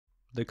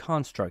The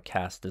Construct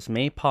Cast is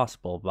made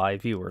possible by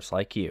viewers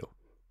like you.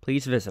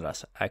 Please visit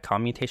us at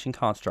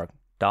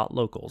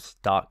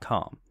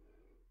commutationconstruct.locals.com.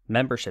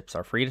 Memberships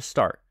are free to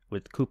start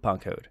with coupon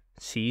code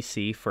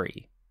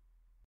CCFREE.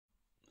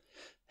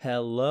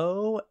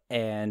 Hello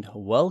and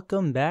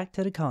welcome back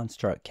to the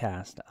Construct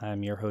Cast.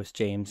 I'm your host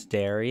James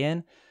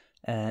Darian,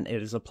 and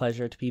it is a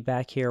pleasure to be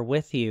back here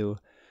with you.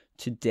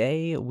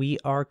 Today we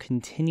are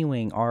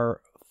continuing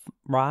our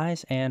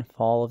Rise and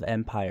Fall of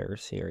Empire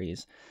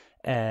series,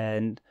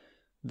 and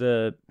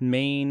the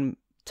main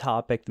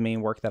topic, the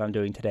main work that I'm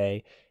doing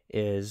today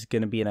is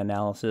going to be an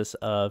analysis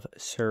of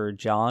Sir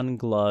John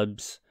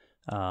Glubb's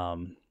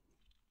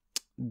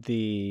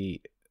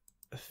The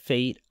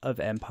Fate of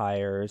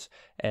Empires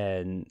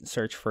and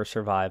Search for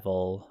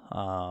Survival.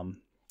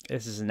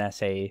 This is an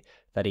essay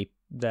that he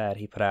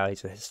put out.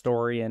 He's a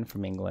historian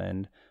from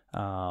England.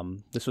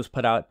 This was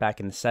put out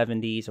back in the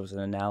 70s. It was an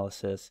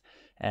analysis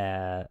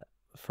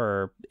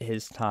for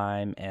his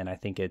time, and I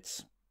think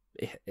it's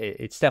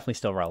definitely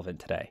still relevant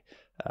today,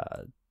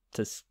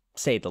 to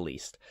say the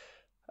least.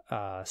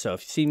 So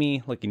if you see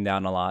me looking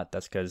down a lot,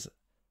 that's because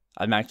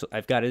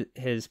I've got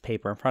his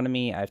paper in front of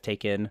me. I've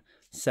taken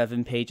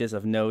 7 pages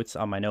of notes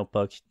on my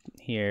notebook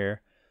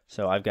here,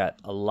 so I've got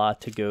a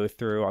lot to go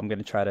through. I'm going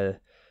to try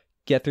to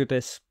get through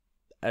this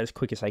as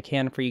quick as I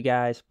can for you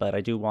guys, but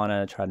I do want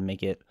to try to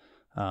make it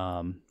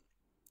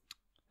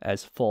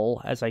as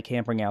full as I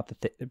can. Bring out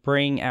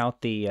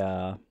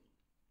the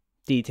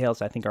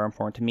details I think are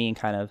important to me and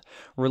kind of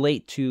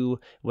relate to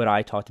what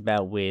I talked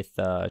about with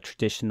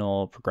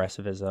traditional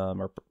progressivism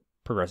or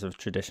progressive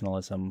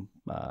traditionalism,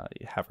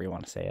 however you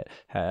want to say it.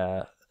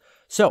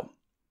 So,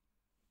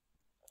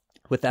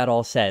 with that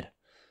all said,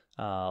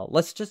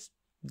 let's just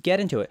get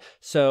into it.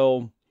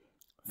 So,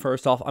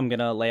 first off, I'm going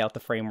to lay out the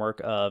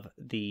framework of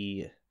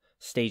the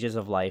stages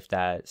of life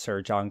that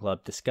Sir John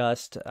Glubb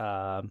discussed.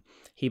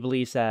 He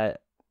believes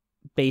that,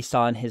 based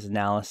on his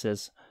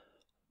analysis,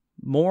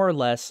 more or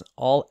less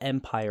all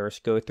empires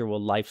go through a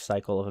life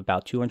cycle of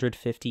about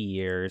 250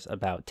 years,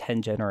 about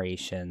 10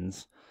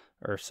 generations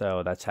or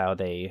so. That's how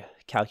they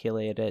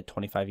calculate it,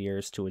 25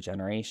 years to a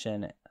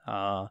generation,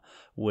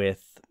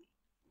 with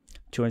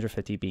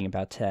 250 being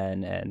about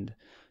 10. And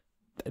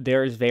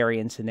there's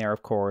variance in there,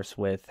 of course,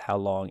 with how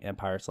long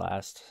empires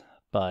last,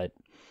 but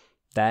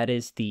that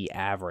is the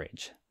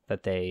average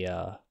that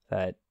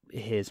that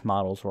his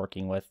model's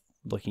working with,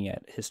 looking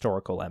at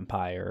historical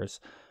empires,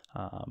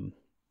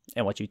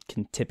 and what you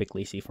can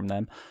typically see from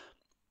them.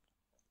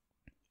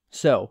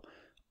 So,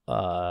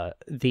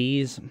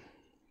 these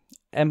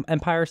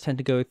empires tend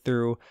to go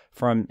through,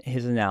 from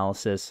his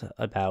analysis,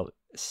 about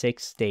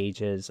 6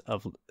 stages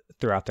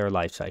throughout their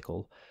life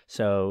cycle.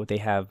 So they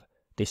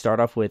start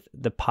off with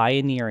the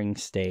pioneering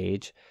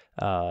stage.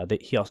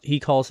 That he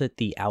calls it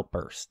the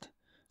outburst.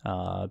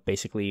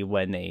 Basically,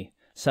 when they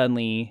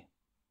suddenly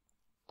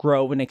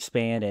grow and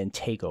expand and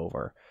take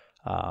over.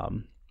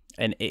 And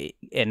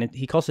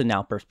he calls it an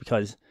outburst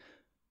because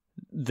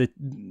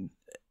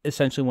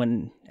essentially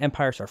when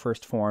empires are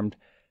first formed,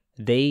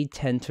 they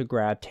tend to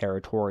grab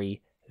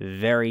territory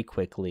very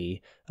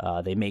quickly.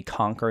 They may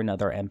conquer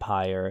another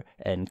empire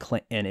and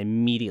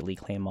immediately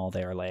claim all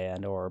their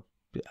land, or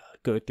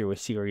go through a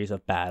series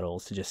of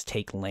battles to just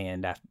take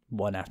land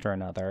one after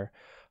another.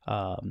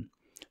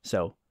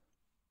 So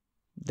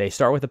they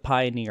start with the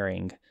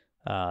pioneering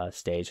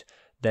stage.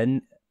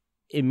 Then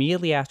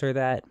immediately after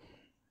that,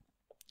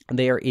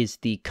 there is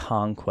the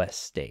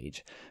conquest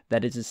stage.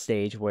 That is a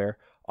stage where,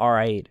 all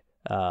right,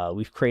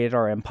 we've created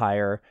our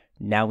empire,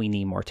 now we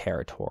need more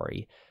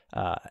territory.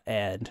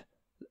 And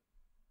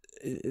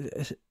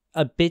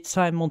a bit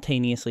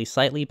simultaneously,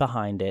 slightly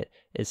behind it,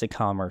 is the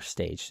commerce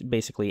stage.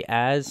 Basically,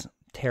 as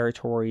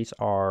territories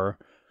are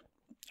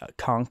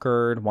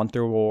conquered, won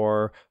through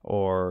war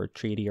or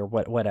treaty or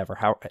whatever,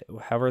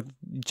 however,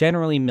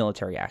 generally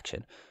military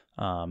action.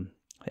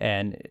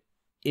 And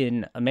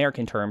in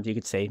American terms, you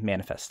could say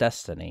manifest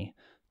destiny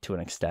to an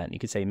extent. You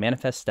could say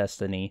manifest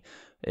destiny,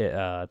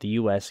 the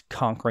U.S.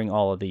 conquering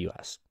all of the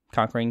U.S.,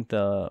 conquering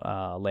the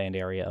land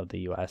area of the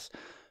U.S.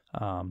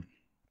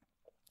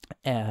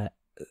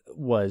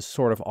 Was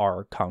sort of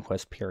our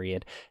conquest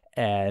period.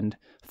 And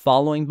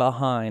following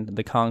behind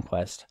the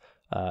conquest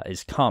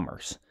is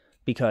commerce,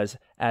 because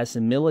as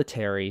the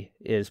military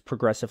is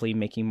progressively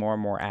making more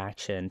and more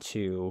action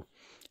to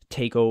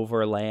take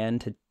over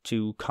land,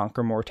 to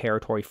conquer more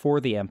territory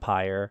for the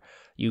empire,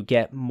 you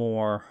get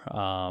more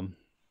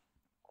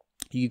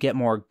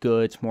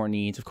goods, more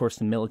needs. Of course,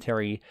 the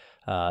military,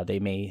 they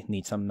may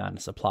need some amount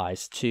of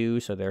supplies too,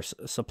 so their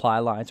supply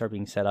lines are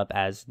being set up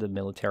as the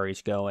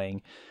military's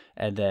going,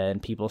 and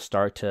then people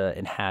start to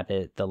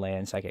inhabit the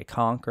lands that get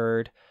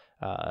conquered.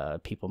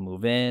 People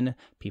move in,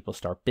 people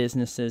start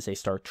businesses, they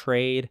start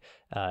trade.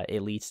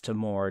 It leads to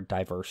more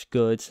diverse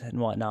goods and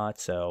whatnot.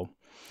 So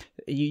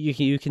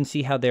you can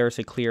see how there's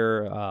a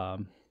clear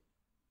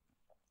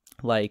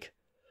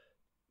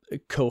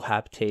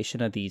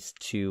cohabitation of these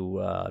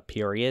two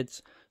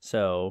periods.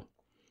 So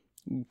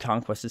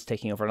conquest is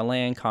taking over the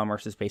land.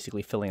 Commerce is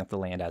basically filling up the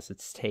land as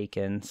it's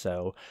taken.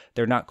 So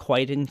they're not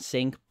quite in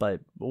sync,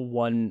 but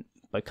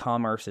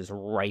commerce is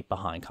right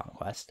behind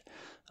conquest.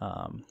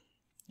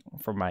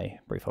 For my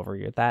brief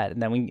overview of that.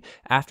 And then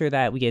after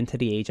that, we get into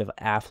the age of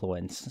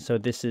affluence. So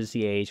this is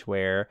the age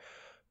where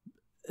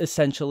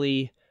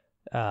essentially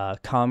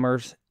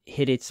commerce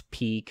hit its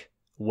peak.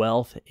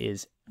 Wealth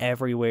is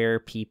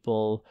everywhere.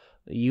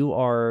 You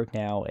are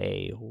now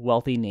a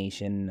wealthy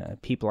nation.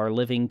 People are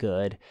living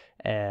good,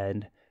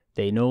 and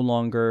they no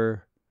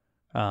longer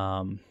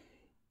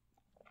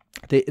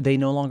they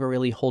no longer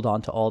really hold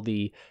on to all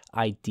the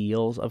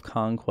ideals of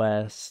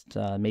conquest.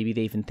 Maybe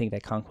they even think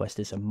that conquest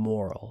is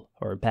immoral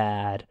or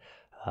bad.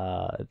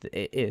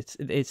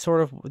 It's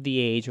sort of the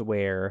age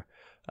where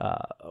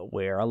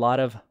a lot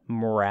of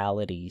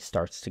morality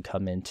starts to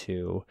come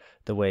into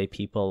the way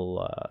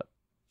people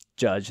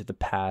judge the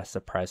past,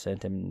 the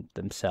present, and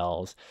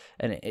themselves.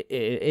 And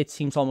it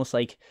seems almost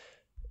like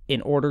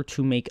in order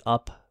to make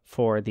up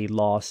for the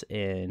loss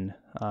in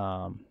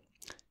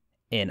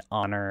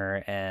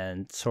honor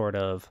and sort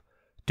of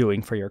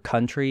doing for your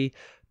country,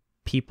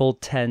 people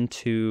tend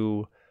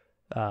to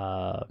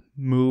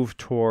move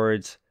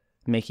towards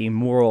making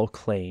moral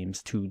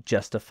claims to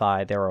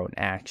justify their own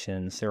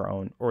actions, their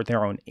own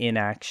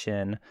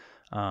inaction.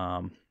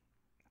 And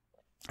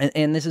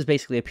this is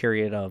basically a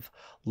period of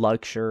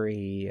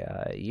luxury.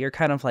 You're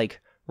kind of like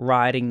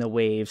riding the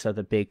waves of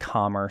the big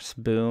commerce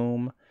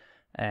boom.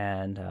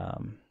 And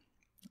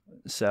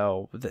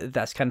so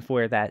that's kind of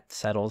where that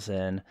settles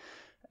in.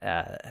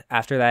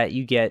 After that,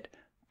 you get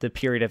the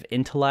period of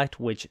intellect,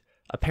 which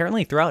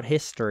apparently throughout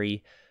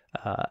history,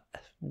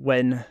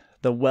 when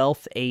the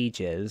wealth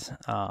ages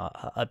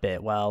a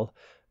bit, well,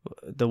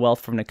 the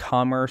wealth from the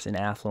commerce and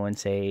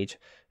affluence age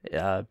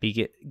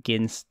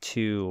begins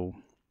to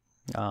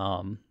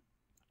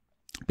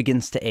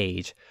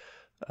age,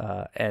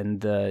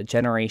 and the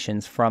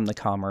generations from the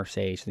commerce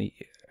age,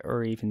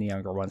 or even the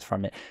younger ones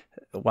from it,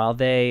 while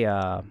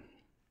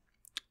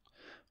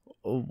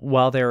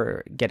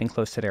they're getting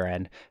close to their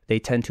end, they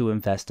tend to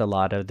invest a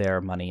lot of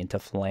their money into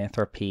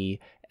philanthropy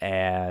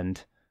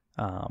and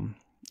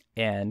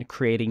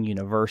creating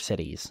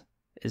universities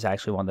is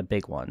actually one of the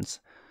big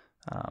ones.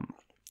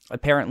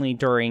 Apparently,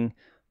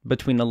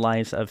 between the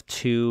lives of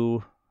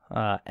two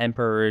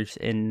emperors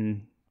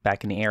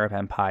back in the Arab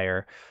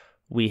Empire,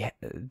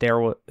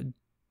 there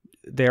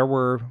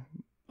were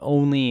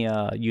only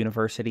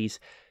universities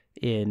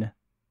in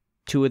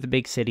two of the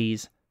big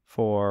cities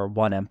for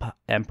one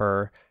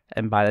emperor.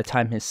 And by the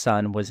time his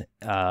son was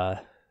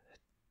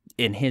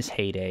in his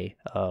heyday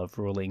of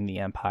ruling the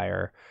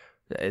empire,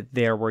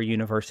 there were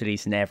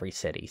universities in every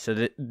city.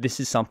 So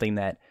this is something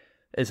that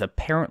is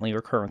apparently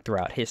recurrent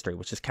throughout history,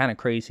 which is kind of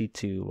crazy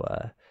to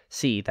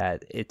see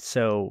that it's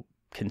so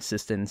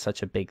consistent,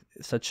 such what's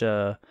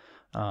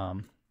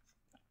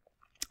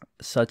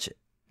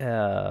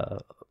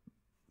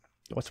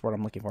the word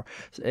I'm looking for?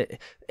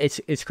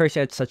 It's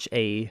crazy that it's such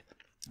a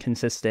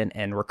consistent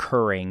and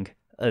recurring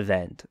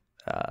event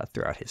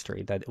throughout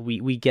history, that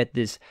we get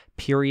this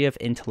period of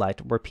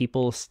intellect where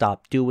people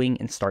stop doing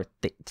and start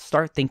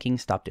thinking,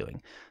 stop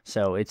doing.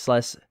 So it's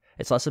less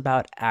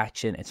about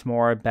action, it's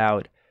more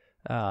about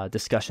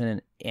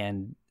discussion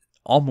and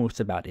almost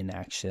about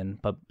inaction,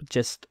 but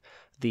just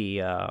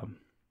the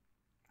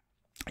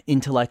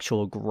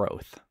intellectual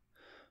growth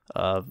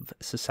of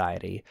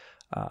society.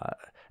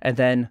 And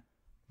then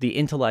the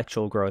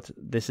intellectual growth,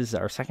 this is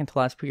our second to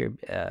last period,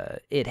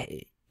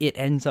 it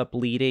ends up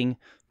leading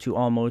to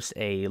almost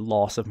a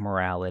loss of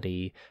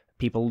morality.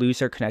 People lose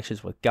their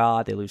connections with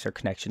God. They lose their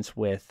connections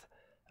with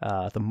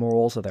the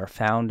morals of their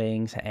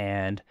foundings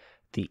and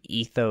the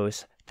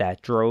ethos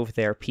that drove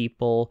their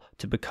people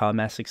to become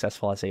as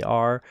successful as they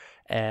are.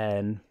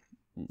 And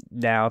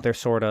now they're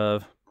sort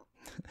of,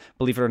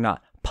 believe it or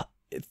not,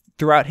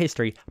 throughout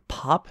history,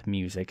 pop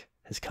music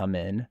has come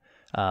in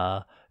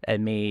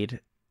and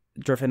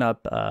driven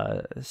up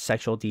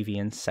sexual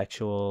deviance,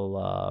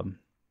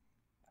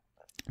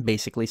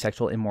 basically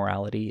sexual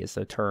immorality is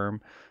the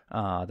term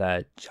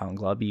that John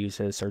Glubb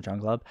uses, Sir John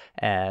Glubb,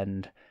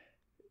 and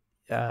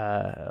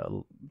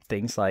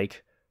things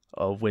like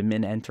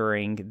women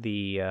entering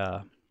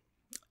the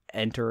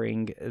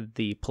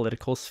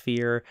political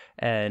sphere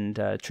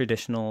and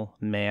traditional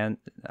man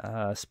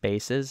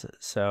spaces,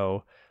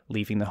 so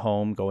leaving the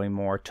home, going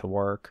more to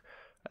work,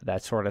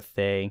 that sort of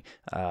thing.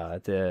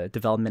 The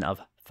development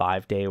of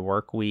 5-day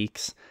work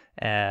weeks,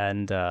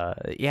 and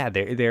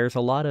there's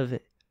a lot of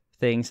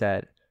things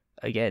that,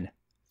 again,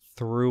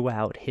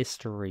 throughout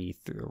history,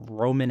 through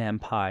Roman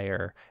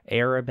Empire,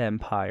 Arab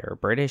Empire,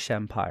 British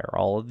Empire,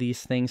 all of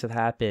these things have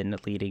happened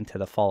leading to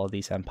the fall of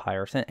these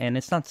empires. And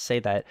it's not to say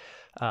that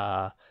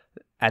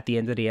at the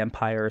end of the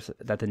empires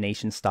that the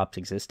nation stops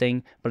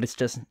existing, but it's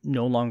just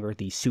no longer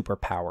the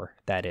superpower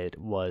that it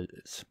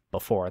was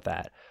before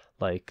that.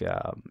 Like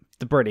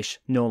the British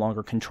no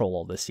longer control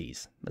all the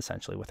seas,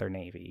 essentially, with their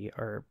navy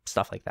or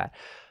stuff like that.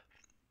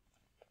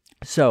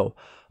 So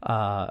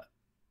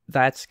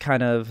that's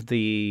kind of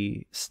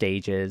the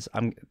stages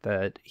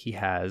that he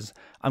has.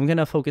 I'm going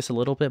to focus a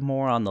little bit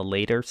more on the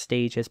later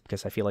stages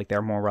because I feel like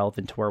they're more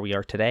relevant to where we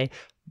are today.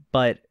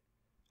 But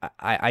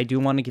I do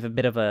want to give a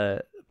bit of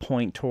a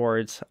point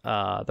towards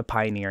the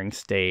pioneering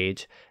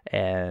stage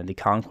and the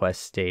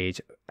conquest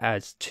stage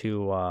as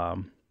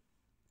to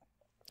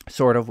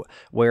sort of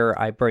where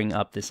I bring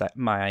up this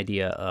my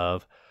idea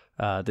of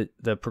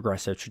the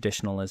progressive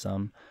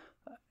traditionalism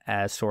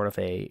as sort of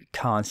a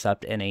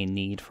concept and a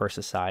need for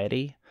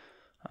society.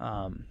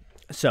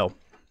 So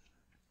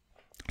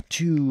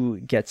to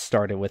get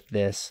started with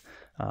this,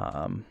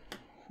 and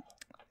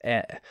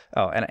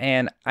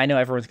I know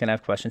everyone's gonna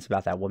have questions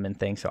about that woman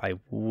thing, so I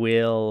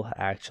will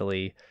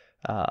actually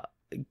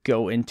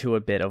go into a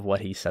bit of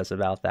what he says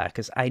about that,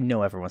 because I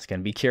know everyone's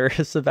gonna be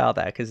curious about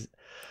that, because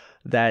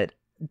that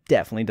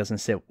definitely doesn't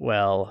sit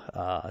well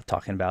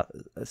talking about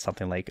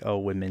something like, oh,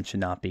 women should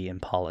not be in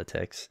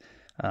politics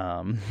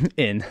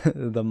in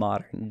the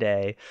modern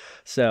day.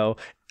 So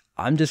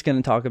I'm just going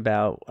to talk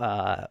about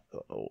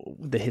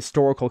the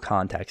historical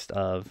context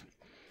of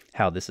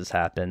how this has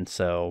happened.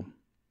 So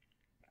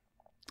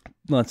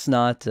let's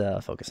not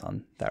focus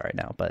on that right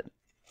now. But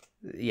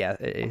yeah,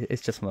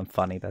 it's just something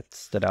funny that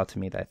stood out to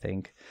me that I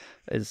think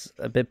is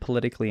a bit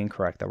politically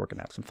incorrect that we're going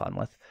to have some fun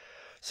with.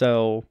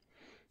 So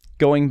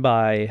going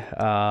by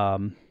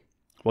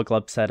what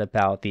Glubb said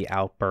about the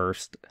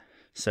outburst.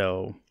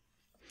 So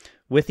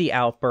with the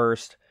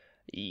outburst,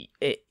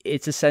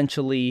 it's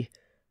essentially...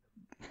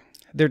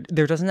 There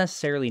doesn't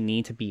necessarily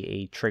need to be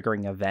a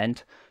triggering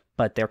event,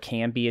 but there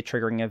can be a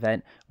triggering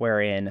event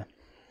wherein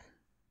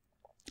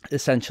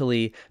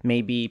essentially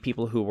maybe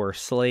people who were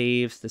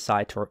slaves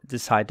decide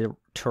to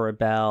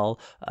rebel.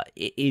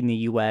 In the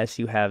U.S.,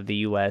 you have the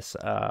U.S.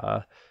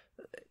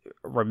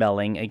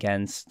 Rebelling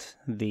against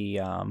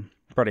the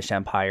British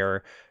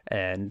Empire,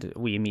 and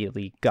we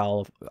immediately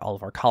got all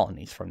of our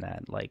colonies from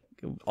that. Like,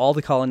 all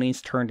the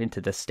colonies turned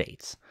into the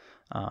states.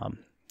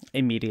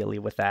 Immediately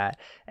with that,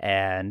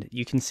 and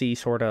you can see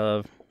sort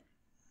of,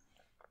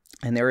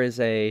 and there is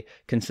a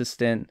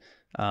consistent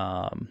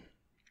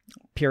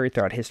period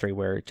throughout history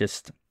where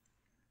just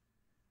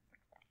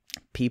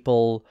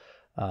people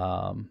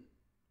I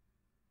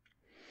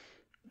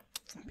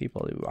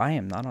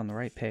am not on the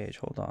right page,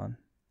 hold on.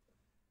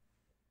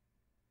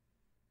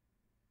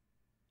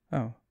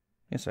 Oh,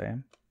 yes I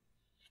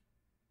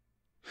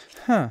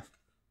am.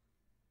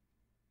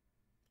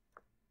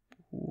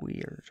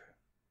 Weird.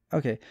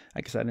 Okay,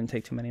 I guess I didn't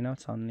take too many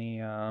notes on the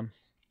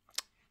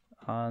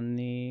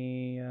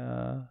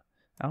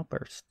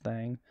outburst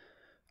thing.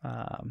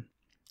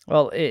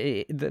 Well,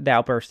 the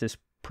outburst is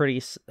pretty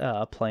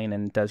plain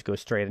and does go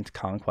straight into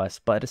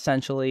conquest, but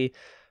essentially,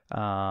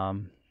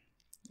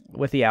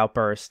 with the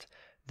outburst,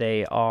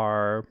 the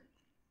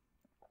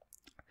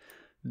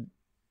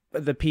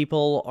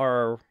people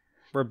are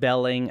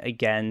rebelling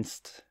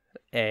against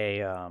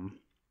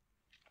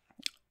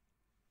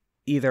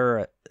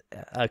either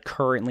a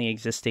currently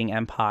existing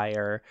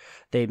empire.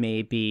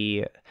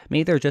 Maybe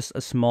they're just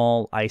a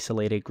small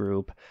isolated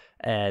group,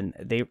 and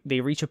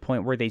they reach a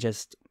point where they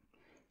just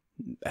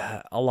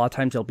a lot of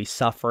times they'll be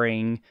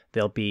suffering,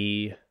 they'll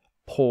be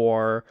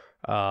poor,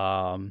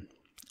 and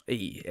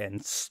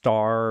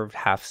starved,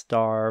 half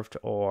starved,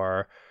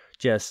 or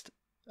just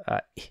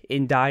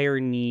in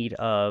dire need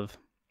of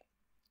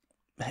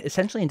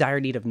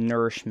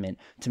nourishment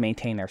to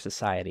maintain their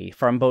society,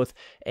 from both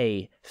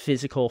a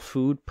physical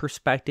food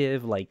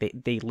perspective, like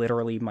they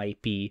literally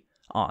might be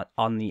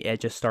on the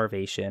edge of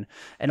starvation,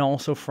 and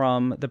also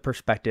from the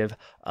perspective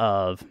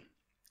of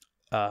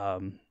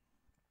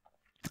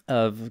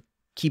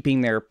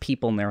keeping their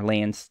people and their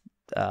lands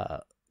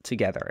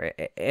together.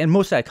 And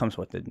most of that comes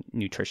with the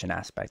nutrition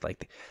aspect,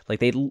 like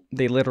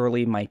they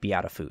literally might be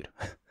out of food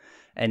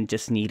and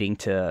just needing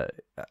to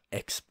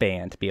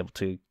expand to be able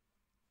to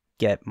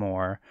get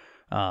more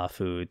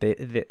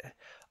food.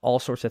 All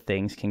sorts of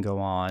things can go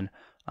on.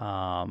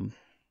 What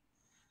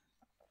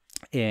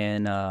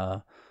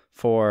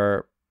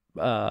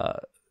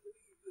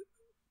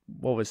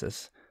was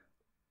this?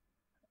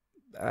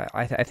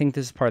 I think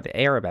this is part of the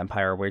Arab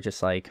Empire, where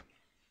just like,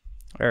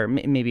 or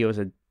maybe it was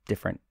a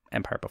different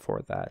empire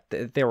before that.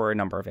 There were a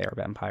number of Arab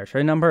empires,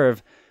 or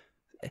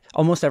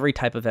almost every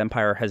type of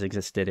empire has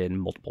existed in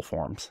multiple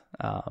forms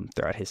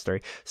throughout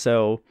history.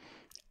 So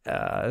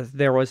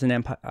there was an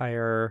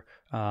empire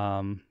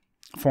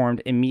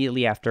formed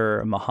immediately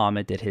after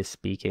Muhammad did his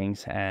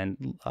speakings,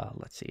 and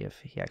let's see if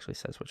he actually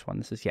says which one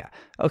this is. Yeah,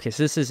 okay,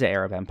 so this is the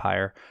Arab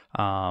Empire.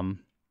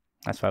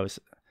 That's what I was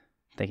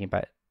thinking,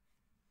 but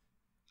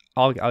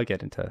I'll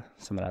get into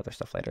some of the other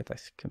stuff later.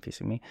 That's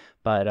confusing me,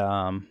 but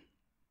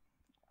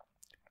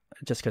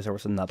just because there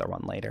was another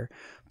one later.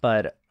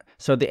 But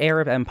so the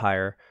Arab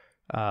Empire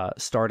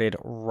started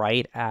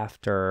right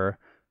after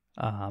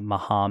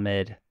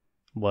Muhammad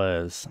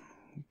was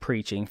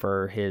preaching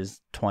for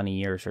his 20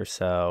 years or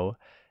so,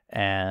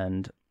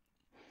 and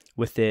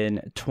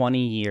within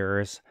 20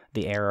 years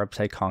the Arabs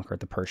had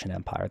conquered the Persian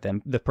Empire.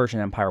 Then the Persian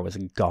Empire was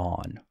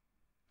gone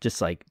just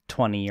like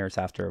 20 years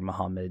after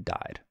Muhammad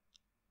died.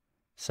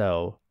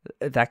 So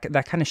that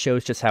kind of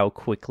shows just how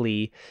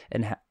quickly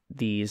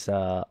these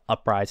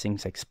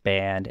uprisings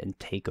expand and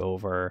take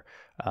over.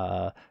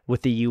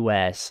 With the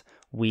U.S.,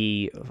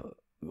 we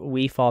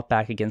fought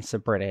back against the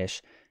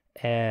British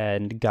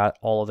and got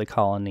all of the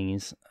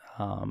colonies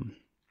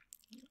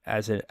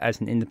as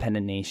an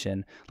independent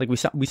nation. Like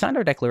we signed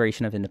our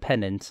Declaration of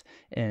Independence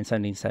in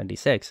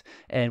 1776,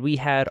 and we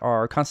had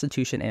our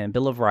Constitution and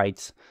Bill of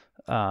Rights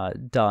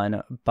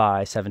done by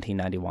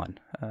 1791.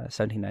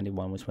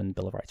 1791 was when the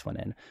Bill of Rights went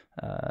in.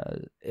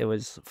 It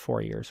was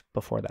 4 years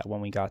before that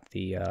when we got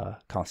the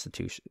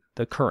Constitution,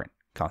 the current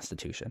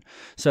Constitution.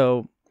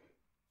 So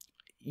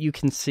you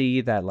can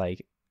see that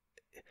like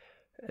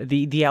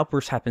the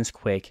outburst happens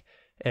quick.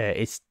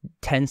 It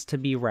tends to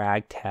be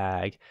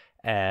ragtag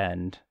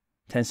and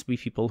tends to be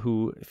people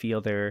who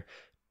feel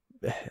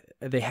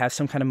they have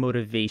some kind of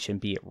motivation,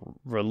 be it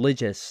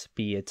religious,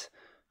 be it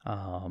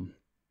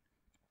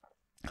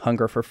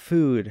hunger for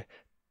food,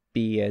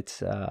 be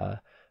it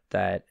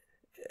that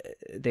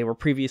they were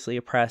previously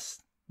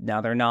oppressed,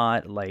 now they're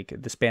not. Like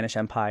the Spanish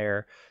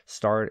Empire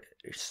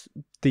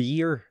the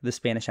year the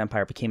Spanish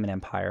Empire became an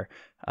empire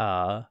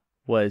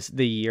was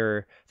the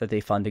year that they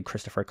funded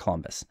Christopher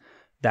Columbus.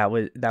 That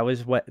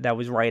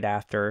was right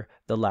after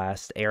the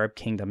last Arab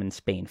kingdom in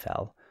Spain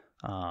fell.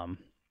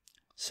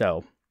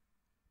 So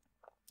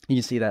you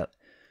can see that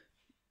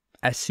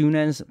as soon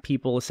as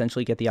people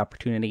essentially get the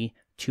opportunity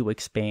to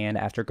expand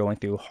after going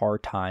through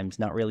hard times,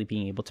 not really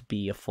being able to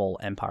be a full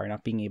empire,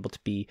 not being able to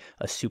be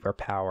a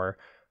superpower,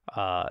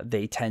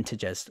 they tend to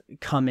just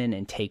come in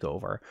and take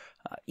over.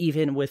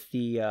 Even with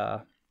the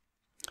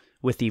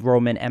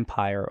Roman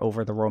Empire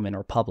over the Roman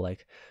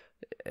Republic,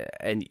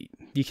 and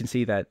you can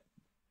see that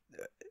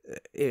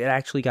it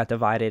actually got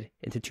divided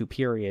into two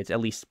periods, at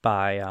least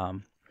by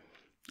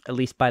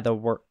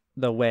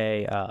the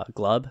way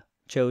Glubb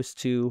chose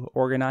to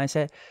organize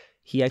it.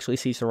 He actually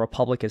sees the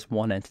Republic as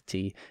one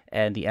entity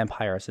and the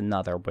Empire as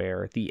another,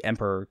 where the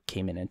Emperor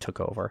came in and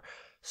took over.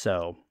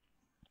 So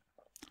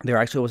there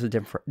actually was a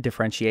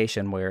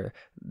differentiation where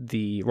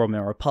the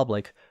Roman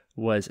Republic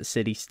was a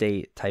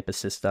city-state type of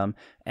system,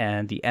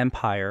 and the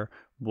Empire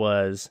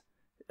was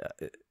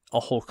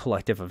a whole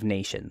collective of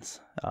nations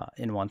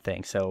in one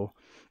thing. So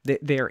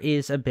there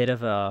is a bit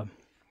of a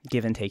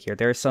give and take here.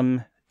 There's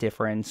some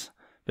difference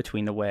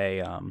between the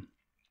way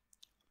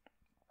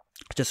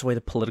just the way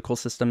the political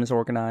system is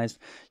organized.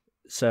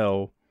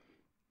 So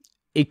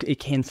it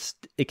can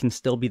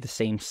still be the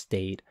same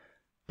state,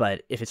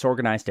 but if it's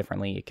organized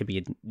differently, it could be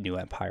a new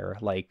empire.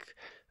 Like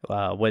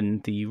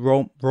when the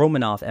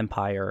Romanov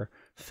Empire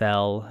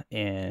fell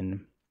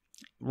in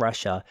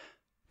Russia,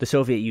 the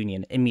Soviet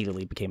Union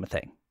immediately became a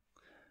thing.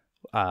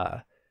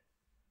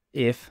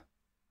 If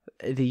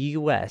the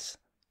U.S.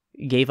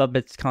 gave up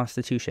its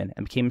constitution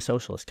and became a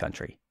socialist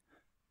country,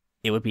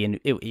 it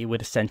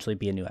would essentially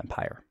be a new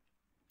empire.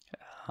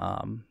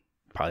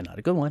 Probably not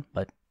a good one,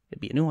 but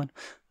it'd be a new one.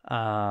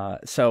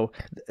 So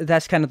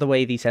that's kind of the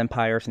way these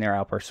empires and their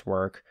outbursts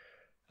work.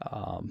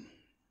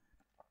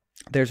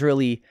 There's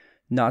really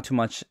not too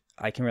much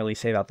I can really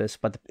say about this,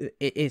 but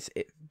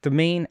the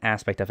main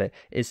aspect of it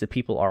is the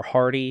people are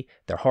hardy,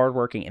 they're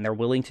hardworking, and they're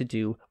willing to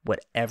do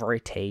whatever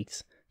it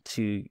takes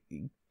to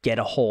get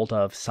a hold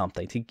of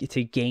something,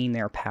 to gain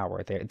their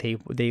power.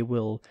 They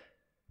will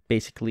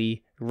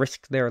basically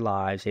risk their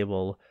lives. They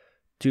will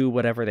do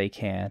whatever they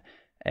can.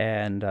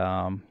 And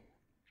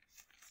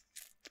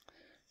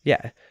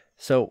yeah,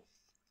 so,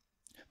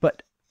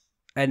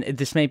 and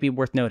this may be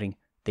worth noting,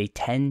 they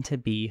tend to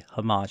be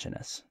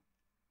homogenous.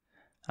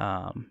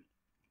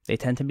 They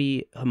tend to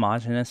be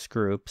homogenous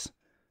groups,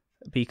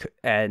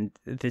 and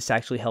this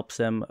actually helps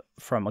them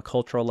from a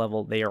cultural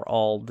level. They are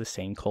all the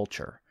same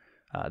culture.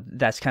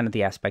 That's kind of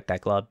the aspect that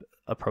Glubb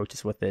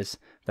approaches with this,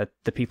 that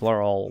the people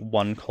are all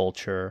one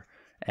culture,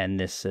 and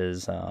this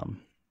is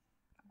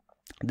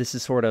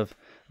sort of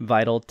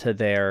vital to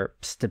their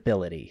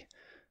stability.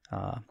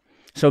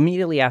 So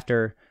immediately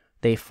after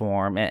they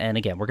form, and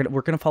again,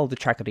 we're gonna follow the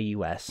track of the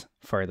U.S.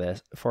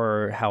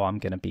 for how I'm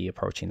gonna be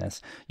approaching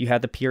this. You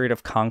have the period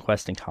of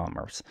conquest and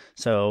commerce.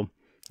 So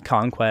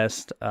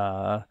conquest,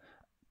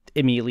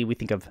 immediately we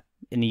think of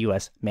in the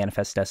U.S.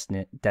 manifest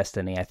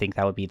destiny. I think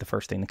that would be the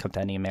first thing that comes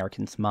to any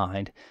American's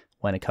mind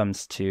when it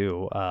comes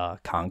to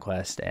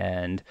conquest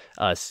and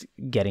us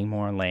getting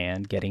more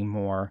land, getting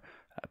more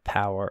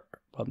power.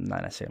 Well,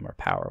 not necessarily more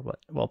power,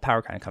 but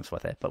power kind of comes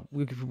with it. But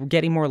we're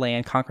getting more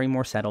land, conquering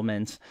more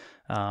settlements,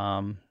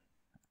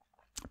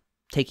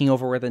 taking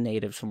over where the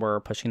natives were,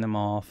 pushing them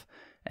off,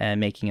 and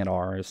making it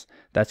ours.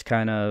 That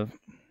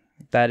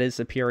is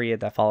the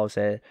period that follows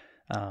it.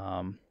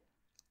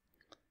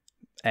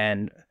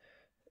 And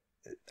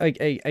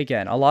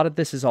again, a lot of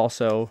this is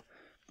also,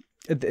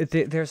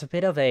 there's a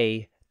bit of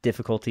a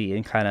difficulty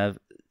in kind of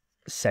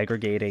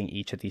segregating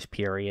each of these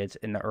periods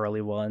in the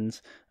early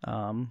ones.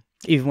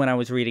 Even when I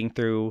was reading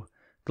through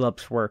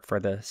Glubb's work for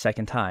the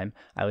second time,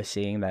 I was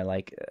seeing that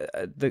like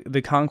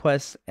the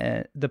conquest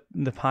and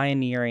the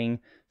pioneering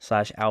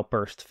 /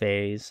 outburst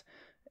phase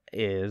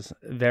is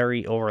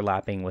very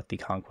overlapping with the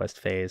conquest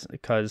phase,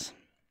 because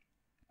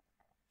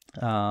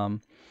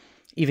Um,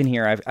 Even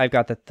here, I've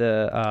got that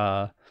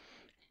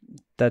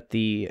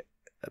the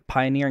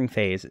pioneering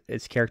phase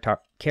is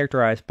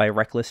characterized by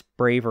reckless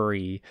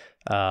bravery.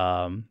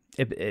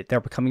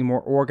 They're becoming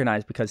more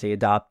organized because they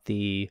adopt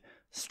the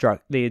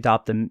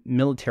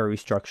military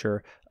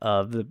structure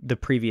of the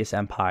previous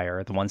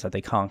empire, the ones that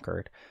they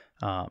conquered,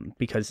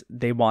 because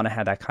they want to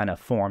have that kind of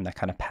form, that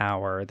kind of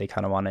power. They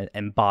kind of want to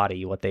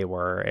embody what they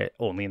were,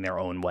 only in their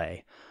own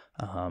way.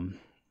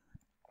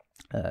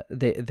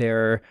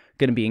 They're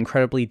going to be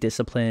incredibly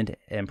disciplined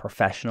and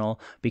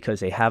professional because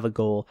they have a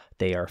goal.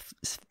 They are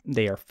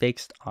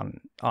fixed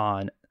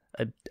on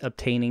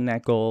obtaining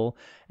that goal,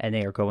 and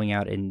they are going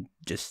out and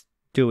just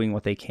doing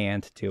what they can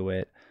to do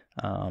it.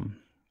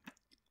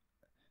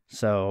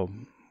 So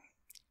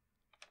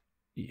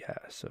yeah,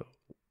 so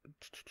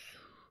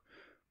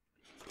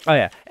oh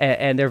yeah,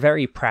 and they're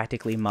very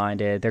practically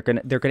minded. They're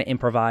gonna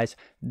improvise.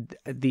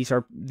 These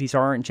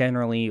aren't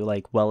generally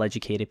like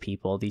well-educated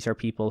people. These are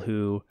people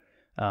who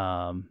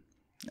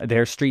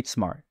they're street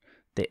smart.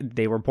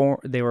 They were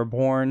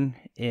born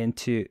in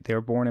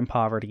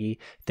poverty.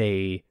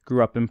 They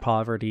grew up in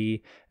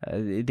poverty.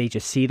 They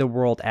just see the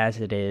world as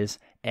it is,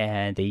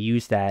 and they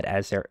use that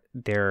as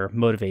their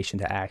motivation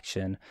to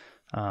action.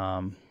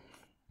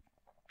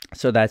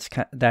 So that's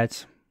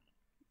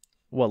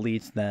what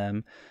leads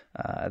them.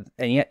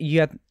 And yet you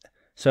have,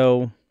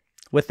 so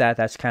with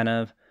that's kind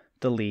of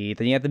the lead.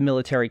 Then you have the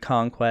military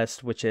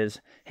conquest, which is,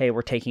 hey,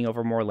 we're taking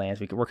over more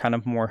lands. We're kind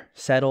of more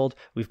settled.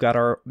 We've got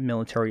our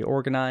military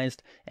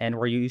organized, and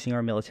we're using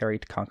our military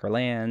to conquer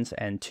lands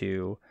and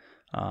to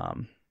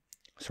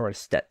sort of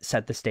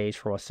set the stage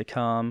for what's to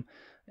come.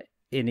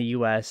 In the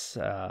U.S.,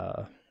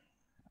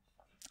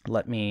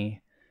 let me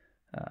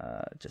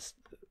just...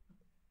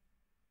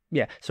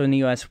 Yeah, so in the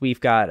U.S.,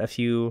 we've got a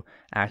few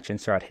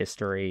actions throughout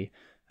history.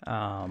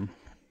 I'm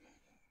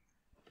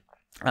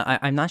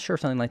not sure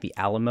if something like the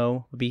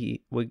Alamo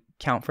would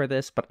count for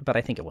this, but I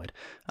think it would.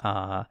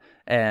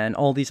 And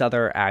all these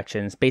other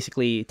actions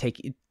basically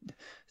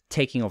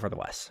taking over the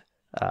West,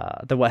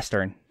 the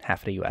western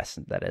half of the U.S.,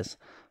 that is.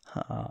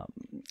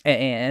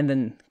 And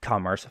then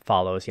commerce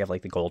follows. You have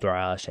like the gold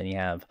rush, and you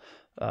have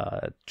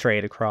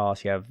trade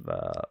across. You have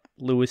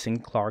Lewis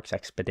and Clark's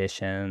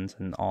expeditions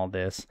and all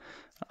this.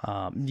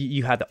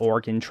 You had the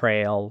Oregon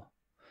Trail.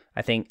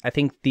 I think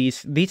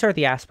these are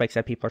the aspects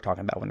that people are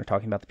talking about when they're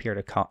talking about the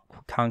period of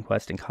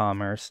conquest and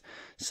commerce.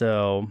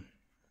 So,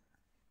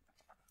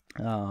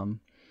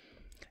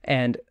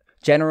 and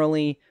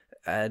generally,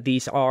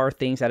 these are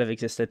things that have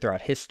existed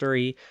throughout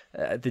history.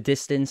 The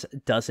distance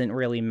doesn't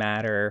really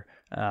matter,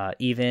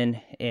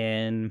 even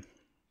in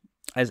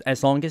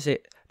as long as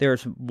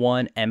there's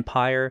one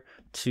empire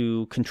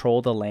to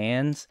control the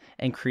lands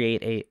and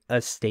create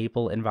a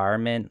stable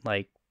environment.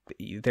 Like,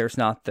 there's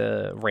not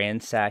the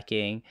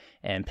ransacking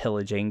and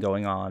pillaging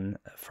going on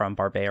from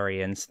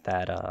barbarians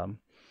that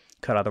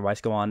could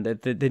otherwise go on.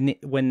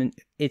 When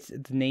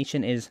the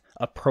nation is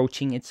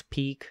approaching its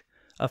peak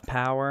of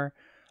power,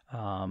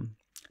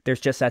 there's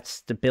just that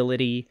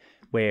stability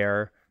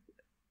where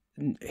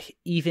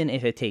even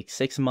if it takes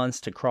 6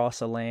 months to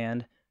cross a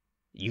land,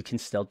 you can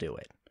still do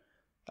it.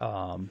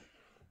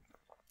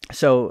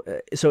 So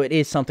it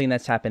is something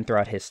that's happened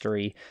throughout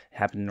history. It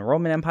happened in the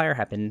Roman Empire,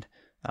 happened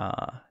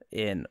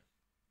in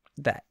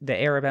the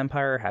Arab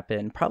Empire,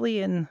 happened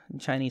probably in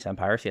Chinese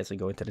Empire. So you have to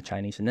go into the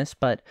Chinese in this,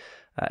 but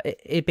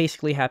it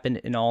basically happened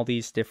in all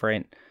these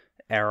different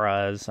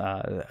eras.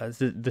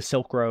 The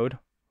Silk Road,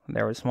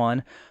 there was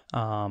one.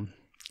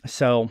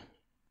 So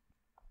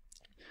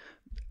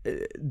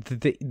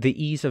the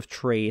ease of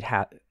trade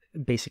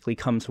basically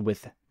comes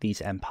with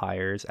these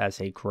empires as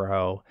they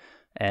grow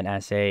and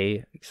as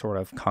they sort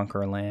of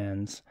conquer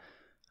lands.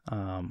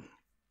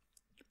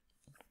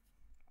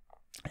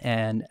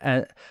 And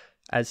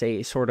as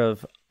they sort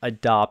of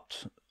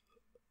adopt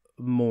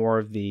more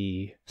of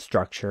the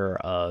structure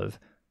of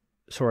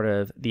sort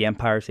of the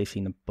empires they've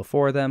seen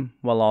before them,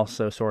 while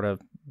also sort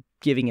of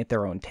giving it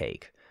their own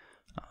take.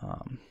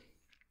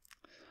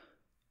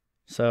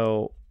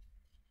 So,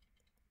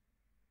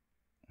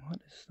 what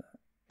is that?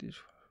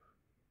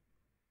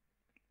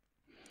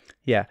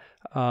 Yeah.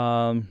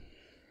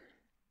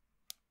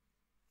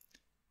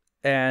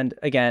 And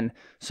again,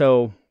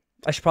 so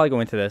I should probably go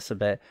into this a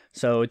bit.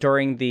 So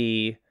during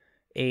the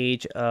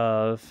age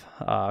of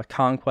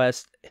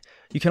conquest,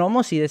 you can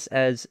almost see this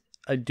as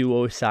a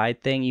duo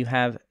side thing. You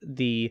have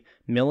the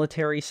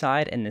military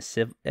side and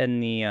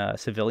the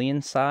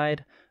civilian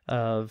side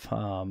of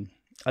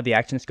the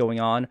actions going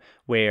on,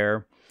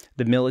 where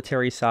the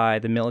military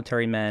side, the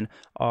military men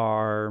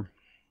are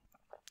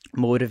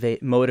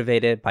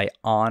motivated by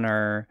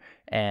honor,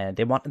 and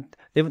they want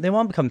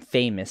to become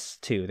famous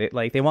too.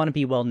 They want to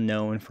be well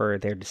known for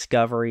their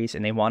discoveries,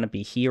 and they want to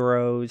be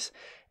heroes,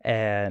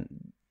 and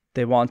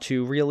they want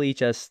to really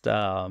just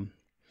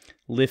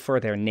live for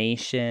their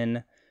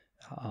nation.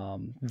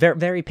 Very,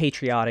 very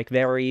patriotic,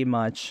 very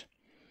much.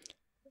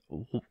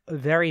 I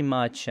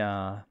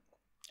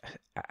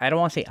don't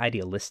want to say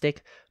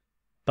idealistic,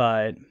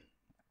 but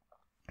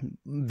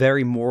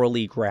very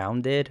morally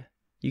grounded,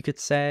 you could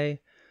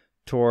say.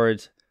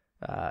 towards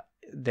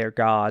their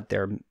God,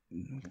 their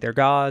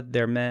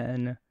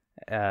men,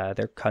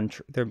 their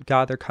country, their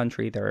God, their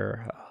country,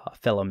 their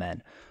fellow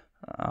men.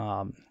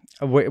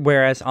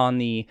 Whereas on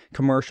the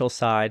commercial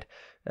side,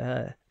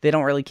 they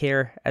don't really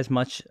care as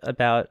much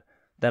about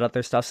that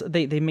other stuff. So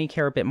they may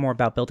care a bit more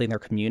about building their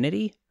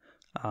community,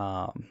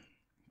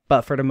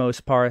 but for the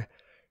most part,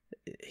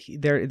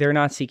 they're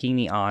not seeking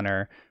the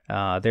honor.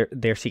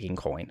 They're seeking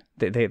coin.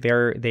 They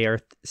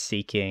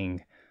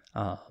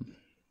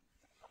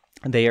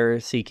are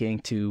seeking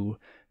to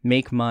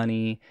make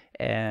money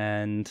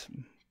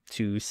and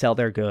to sell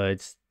their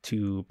goods,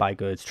 to buy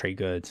goods, trade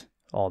goods,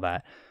 all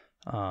that.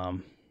 But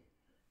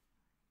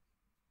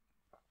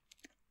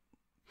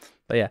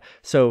yeah,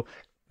 so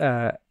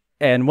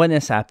and when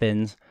this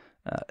happens,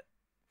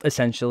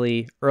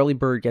 essentially, early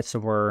bird gets the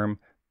worm.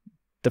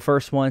 The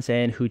first ones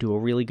in who do a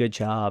really good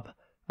job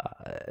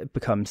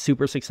become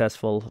super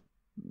successful,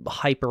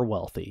 hyper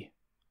wealthy,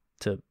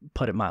 to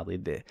put it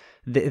mildly.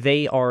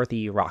 They are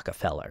the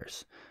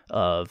Rockefellers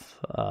of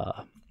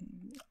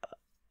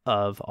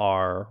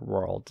our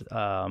world.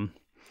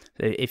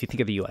 If you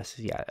think of the U.S.,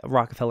 yeah,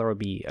 Rockefeller would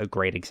be a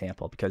great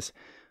example because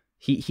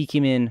he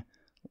came in.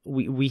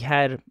 We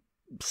had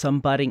some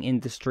budding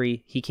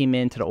industry. He came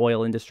into the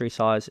oil industry,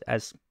 saw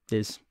as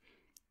this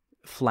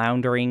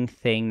floundering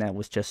thing that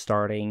was just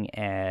starting,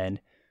 and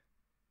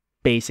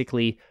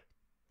basically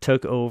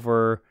took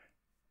over,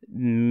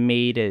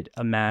 made it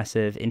a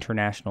massive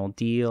international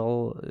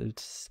deal,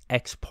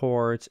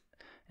 exports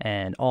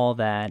and all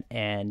that,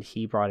 and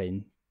he brought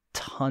in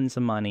tons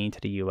of money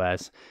to the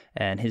U.S.,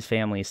 and his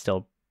family is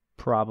still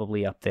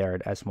probably up there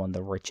as one of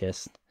the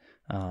richest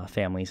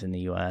families in the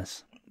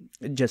U.S.,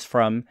 just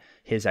from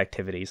his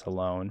activities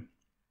alone.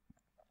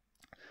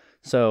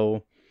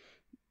 So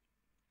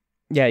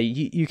yeah,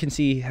 you can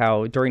see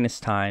how during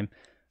this time,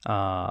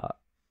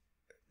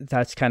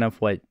 that's kind of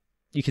what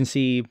you can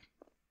see,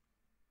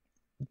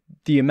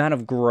 the amount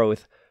of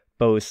growth,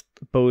 both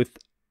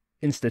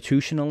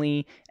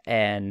institutionally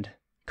and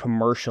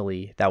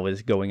commercially, that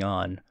was going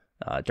on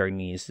during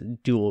these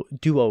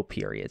duo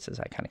periods, as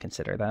I kind of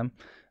consider them.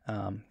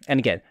 And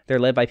again, they're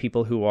led by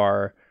people who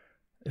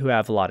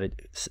have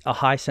a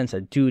high sense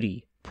of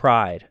duty,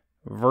 pride,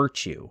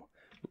 virtue.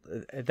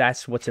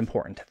 That's what's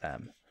important to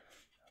them.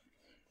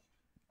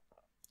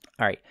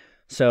 All right,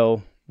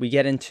 so we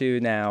get into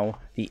now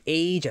the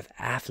age of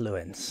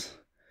affluence.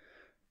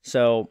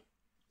 So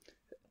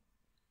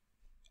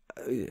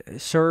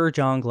Sir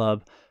John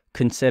Glubb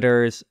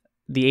considers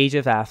the age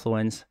of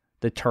affluence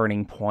the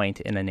turning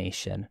point in a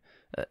nation.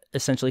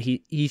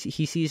 Essentially, he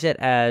sees it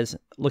as,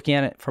 looking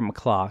at it from a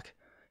clock,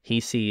 he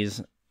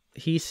sees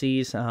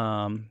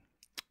the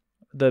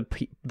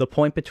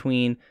point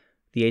between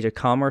the age of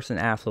commerce and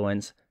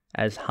affluence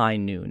as high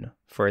noon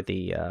for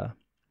the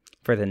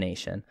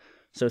nation.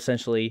 So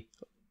essentially,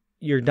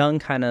 you're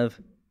done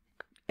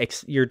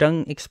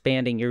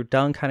expanding, you're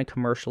done kind of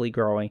commercially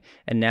growing,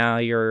 and now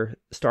you're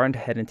starting to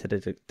head into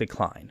the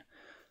decline.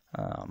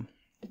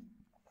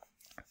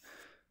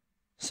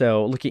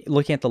 So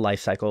looking at the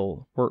life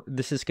cycle,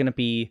 this is going to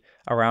be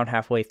around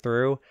halfway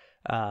through,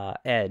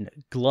 and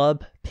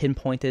Glubb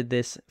pinpointed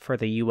this for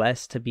the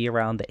U.S. to be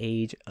around the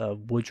age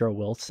of Woodrow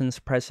Wilson's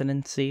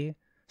presidency.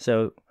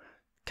 So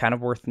kind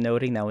of worth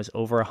noting, that was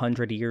over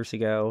 100 years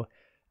ago.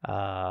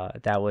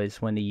 That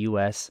was when the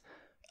U.S.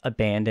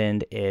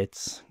 abandoned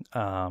its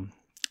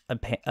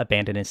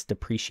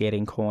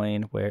depreciating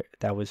coin, where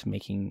that was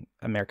making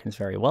Americans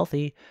very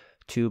wealthy,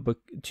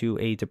 to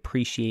a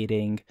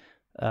depreciating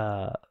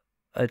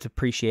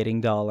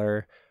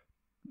dollar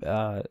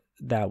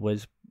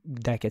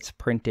that gets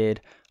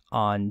printed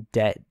on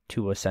debt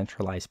to a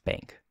centralized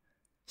bank.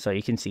 So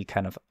you can see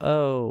kind of,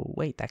 oh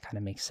wait, that kind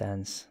of makes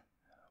sense.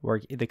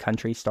 The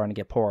country's starting to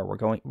get poor.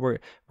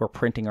 We're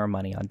printing our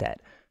money on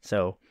debt.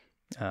 So,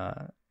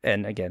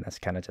 and again, that's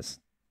kind of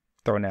just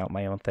throwing out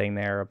my own thing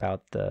there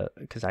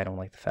because I don't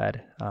like the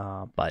Fed,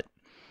 but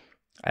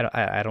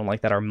I don't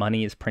like that our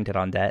money is printed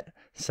on debt.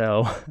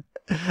 So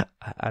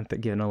I'm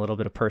giving a little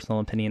bit of personal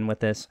opinion with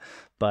this,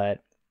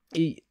 but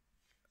you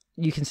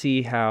can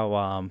see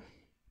how,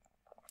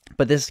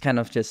 but this is kind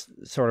of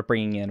just sort of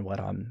bringing in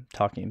what I'm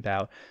talking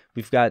about.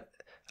 We've got,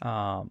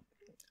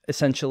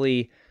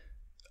 essentially,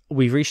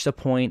 we've reached a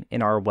point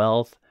in our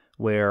wealth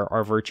where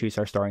our virtues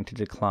are starting to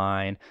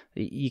decline.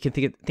 You can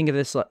think of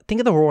this, think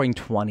of the Roaring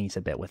 '20s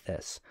a bit with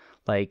this.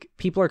 Like,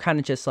 people are kind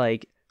of just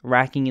like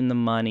racking in the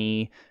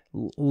money,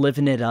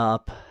 living it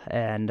up,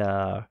 and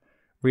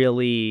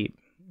really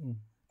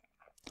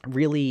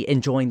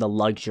enjoying the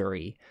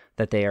luxury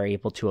that they are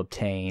able to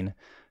obtain.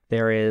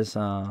 There is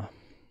a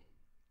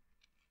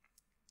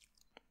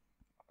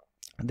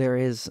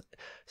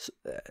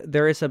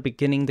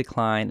beginning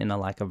decline in a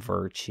lack of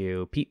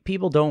virtue.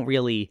 People don't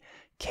really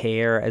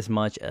care as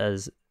much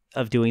as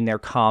of doing their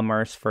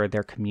commerce for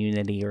their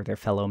community or their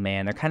fellow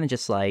man. They're kind of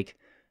just like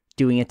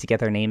doing it to get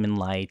their name in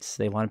lights.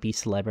 They want to be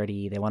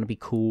celebrity. They want to be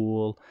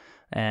cool,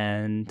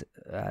 and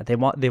they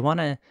want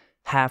to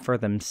have for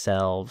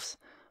themselves.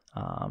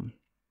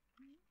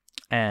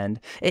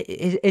 And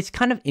it's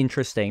kind of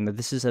interesting that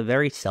this is a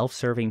very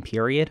self-serving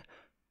period,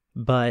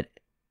 but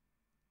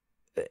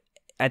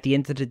at the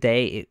end of the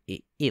day,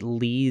 it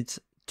leads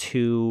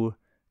to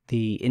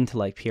the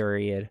intellect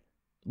period,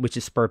 which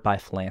is spurred by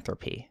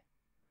philanthropy.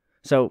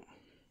 So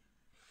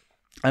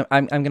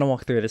I'm going to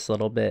walk through this a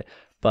little bit,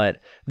 but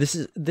this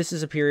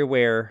is a period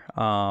where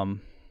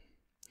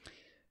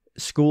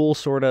schools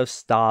sort of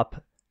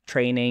stop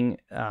training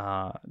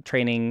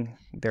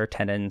their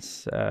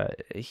attendants.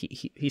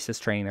 He says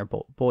training their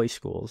boys'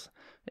 schools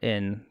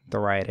in the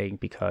writing,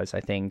 because I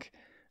think,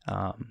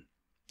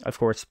 of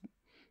course,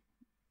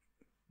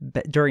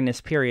 during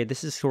this period,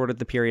 this is sort of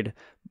the period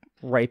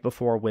right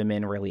before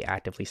women really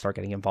actively start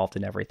getting involved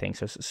in everything.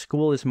 So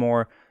school is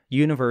more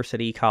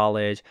university,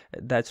 college.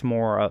 That's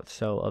more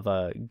of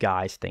a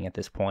guy's thing at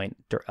this point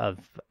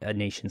of a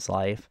nation's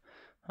life.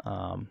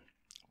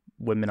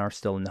 Women are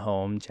still in the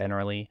home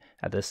generally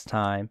at this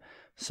time.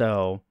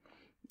 So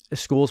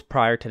schools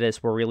prior to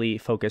this were really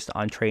focused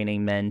on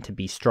training men to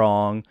be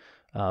strong,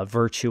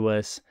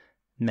 virtuous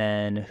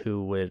men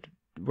who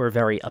were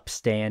very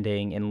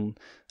upstanding and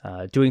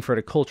doing for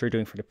the culture,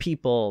 doing for the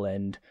people,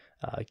 and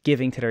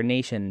giving to their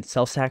nation,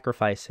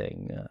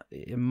 self-sacrificing,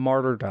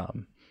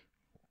 martyrdom.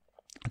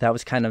 That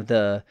was kind of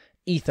the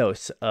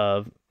ethos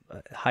of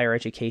higher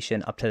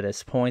education up to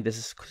this point. This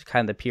is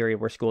kind of the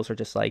period where schools are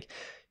just like,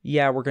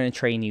 yeah, we're going to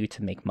train you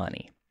to make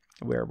money.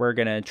 We're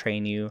going to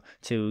train you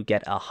to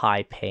get a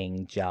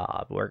high-paying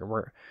job.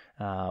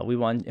 We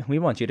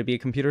want you to be a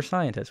computer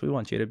scientist. We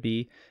want you to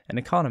be an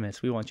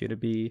economist. We want you to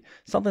be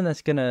something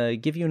that's going to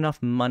give you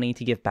enough money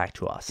to give back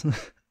to us.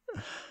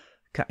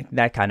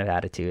 That kind of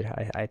attitude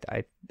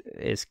I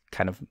is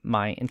kind of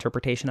my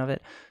interpretation of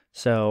it.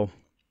 So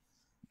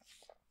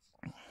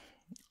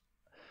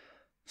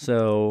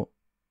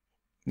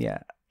yeah.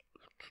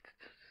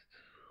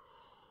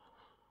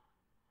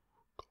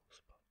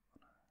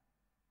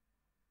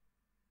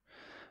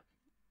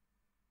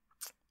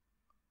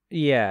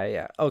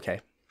 Yeah.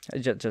 Okay. I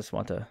just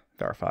want to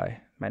verify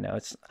my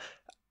notes.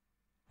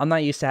 I'm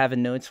not used to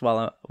having notes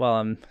while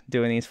I'm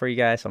doing these for you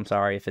guys. So I'm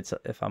sorry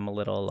if I'm a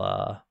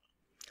little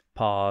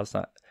paused.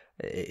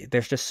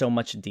 There's just so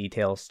much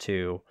details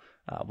to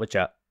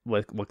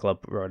what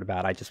Glubb wrote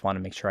about. I just want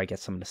to make sure I get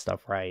some of the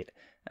stuff right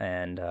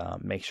and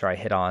make sure I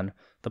hit on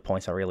the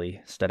points that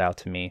really stood out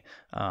to me.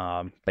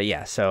 But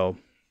yeah, so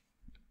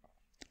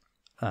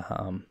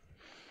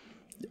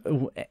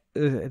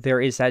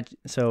there is that.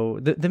 So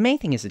the main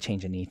thing is the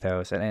change in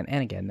ethos, and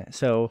again,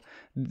 so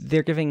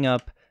they're giving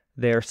up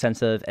their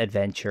sense of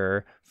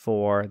adventure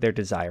for their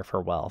desire for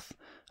wealth.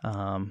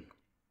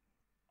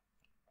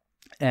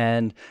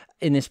 And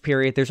in this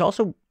period, there's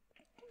also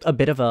a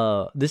bit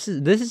of this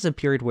is a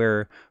period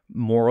where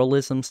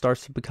moralism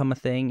starts to become a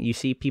thing. You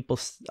see people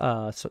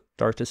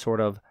start to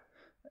sort of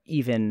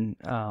even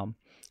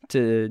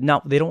they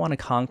don't want to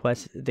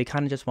conquest. They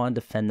kind of just want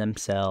to defend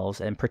themselves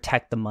and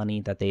protect the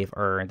money that they've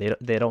earned.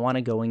 They don't want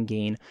to go and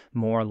gain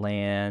more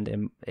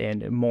land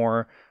and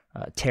more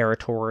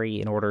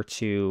territory in order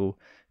to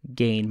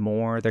gain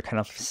more. They're kind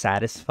of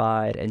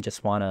satisfied and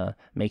just want to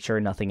make sure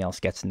nothing else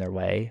gets in their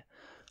way.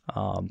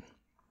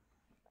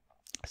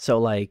 So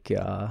like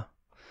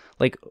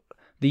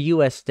the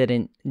U.S.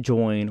 didn't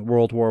join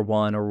World War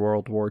I or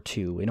World War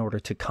II in order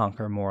to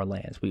conquer more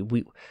lands.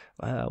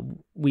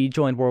 We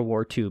joined World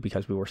War II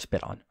because we were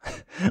spit on.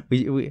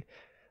 we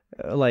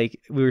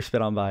were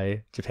spit on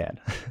by Japan.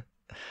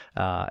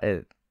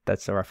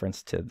 That's a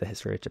reference to the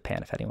history of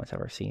Japan, if anyone's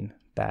ever seen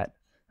that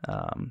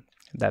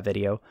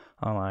video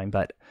online.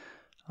 But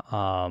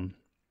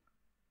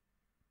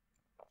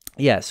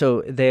yeah,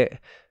 so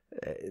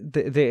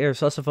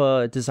there's less of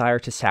a desire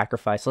to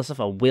sacrifice, less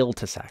of a will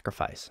to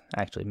sacrifice,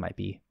 actually might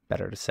be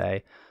better to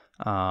say.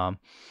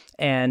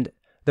 And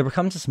there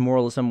becomes this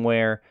moralism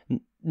where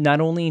not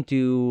only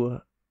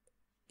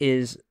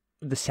is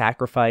the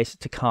sacrifice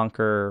to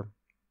conquer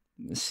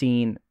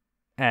seen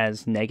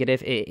as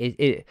negative,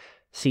 it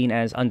seen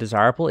as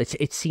undesirable,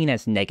 it's seen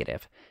as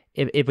negative.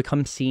 It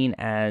becomes seen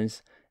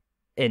as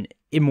an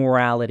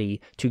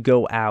immorality to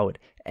go out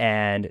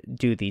and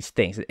do these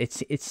things.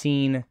 It's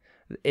seen...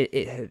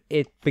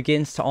 It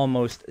begins to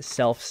almost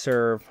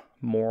self-serve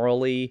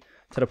morally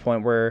to the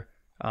point where,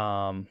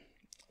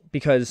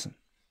 because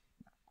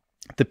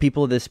the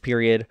people of this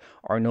period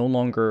are no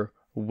longer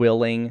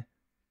willing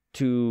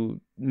to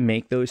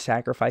make those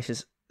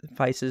sacrifices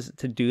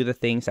to do the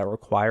things that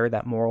require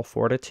that moral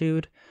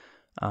fortitude.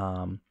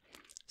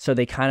 So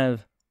they kind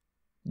of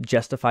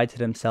justify to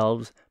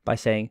themselves by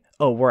saying,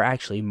 "Oh, we're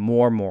actually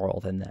more moral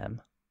than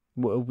them."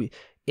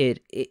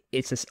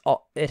 It's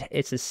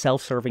a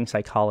self-serving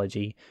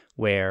psychology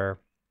where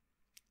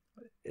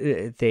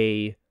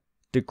they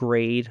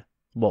degrade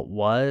what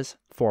was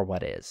for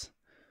what is,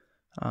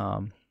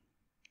 and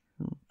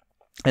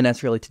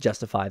that's really to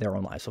justify their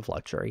own lives of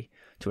luxury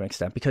to an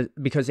extent,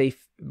 because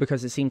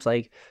it seems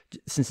like,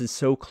 since it's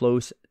so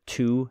close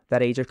to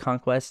that age of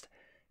conquest,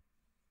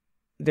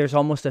 there's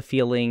almost a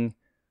feeling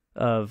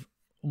of,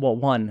 well,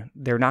 one,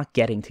 they're not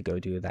getting to go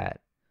do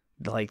that.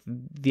 Like,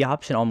 the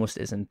option almost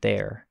isn't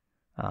there.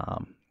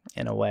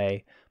 in a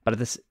way. But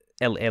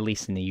at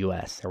least in the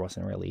U.S., there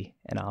wasn't really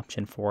an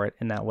option for it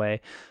in that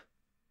way.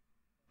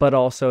 But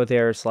also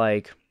there's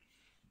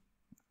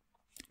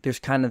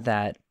kind of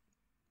that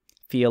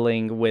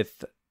feeling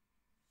with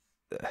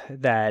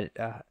that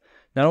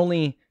not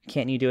only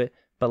can't you do it,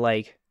 but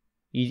like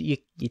you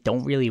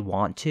don't really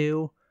want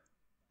to,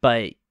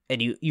 but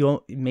and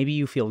you maybe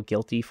you feel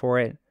guilty for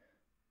it,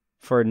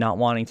 for not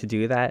wanting to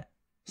do that.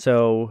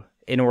 So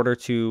in order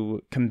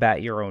to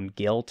combat your own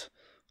guilt,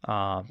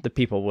 the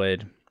people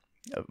would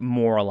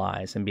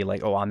moralize and be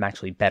like, oh, I'm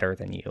actually better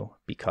than you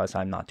because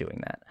I'm not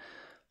doing that.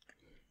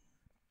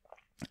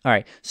 All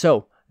right,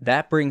 so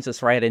that brings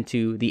us right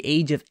into the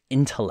age of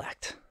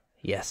intellect.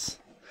 Yes.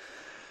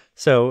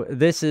 So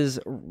this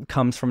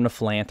comes from the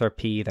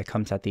philanthropy that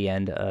comes at the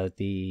end of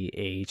the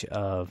age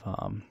of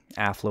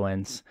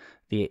affluence.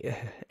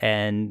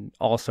 And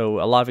also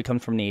a lot of it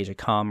comes from the age of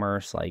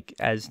commerce, like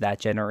as that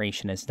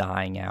generation is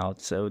dying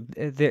out. So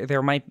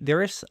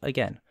there is,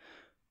 again,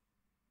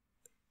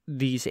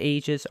 these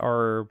ages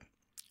are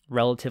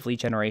relatively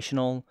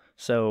generational.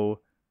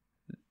 So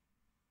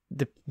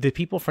the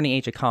people from the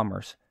age of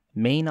commerce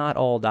may not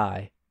all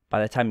die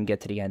by the time you get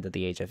to the end of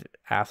the age of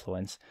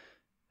affluence.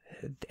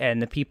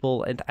 And the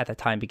people at the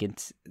time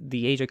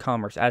the age of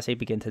commerce, as they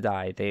begin to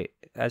die,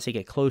 as they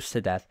get close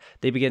to death,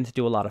 they begin to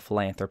do a lot of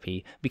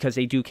philanthropy because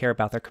they do care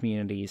about their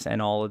communities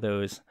and all of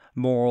those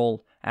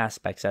moral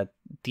aspects that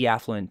the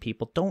affluent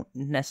people don't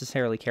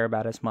necessarily care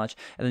about as much.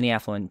 And then the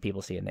affluent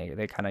people see it and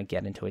they kind of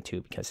get into it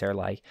too because they're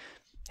like,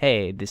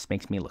 hey, this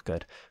makes me look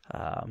good,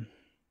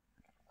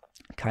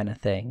 kind of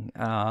thing.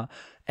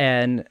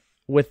 And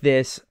with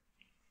this,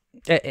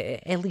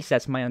 at least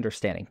that's my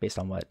understanding based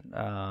on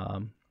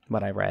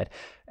what I read.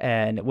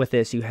 And with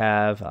this, you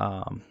have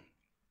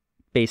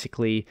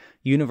basically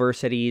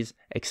universities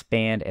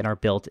expand and are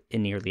built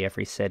in nearly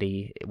every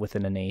city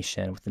within a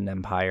nation, within an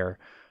empire.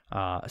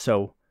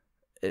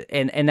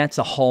 And that's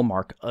a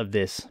hallmark of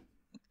this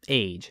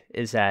age,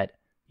 is that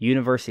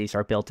universities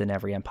are built in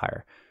every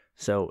empire.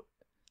 So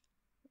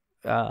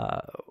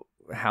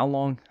how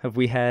long have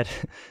we had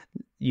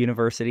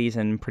universities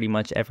in pretty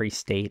much every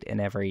state and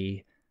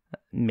every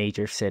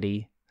major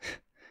city?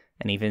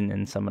 And even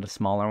in some of the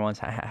smaller ones,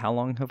 how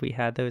long have we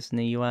had those in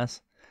the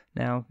U.S.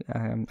 now?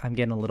 I'm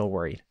getting a little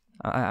worried.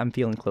 I'm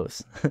feeling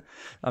close.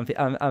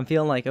 I'm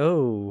feeling like,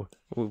 oh,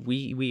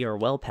 we are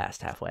well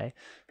past halfway.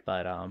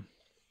 But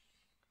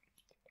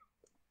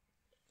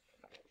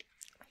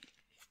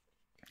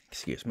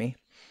excuse me.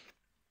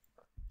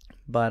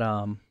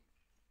 But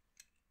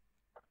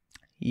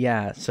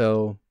yeah.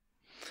 So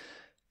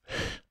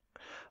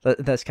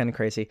that's kind of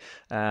crazy.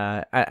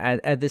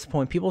 At this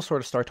point, people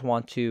sort of start to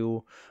want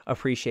to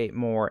appreciate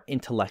more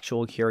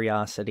intellectual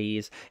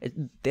curiosities.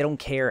 They don't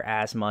care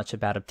as much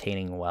about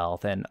obtaining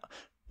wealth. And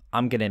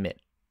I'm going to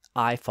admit,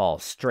 I fall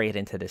straight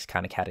into this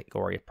kind of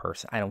category of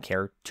person. I don't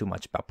care too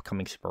much about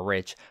becoming super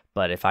rich,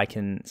 but if I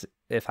can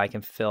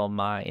fulfill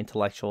my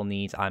intellectual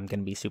needs, I'm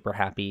going to be super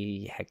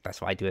happy. Heck,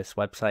 that's why I do this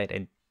website,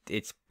 and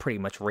it's pretty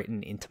much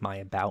written into my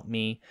about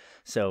me.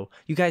 So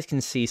you guys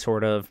can see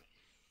sort of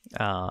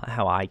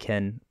how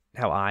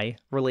I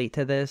relate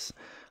to this.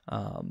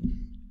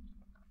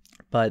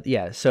 But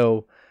yeah,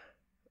 so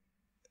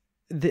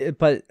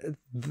but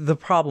the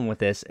problem with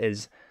this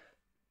is,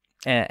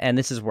 and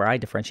this is where I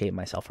differentiate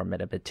myself from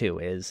it a bit too,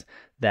 is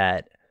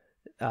that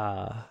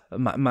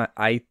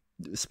I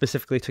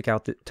specifically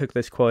took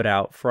this quote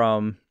out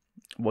from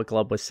what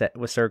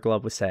Sir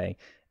Glubb was saying,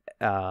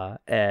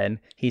 and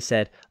he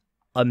said,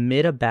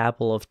 "Amid a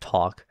babble of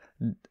talk,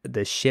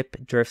 the ship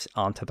drifts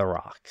onto the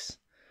rocks."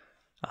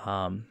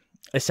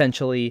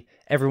 Essentially,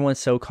 everyone's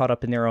so caught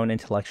up in their own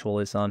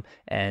intellectualism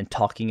and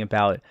talking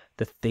about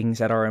the things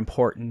that are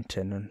important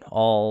and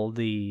all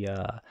the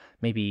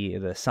maybe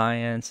the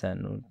science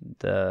and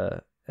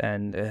there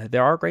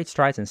are great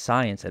strides in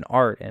science and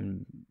art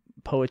and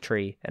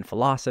poetry and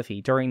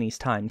philosophy during these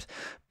times,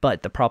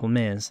 but the problem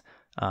is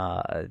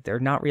they're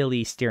not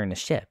really steering the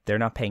ship. They're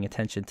not paying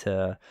attention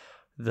to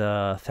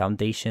the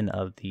foundation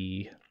of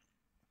the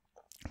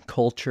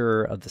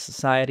culture of the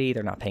society.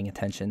 They're not paying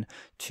attention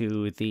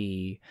to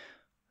the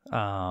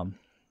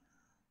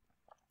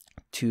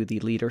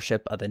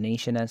leadership of the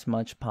nation as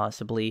much,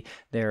 possibly.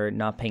 They're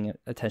not paying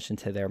attention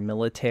to their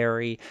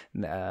military.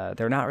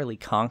 They're not really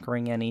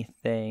conquering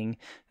anything.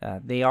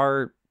 They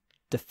are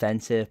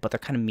defensive, but they're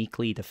kind of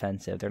meekly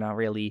defensive. They're not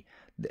really,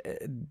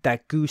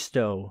 that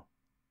gusto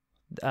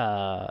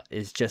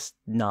is just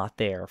not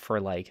there for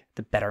like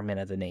the betterment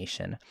of the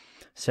nation.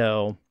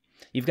 So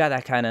you've got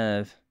that kind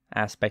of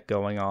aspect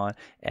going on,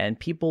 and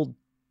people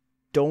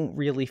don't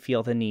really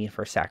feel the need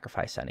for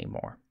sacrifice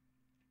anymore.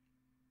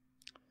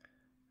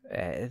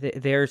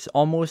 There's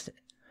almost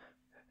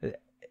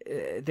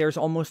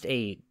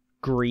a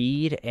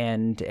greed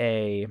and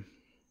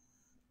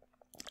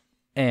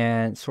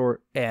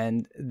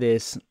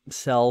this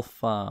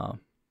self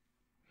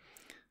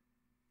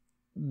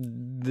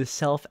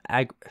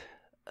I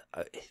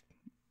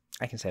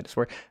can say this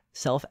word,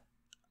 self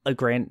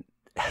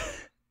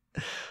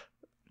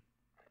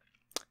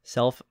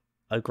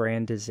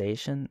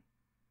self-aggrandization.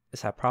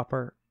 Is that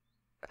proper?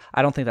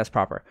 I don't think that's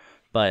proper,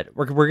 but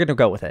we're going to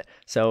go with it.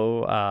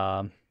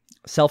 So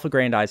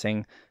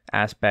self-aggrandizing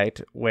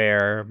aspect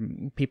where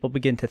people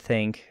begin to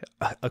think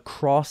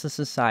across the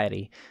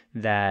society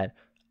that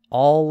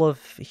all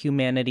of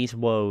humanity's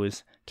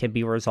woes can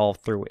be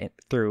resolved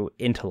through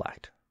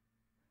intellect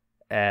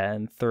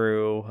and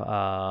through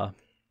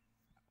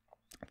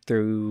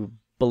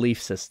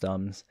belief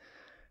systems,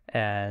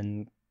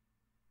 and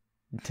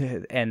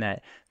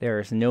that there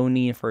is no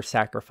need for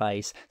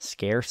sacrifice.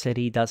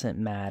 Scarcity doesn't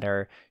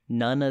matter.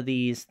 None of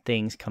these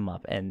things come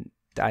up. And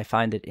I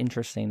find it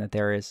interesting that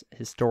there is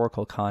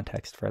historical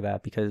context for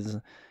that, because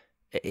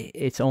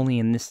it's only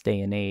in this day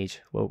and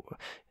age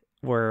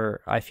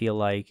where I feel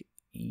like,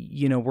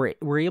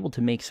 we're able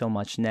to make so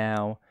much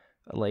now.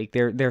 Like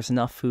there's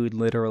enough food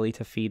literally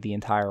to feed the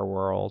entire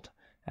world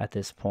at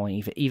this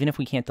point. Even if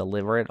we can't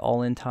deliver it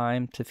all in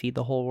time to feed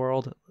the whole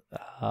world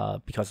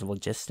because of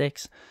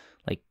logistics,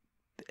 like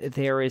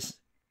there is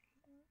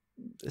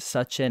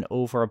such an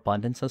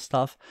overabundance of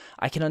stuff.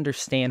 I can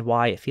understand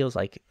why it feels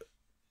like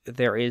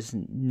there is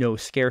no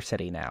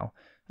scarcity now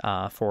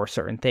for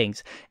certain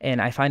things.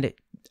 And I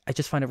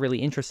just find it really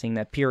interesting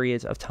that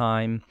periods of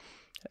time,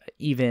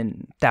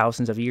 even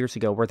thousands of years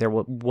ago, where there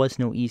was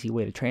no easy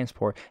way to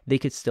transport, they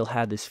could still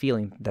have this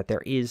feeling that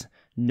there is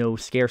no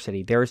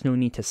scarcity. There is no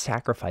need to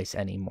sacrifice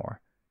anymore.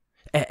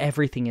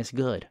 Everything is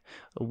good.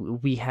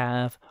 We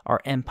have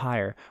our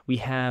empire. We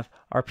have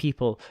our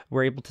people.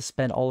 We're able to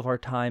spend all of our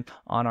time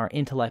on our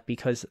intellect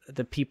because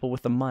the people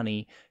with the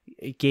money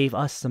gave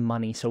us the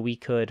money so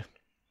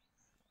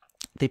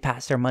they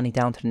passed their money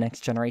down to the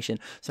next generation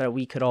so that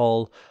we could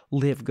all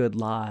live good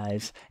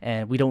lives,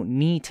 and we don't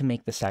need to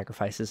make the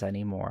sacrifices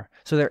anymore.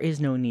 So there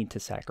is no need to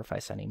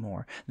sacrifice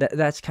anymore.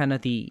 That's kind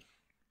of the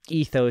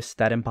ethos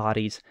that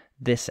embodies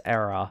this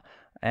era,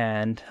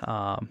 and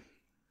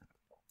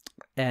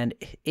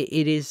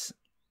it is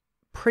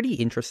pretty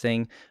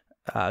interesting.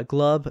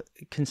 Glubb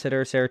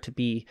considers there to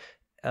be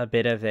a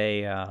bit of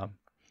a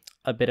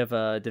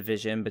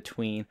division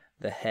between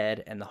the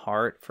head and the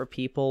heart for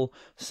people.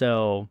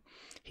 So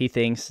he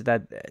thinks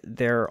that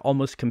they're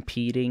almost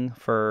competing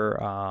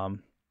for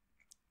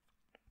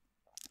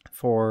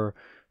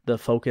the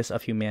focus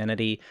of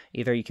humanity.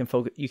 Either you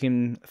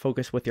can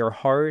focus with your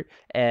heart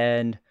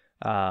and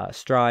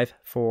strive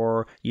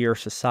for your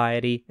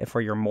society and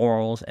for your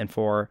morals and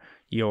for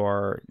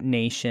your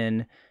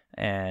nation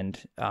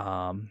and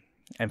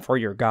for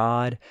your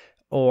God,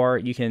 or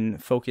you can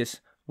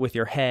focus with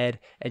your head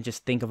and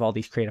just think of all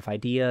these creative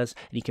ideas,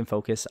 and you can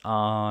focus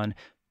on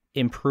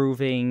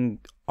improving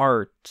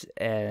art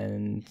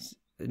and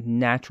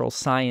natural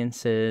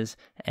sciences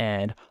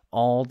and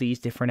all these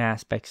different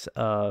aspects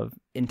of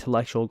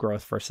intellectual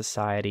growth for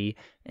society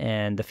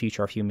and the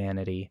future of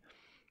humanity.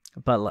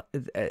 But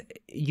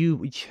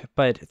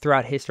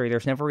throughout history,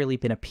 there's never really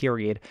been a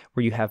period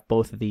where you have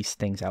both of these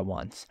things at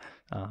once.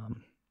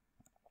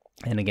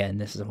 And again,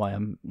 this is why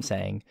I'm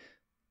saying,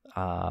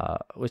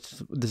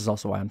 this is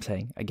also why I'm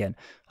saying, again,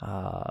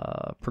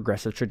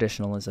 progressive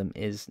traditionalism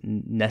is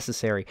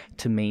necessary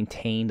to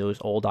maintain those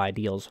old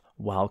ideals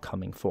while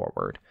coming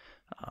forward.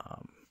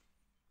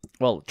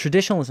 Well,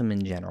 traditionalism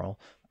in general,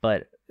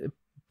 but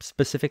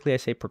specifically I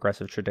say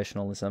progressive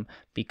traditionalism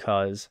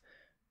because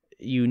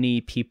you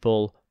need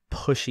people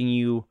pushing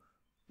you,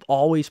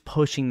 always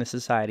pushing the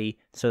society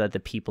so that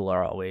the people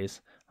are always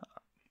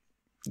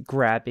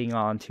grabbing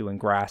onto and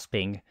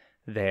grasping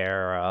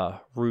their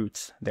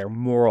roots, their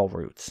moral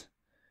roots.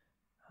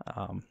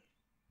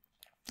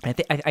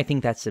 I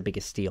think that's the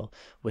biggest deal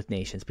with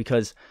nations,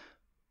 because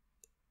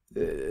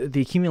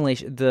the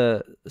accumulation,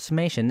 the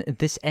summation,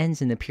 this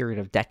ends in the period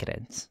of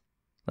decadence.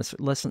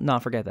 Let's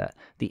not forget that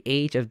the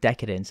age of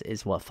decadence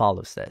is what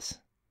follows this,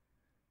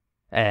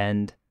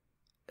 and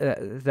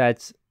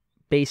that's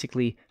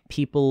basically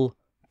people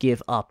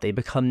give up. They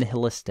become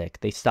nihilistic.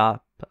 They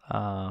stop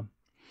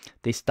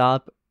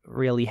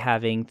really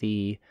having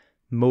the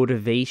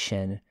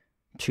motivation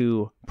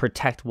to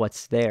protect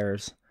what's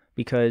theirs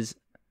because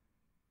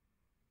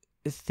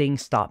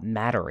things stop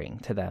mattering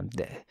to them.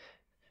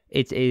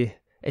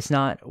 It's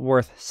not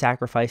worth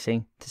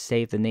sacrificing to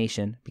save the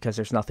nation because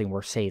there's nothing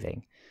worth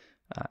saving,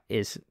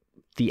 is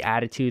the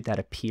attitude that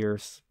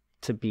appears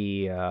to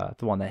be the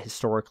one that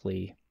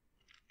historically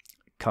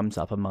comes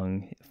up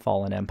among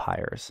fallen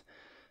empires.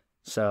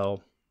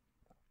 So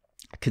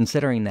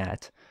considering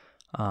that,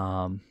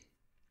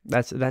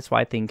 that's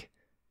why I think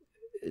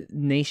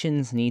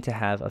nations need to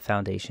have a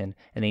foundation,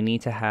 and they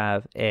need to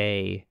have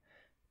an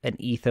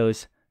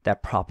ethos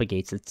that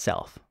propagates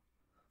itself.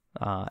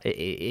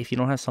 If you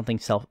don't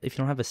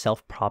have a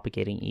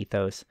self-propagating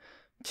ethos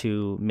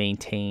to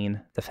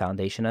maintain the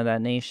foundation of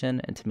that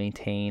nation and to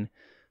maintain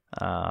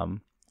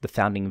the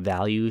founding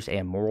values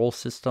and moral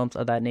systems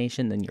of that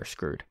nation, then you're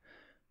screwed.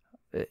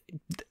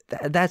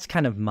 That's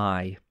kind of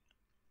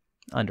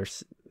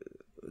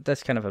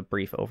that's kind of a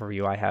brief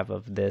overview I have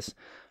of this.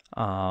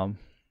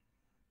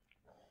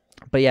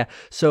 But yeah,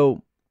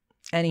 so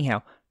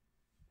anyhow,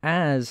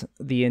 as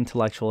the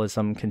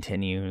intellectualism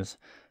continues,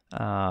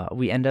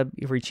 we end up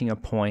reaching a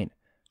point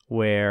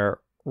where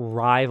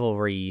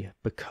rivalry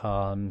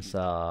becomes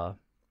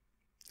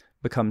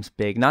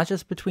big, not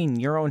just between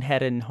your own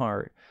head and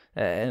heart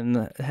and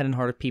the head and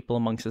heart of people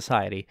among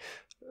society,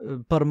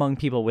 but among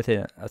people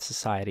within a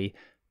society,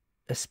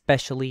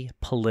 especially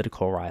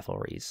political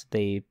rivalries.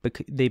 They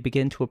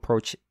begin to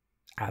approach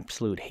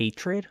absolute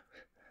hatred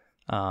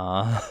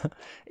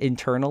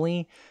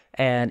internally,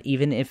 and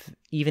even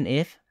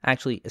if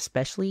actually,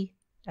 especially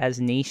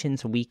as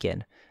nations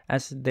weaken,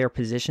 as their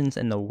positions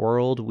in the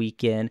world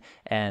weaken,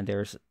 and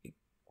there's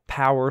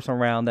powers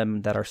around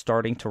them that are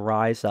starting to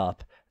rise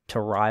up to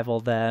rival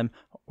them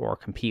or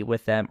compete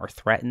with them or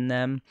threaten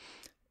them,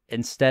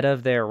 instead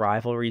of their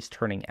rivalries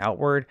turning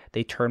outward,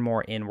 they turn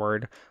more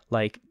inward.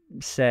 Like,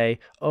 say,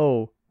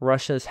 oh,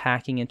 Russia's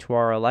hacking into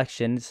our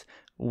elections,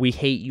 we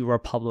hate you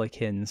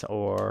Republicans,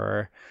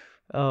 or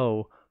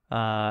oh,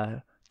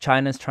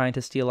 China's trying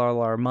to steal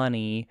all our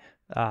money,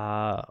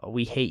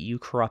 we hate you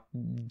corrupt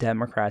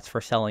Democrats for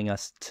selling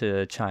us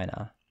to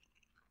China.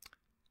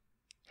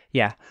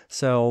 Yeah,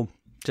 so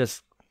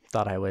just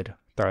thought I would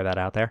throw that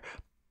out there.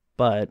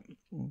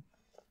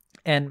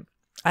 And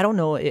I don't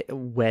know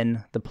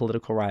when the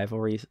political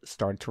rivalries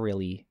started to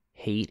really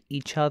hate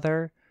each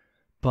other,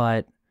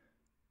 but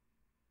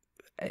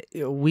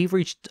we've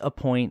reached a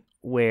point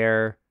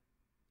where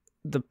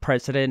the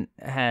president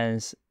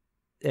has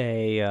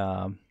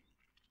a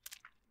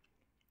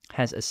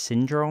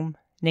syndrome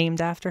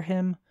named after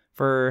him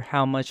for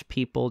how much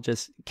people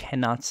just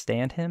cannot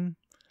stand him.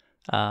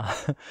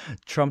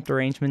 Trump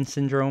derangement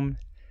syndrome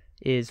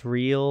is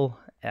real.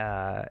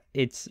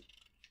 It's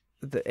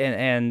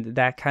and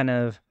that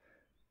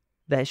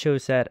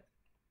shows that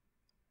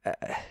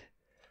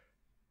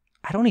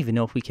I don't even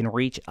know if we can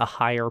reach a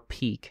higher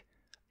peak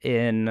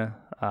in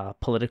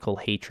political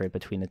hatred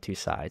between the two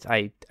sides.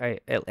 I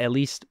at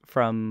least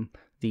from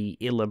the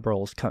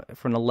illiberals,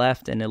 from the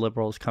left and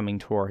illiberals coming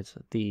towards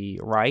the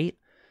right,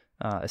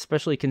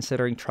 especially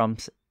considering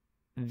Trump's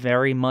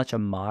very much a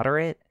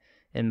moderate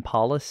in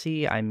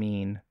policy. I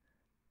mean,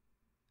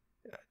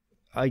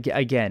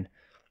 again,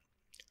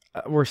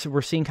 we're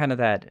seeing kind of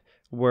that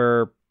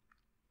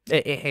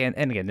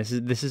and again, this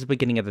is the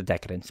beginning of the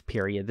decadence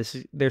period.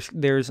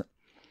 There's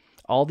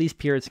all these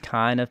periods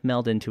kind of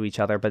meld into each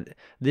other, but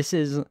this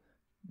is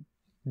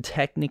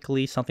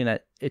technically something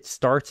that it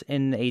starts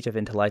in the age of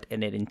intellect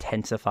and it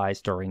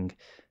intensifies during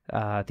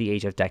the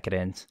age of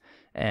decadence.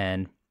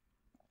 And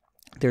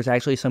there's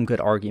actually some good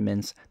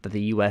arguments that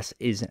the U.S.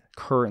 is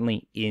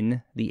currently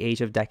in the age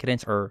of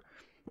decadence or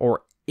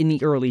in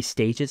the early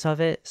stages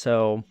of it.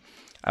 So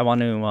I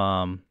want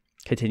to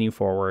continue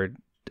forward,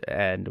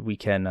 and we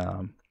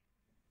can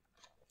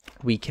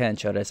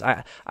show this.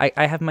 I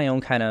have my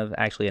own kind of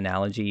actually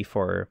analogy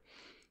for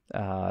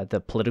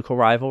the political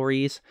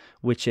rivalries,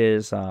 which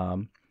is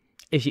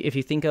if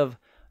you think of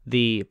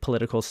the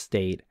political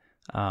state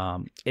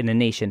in a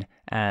nation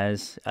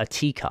as a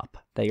teacup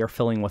that you're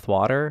filling with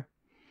water,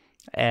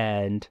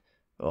 and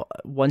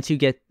once you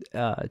get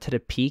to the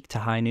peak, to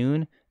high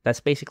noon, that's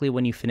basically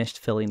when you finished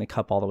filling the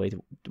cup all the way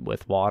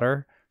with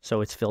water,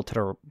 so it's filled to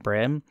the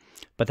brim.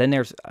 But then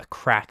there's a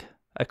crack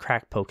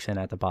pokes in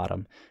at the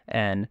bottom,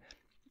 and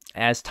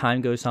as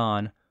time goes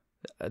on,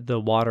 the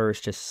water is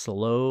just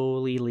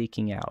slowly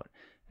leaking out.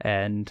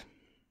 And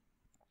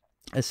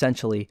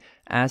essentially,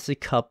 as the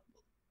cup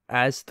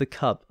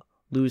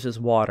loses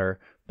water,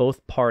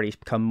 both parties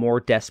become more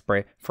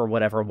desperate for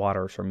whatever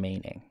water is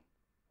remaining.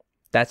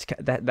 That's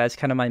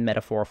kind of my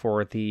metaphor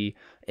for the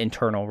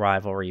internal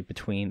rivalry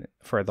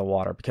for the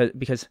water,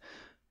 because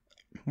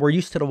we're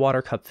used to the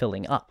water cup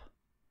filling up,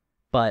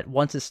 but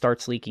once it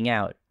starts leaking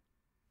out,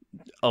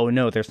 oh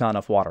no, there's not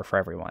enough water for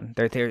everyone.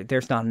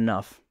 There's not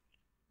enough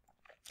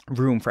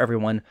room for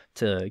everyone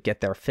to get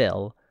their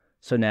fill.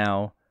 So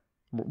now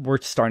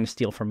we're starting to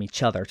steal from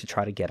each other to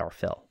try to get our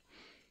fill.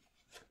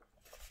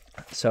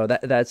 So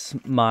that's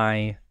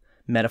my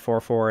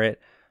metaphor for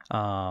it.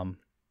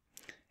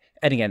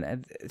 And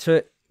again,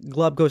 so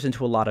Glubb goes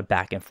into a lot of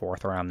back and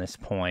forth around this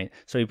point.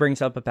 So he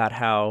brings up about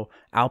how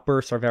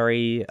outbursts are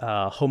very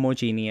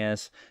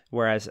homogeneous,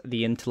 whereas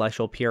the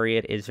intellectual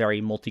period is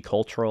very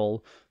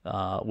multicultural,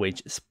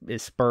 which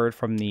is spurred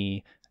from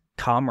the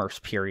commerce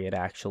period,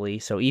 actually.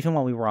 So even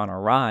when we were on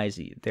our rise,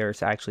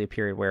 there's actually a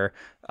period where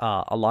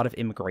a lot of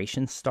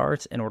immigration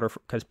starts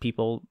because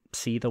people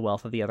see the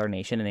wealth of the other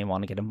nation and they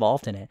want to get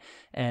involved in it.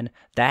 And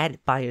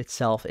that by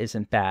itself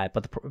isn't bad,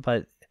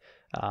 but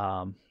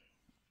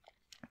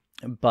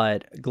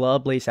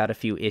Glubb lays out a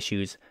few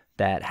issues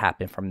that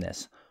happen from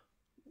this.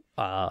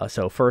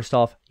 So first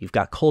off, you've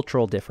got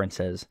cultural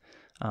differences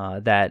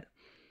that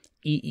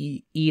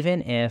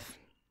even if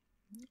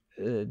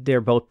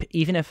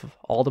even if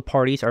all the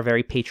parties are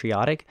very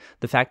patriotic,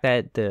 the fact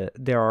that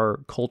there are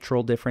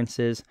cultural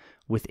differences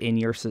within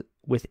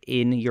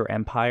your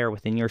empire,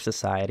 within your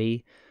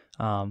society,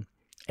 it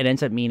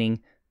ends up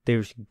meaning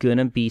there's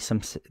gonna be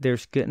some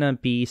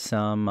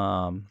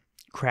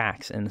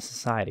cracks in the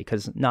society,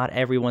 because not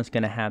everyone's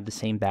going to have the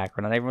same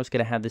background, not everyone's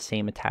going to have the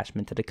same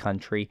attachment to the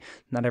country,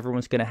 not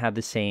everyone's going to have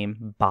the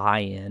same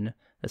buy-in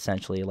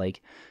essentially.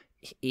 Like,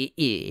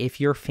 if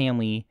your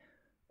family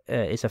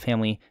is a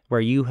family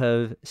where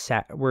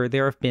where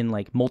there have been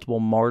like multiple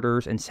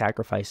martyrs and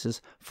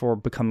sacrifices for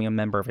becoming a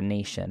member of a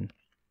nation,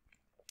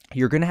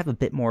 you're going to have a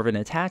bit more of an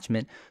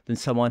attachment than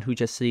someone who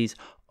just sees,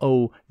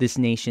 oh, this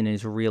nation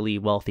is really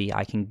wealthy,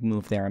 I can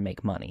move there and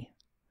make money.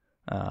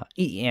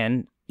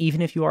 And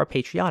even if you are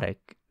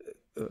patriotic,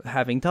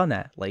 having done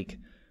that, like,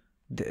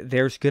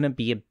 there's going to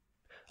be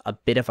a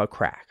bit of a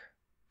crack,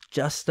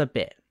 just a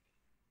bit,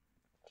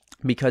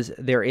 because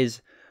there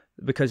is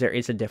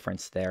a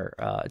difference there,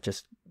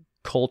 just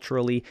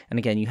culturally. And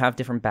again, you have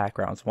different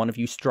backgrounds. One of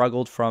you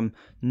struggled from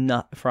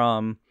the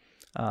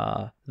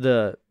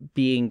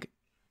being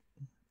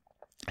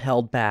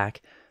held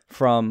back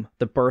from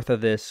the birth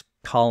of this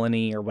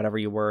colony or whatever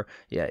you were.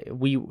 Yeah,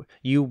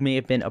 you may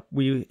have been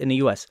we in the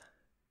U.S.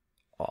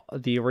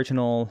 The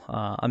original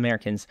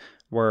Americans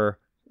were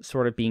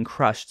sort of being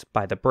crushed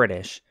by the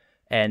British,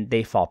 and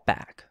they fought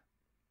back.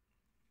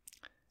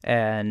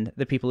 And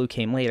the people who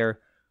came later,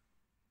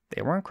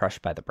 they weren't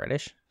crushed by the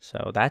British.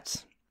 So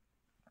that's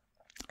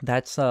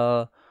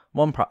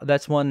one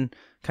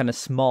kind of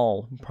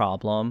small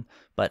problem,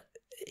 but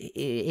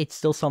it's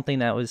still something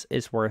that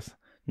is worth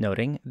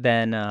noting.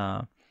 Then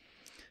and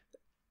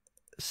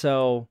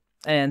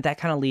that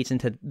kind of leads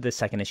into the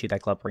second issue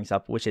that Glubb brings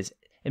up, which is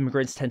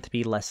immigrants tend to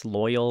be less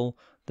loyal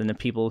than the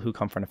people who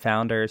come from the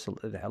founders,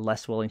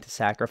 less willing to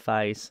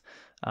sacrifice,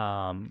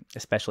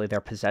 especially their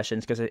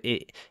possessions. Because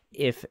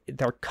if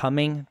they're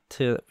coming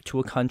to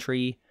a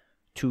country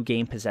to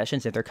gain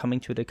possessions, if they're coming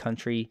to the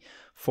country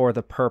for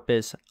the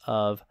purpose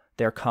of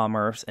their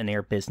commerce and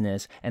their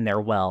business and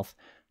their wealth,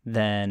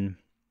 then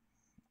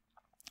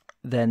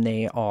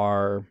they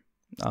are,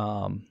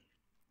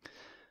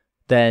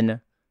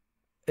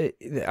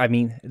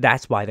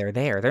 that's why they're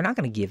there. They're not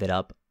going to give it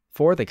up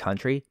for the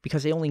country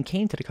because they only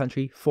came to the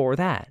country for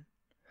that.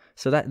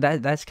 So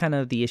that's kind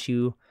of the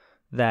issue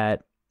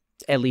that,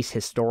 at least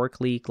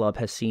historically, Glubb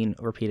has seen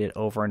repeated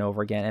over and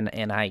over again,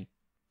 and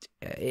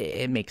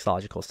it makes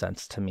logical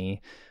sense to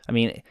me. I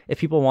mean, if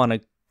people want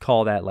to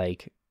call that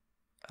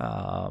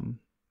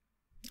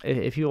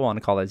if people want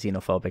to call that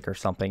xenophobic or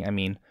something, I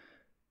mean,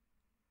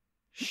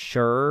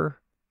 sure,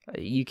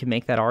 you can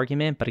make that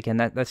argument, but again,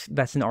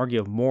 that's an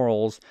argument of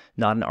morals,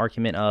 not an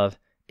argument of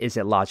is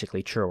it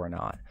logically true or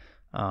not.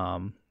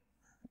 And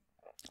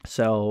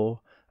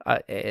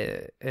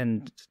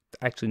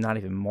actually not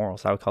even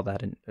morals. I would call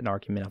that an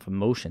argument of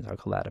emotions. I would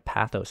call that a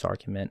pathos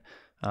argument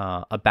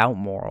about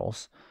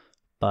morals.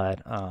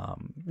 But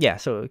yeah,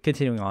 so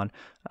continuing on,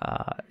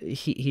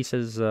 he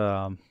says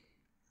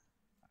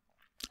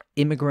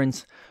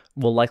immigrants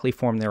will likely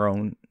form their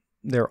own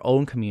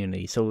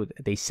community, so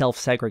they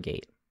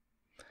self-segregate.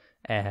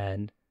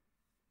 And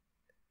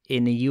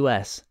in the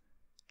U.S.,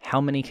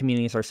 how many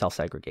communities are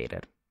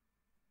self-segregated?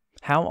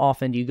 How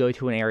often do you go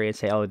to an area and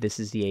say, oh, this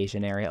is the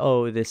Asian area,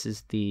 oh, this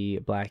is the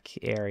Black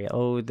area,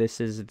 oh,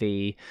 this is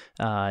the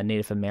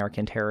Native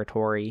American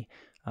territory?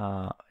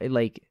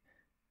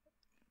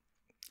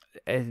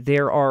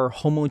 There are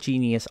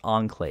homogeneous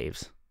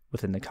enclaves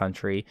within the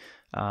country.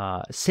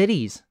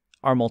 Cities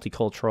are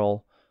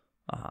multicultural,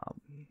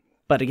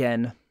 but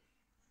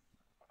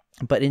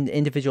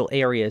individual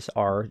areas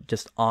are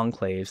just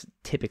enclaves,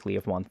 typically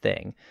of one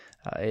thing.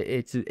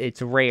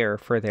 It's rare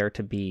for there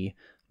to be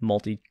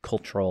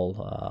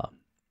multicultural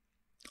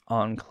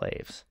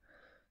enclaves.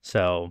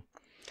 So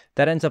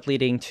that ends up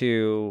leading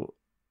to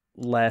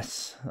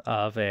less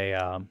of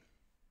a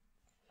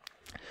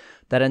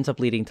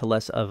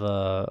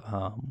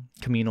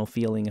communal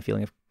feeling, a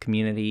feeling of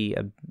community,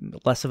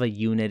 less of a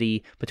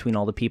unity between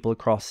all the people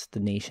across the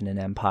nation and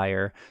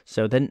empire.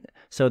 So then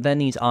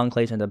these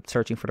enclaves end up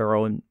searching for their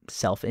own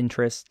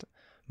self-interest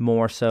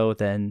more so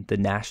than the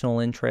national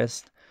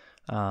interest.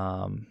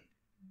 And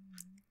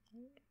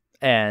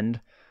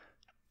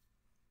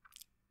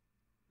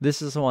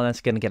this is the one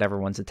that's going to get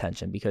everyone's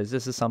attention, because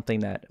this is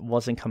something that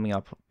wasn't coming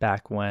up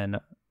back when,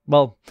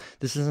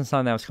 this isn't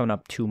something that was coming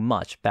up too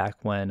much back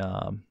when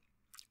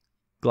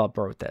Glubb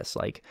wrote this.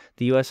 Like,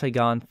 the U.S. had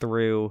gone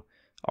through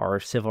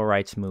our civil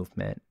rights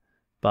movement,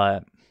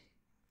 but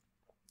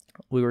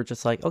we were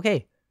just like,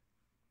 okay,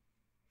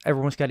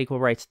 everyone's got equal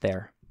rights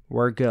there.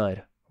 We're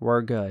good.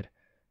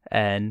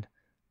 And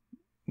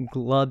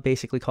Glubb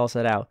basically calls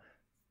that out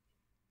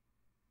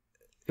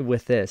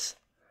with this.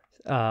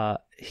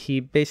 He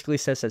basically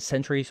says that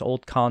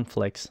centuries-old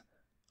conflicts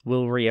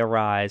will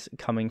re-arise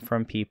coming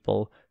from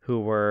people who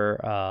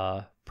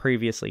were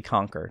previously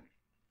conquered.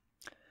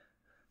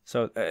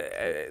 So,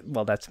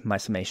 that's my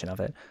summation of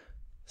it.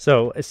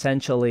 So,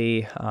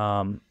 essentially,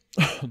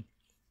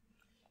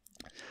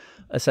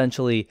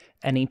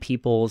 any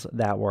peoples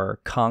that were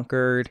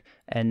conquered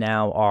and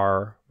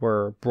now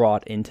were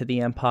brought into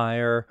the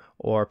empire,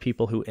 or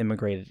people who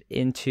immigrated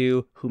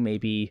into, who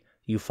maybe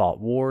you fought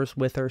wars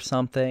with or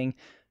something,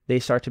 they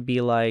start to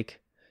be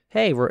like,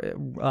 hey,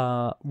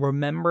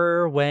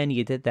 remember when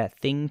you did that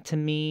thing to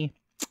me?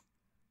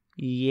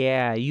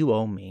 Yeah, you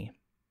owe me.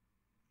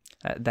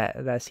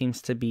 That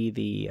seems to be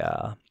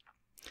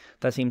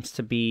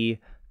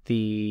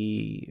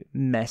the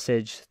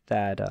message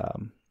that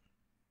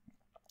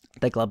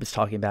that Glubb is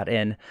talking about.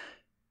 And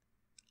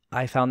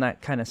I found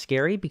that kind of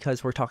scary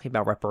because we're talking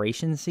about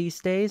reparations these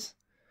days,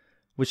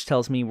 which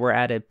tells me we're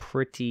at a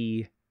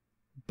pretty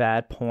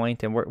bad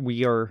point, and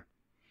we are,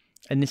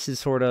 and this is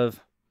sort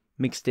of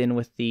mixed in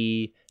with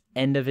the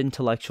end of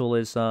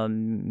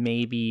intellectualism,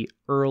 maybe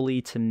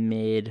early to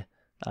mid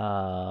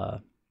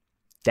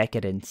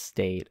decadent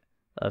state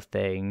of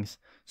things.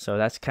 So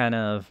that's kind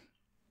of,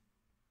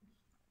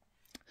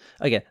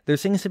 again,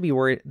 there's things to be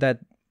worried that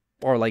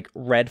are like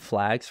red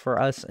flags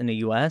for us in the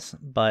US,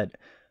 but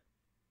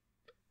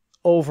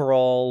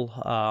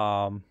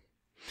overall,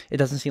 it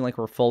doesn't seem like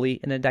we're fully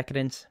in a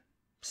decadent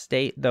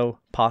state, though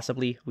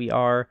possibly we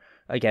are.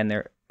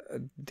 Again,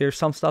 there's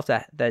some stuff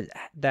that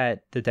the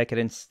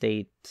decadent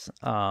states,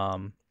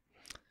 that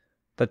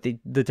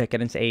the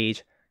decadence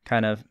age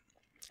kind of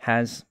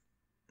has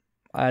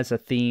as a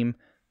theme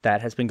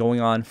that has been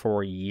going on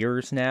for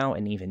years now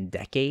and even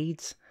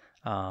decades.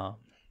 Rock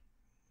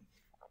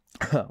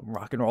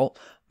and roll.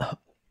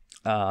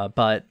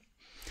 But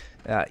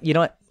you know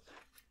what?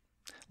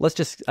 Let's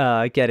just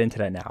get into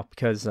that now,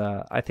 because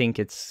I think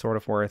it's sort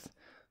of worth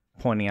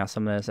pointing out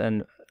some of this.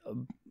 And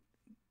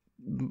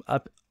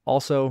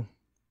also,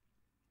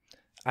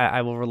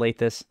 I will relate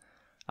this.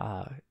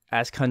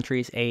 As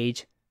countries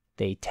age,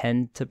 they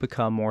tend to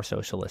become more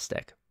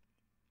socialistic.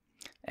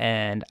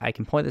 And I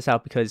can point this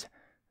out because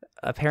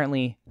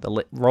apparently the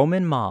late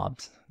Roman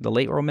mobs,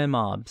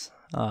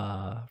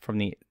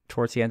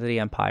 towards the end of the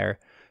empire,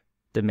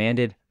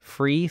 demanded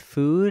free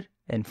food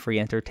and free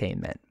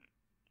entertainment.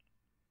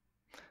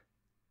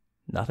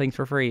 Nothing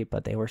for free,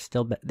 but they were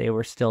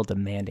still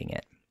demanding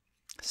it.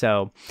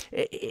 So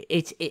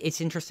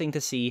it's interesting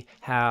to see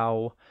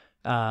how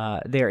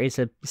there is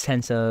a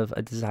sense of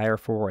a desire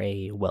for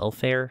a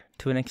welfare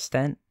to an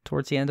extent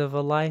towards the end of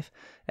a life,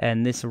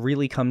 and this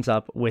really comes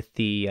up with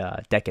the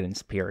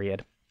decadence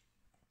period.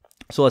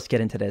 So let's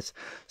get into this.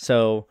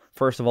 So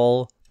first of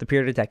all, the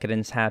period of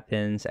decadence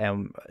happens,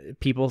 and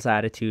people's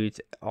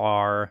attitudes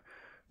are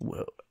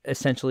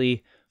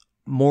essentially,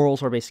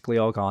 morals are basically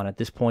all gone. At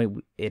this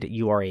point,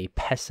 you are a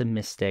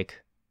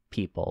pessimistic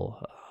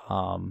people.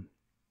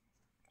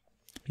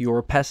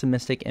 You're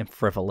pessimistic and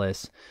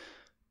frivolous.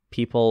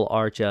 People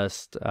are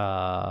just,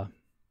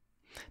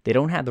 they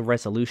don't have the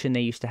resolution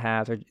they used to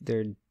have.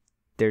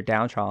 They're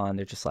downtrodden.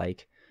 They're just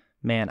like,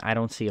 man, I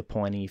don't see a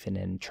point even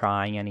in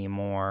trying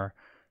anymore.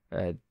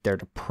 They're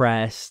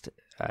depressed,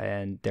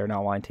 and they're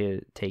not wanting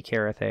to take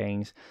care of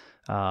things.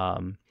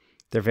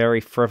 They're very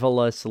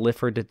frivolous. Live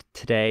for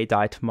today,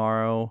 die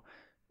tomorrow.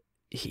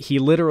 He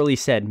literally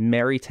said,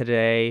 marry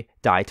today,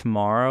 die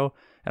tomorrow.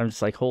 And I'm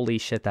just like, holy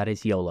shit, that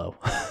is YOLO.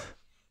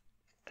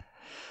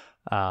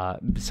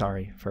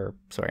 Sorry,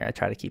 I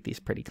try to keep these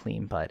pretty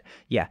clean, but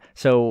yeah.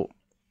 So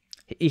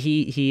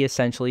he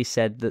essentially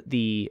said that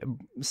the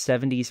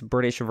 70s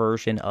British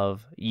version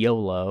of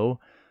YOLO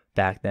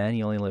back then,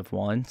 you only live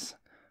once.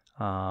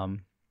 And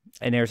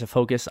there's a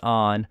focus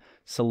on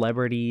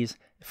celebrities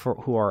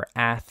who are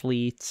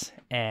athletes,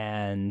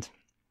 and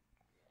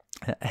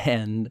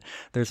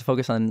there's a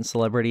focus on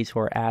celebrities who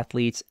are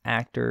athletes,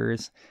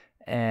 actors,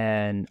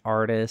 and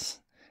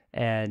artists,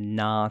 and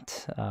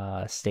not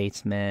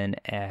statesmen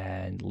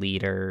and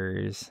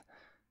leaders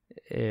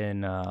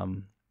in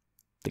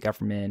the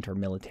government or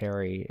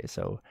military.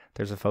 So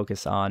there's a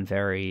focus on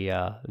very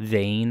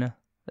vain,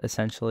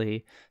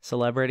 essentially,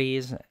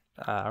 celebrities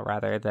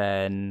rather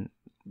than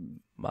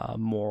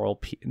moral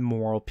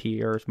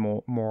peers,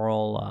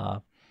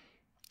 moral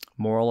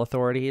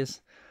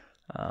authorities.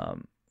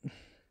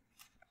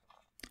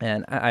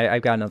 And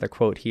I've got another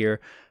quote here,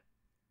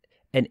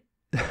 and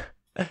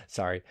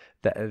sorry,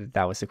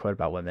 that was the quote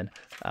about women.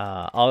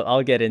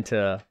 I'll get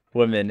into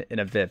women in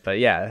a bit, but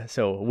yeah.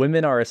 So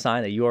women are a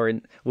sign that you are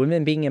in.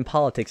 Women being in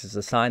politics is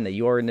a sign that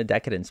you are in a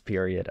decadence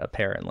period,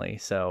 apparently.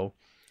 So,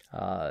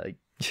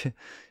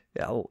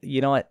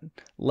 you know what?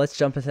 Let's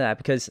jump into that,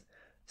 because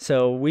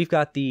so we've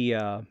got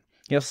the.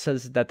 He also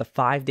says that the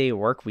 5-day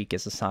work week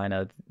is a sign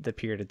of the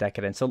period of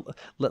decadence. So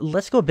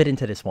let's go a bit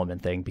into this woman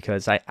thing,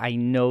 because I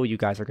know you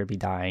guys are going to be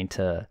dying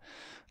to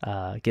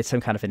get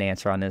some kind of an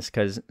answer on this,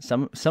 because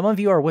some of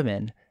you are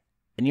women,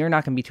 and you're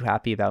not going to be too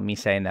happy about me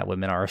saying that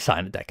women are a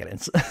sign of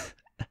decadence.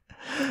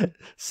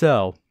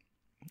 So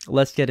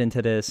let's get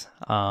into this.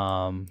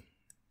 I'm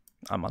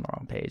on the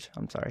wrong page.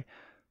 I'm sorry.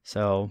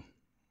 So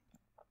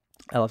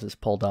I left this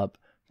pulled up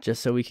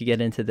just so we could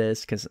get into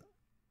this, because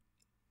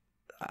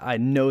I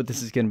know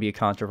this is going to be a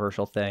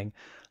controversial thing.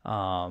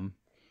 So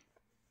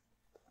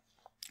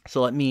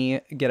let me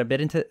get a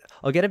bit into.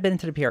 I'll get a bit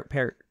into the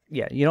pair.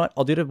 Yeah, you know what?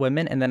 I'll do the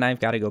women, and then I've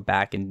got to go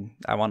back, and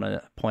I want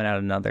to point out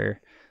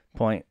another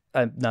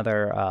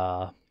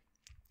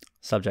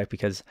subject,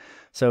 because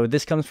so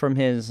this comes from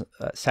his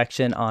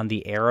section on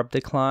the Arab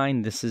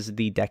decline. This is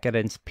the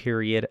decadence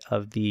period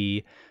of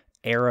the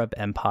Arab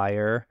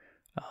Empire,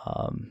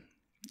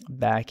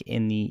 back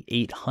in the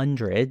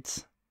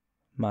 800s,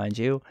 mind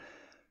you.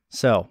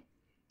 So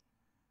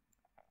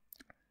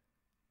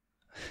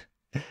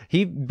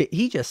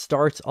he just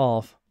starts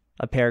off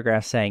a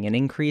paragraph saying an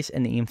increase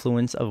in the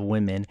influence of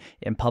women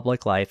in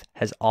public life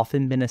has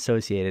often been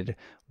associated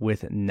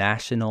with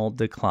national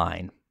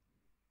decline.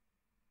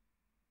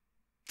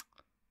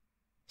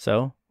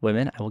 So,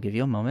 women, I will give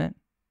you a moment.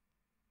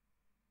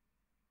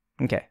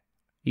 Okay,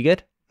 you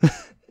good?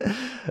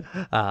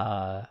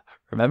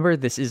 Remember,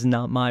 this is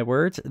not my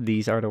words.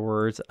 These are the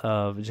words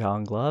of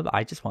John Glubb.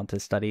 I just want to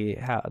study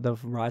how the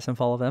rise and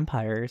fall of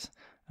empires.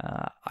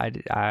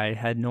 I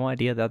had no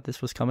idea that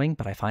this was coming,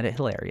 but I find it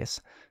hilarious.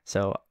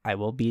 So I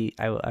will be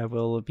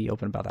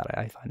open about that.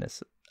 I find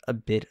this a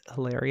bit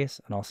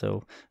hilarious and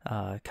also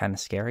kind of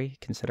scary,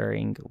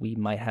 considering we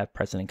might have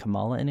President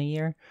Kamala in a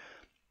year.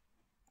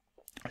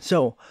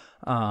 So,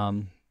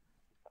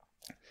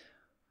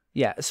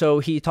 yeah, so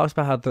he talks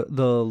about how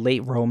the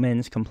late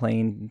Romans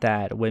complained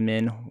that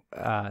women,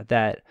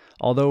 that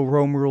although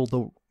Rome ruled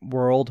the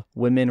world,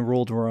 women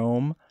ruled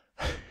Rome,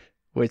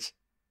 which,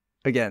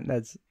 again,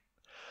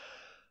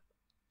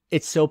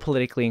 it's so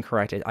politically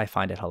incorrect. I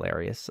find it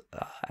hilarious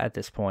at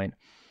this point.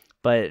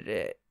 But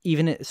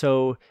even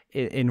so,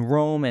 in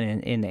Rome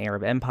and in the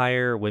Arab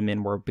Empire,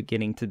 women were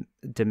beginning to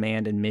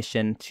demand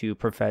admission to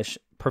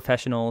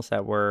professionals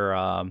that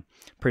were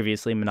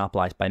previously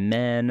monopolized by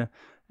men,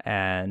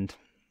 and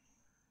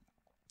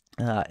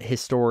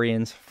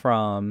historians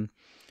from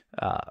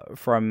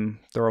the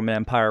Roman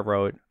Empire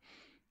wrote,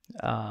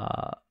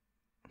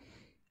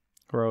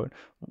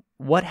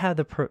 "What have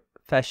the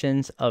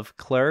professions of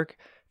clerk,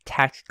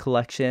 tax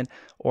collection,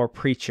 or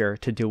preacher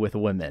to do with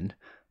women?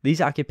 These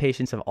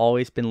occupations have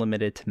always been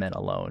limited to men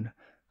alone."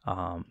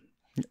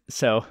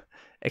 So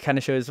it kind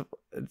of shows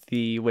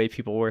the way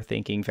people were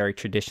thinking very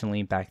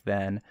traditionally back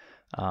then,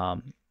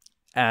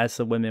 as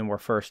the women were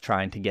first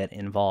trying to get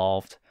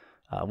involved,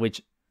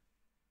 which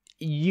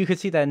you could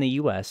see that in the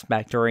U.S.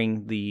 back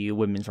during the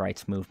women's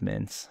rights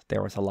movements.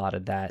 There was a lot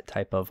of that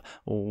type of,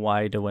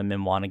 why do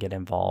women want to get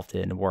involved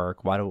in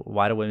work? Why do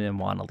women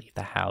want to leave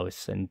the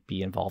house and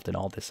be involved in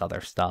all this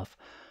other stuff?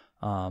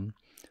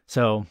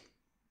 So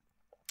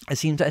it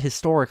seems that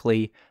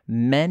historically,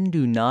 men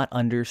do not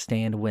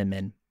understand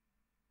women.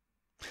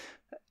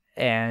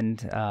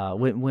 And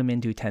women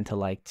do tend to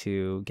like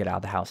to get out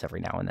of the house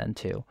every now and then,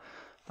 too.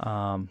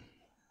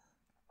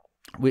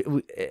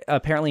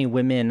 Apparently,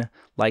 women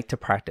like to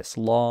practice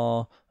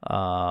law,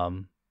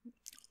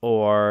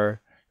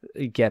 or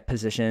get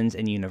positions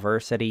in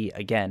university.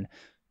 Again,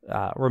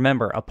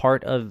 remember, a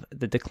part of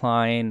the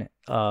decline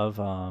of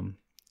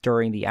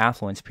during the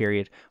affluence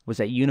period was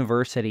that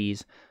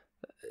universities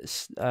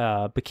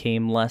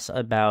became less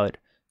about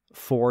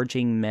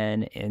forging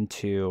men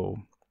into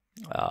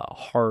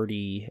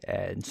hardy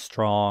and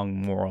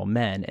strong moral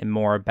men, and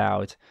more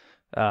about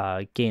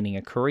gaining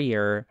a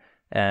career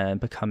and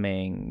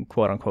becoming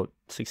quote unquote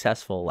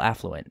successful,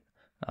 affluent,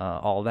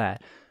 all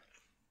that.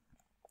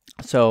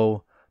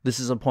 So this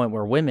is a point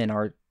where women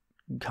are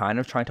kind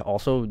of trying to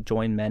also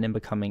join men in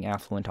becoming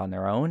affluent on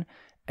their own,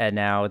 and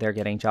now they're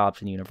getting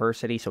jobs in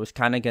university. So it's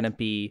kind of going to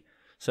be,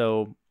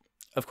 so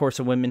of course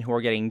the women who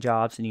are getting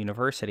jobs in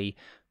university,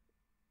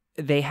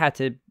 they had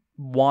to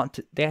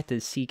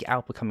seek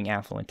out becoming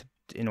affluent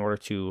in order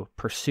to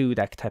pursue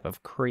that type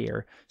of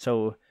career.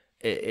 So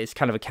it's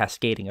kind of a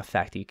cascading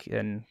effect. You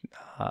can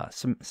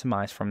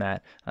surmise from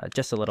that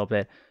just a little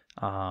bit.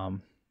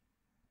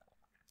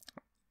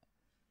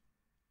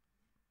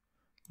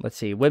 Let's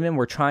see. Women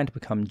were trying to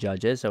become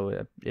judges, so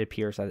it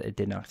appears that it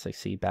did not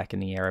succeed back in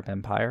the Arab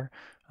Empire.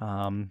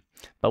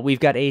 But we've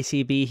got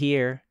ACB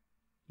here.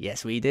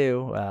 Yes, we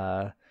do.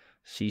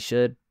 She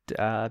should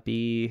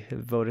be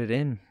voted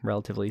in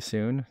relatively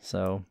soon.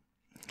 So,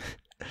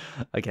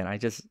 again,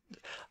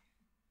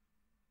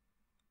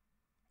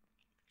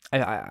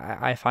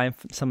 I find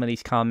some of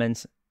these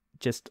comments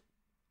just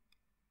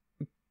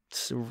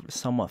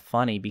somewhat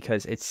funny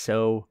because it's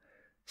so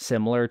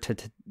similar to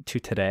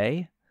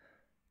today,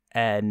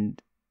 and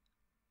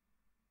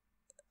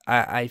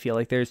I feel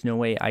like there's no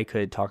way I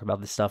could talk about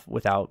this stuff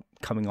without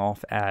coming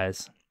off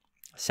as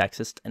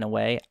sexist in a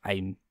way.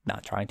 I'm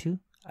not trying to.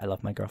 I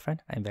love my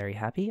girlfriend. I'm very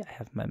happy. I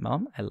have my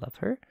mom. I love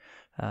her.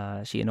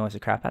 She annoys the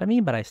crap out of me,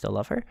 but I still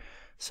love her.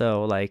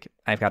 So, like,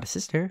 I've got a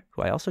sister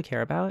who I also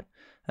care about.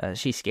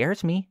 She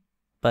scares me,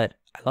 but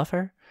I love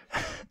her.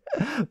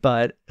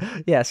 But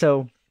yeah,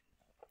 so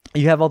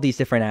you have all these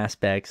different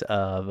aspects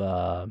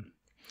of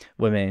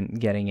women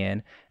getting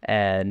in,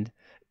 and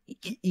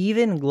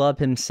even Glubb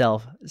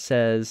himself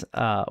says,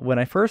 when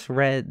I first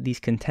read these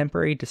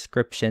contemporary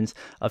descriptions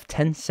of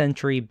 10th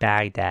century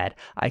Baghdad,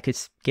 I could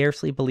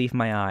scarcely believe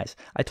my eyes.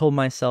 I told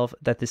myself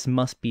that this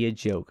must be a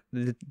joke.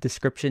 The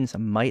descriptions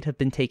might have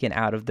been taken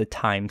out of the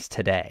Times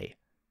today.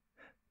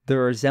 The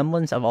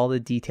resemblance of all the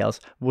details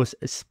was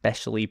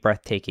especially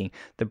breathtaking.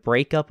 The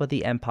breakup of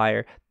the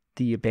empire,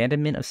 the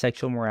abandonment of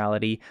sexual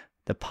morality,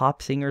 the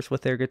pop singers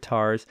with their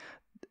guitars,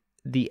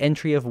 the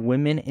entry of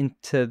women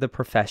into the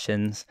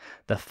professions,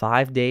 the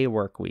 5-day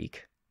work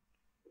week.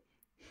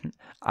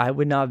 I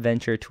would not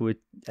venture to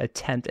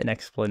attempt an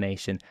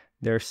explanation.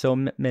 There are so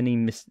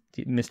many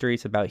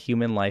mysteries about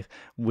human life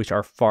which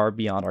are far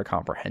beyond our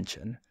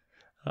comprehension.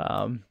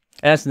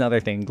 And that's another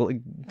thing.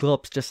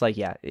 Glubb's just like,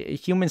 yeah,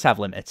 humans have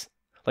limits.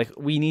 Like,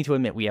 we need to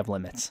admit we have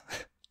limits.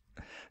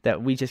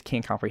 That we just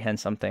can't comprehend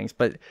some things.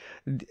 But,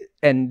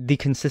 and the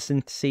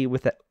consistency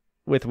with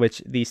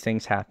which these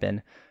things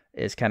happen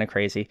is kind of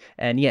crazy.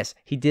 And yes,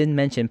 he did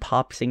mention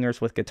pop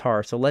singers with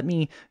guitar. So let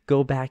me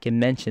go back and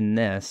mention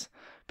this,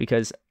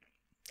 because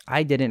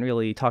I didn't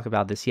really talk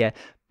about this yet.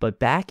 But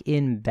back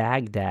in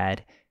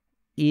Baghdad,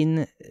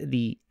 in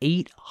the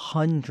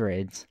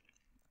 800s,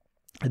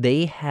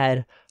 they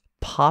had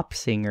pop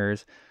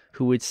singers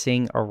who would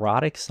sing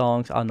erotic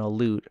songs on a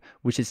lute,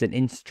 which is an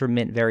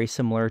instrument very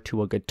similar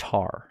to a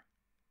guitar.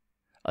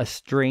 A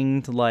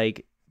stringed,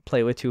 like,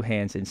 play with two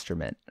hands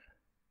instrument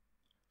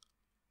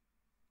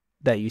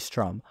that you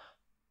strum.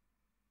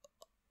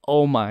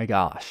 Oh my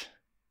gosh.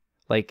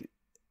 Like,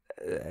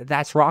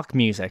 that's rock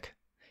music.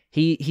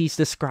 He's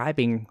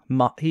describing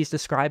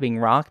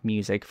rock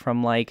music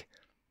from, like,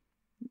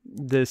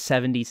 the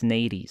 70s and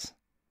 80s.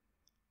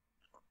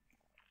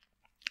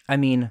 I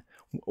mean,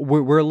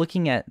 we're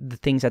looking at the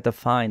things that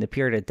define the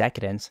period of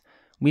decadence.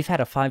 We've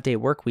had a 5-day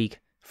work week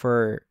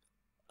for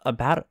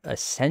about a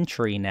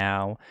century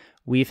now.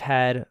 We've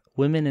had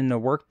women in the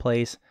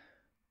workplace.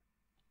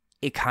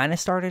 It kind of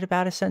started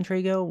about a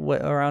century ago,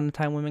 around the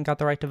time women got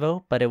the right to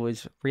vote, but it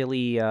was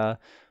really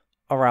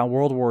around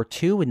World War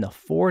II in the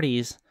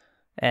 40s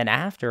and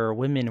after,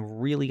 women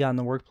really got in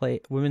the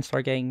workplace. Women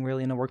started getting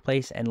really in the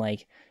workplace, and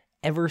like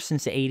ever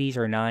since the 80s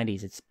or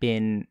 90s, it's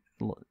been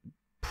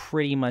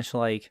pretty much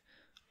like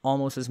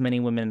almost as many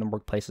women in the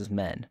workplace as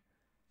men.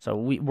 So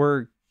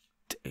we're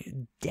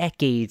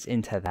decades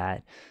into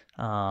that.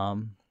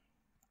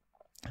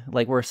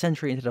 Like, we're a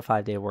century into the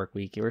 5-day work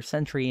week. We're a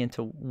century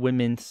into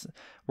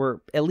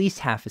we're at least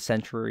half a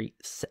century,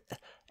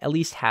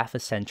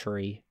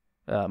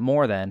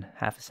 more than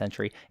half a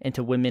century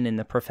into women in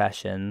the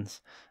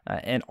professions,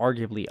 and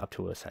arguably up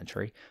to a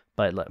century,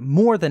 but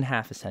more than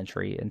half a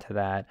century into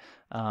that.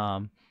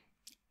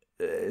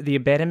 The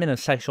abandonment of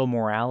sexual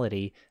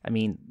morality, I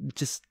mean,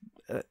 just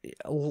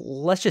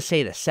let's just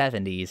say the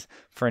 70s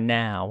for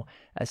now.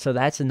 So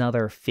that's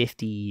another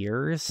 50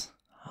 years.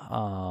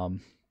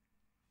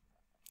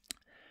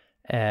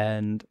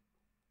 And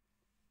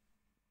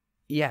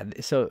yeah,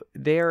 so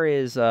there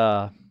is,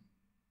 I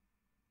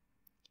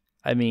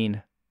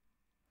mean,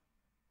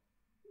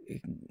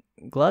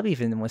 Glubb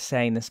even was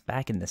saying this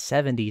back in the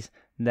 70s,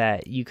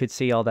 that you could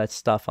see all that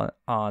stuff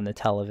on the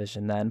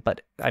television then.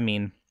 But I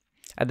mean,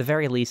 at the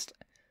very least,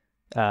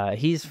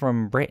 he's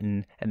from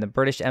Britain, and the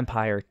British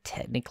Empire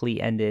technically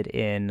ended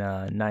in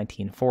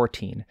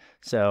 1914.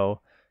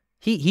 So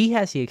he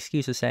has the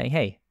excuse of saying,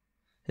 hey,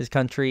 his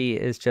country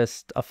is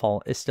just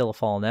still a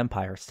fallen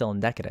empire, still in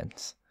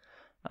decadence.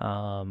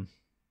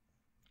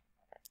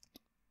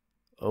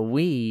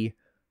 We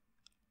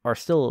are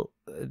still,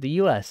 the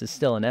U.S. is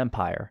still an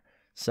empire.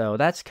 So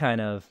that's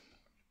kind of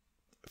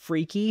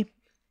freaky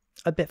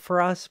a bit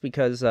for us,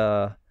 because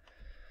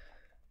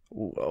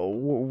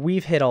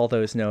we've hit all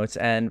those notes.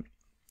 And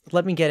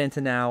let me get into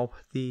now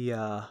the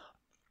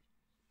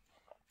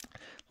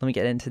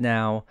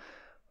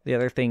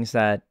other things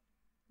that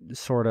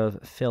sort of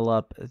fill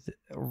up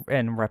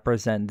and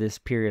represent this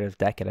period of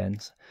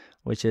decadence,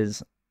 which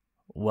is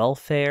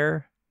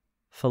welfare,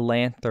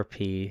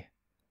 philanthropy,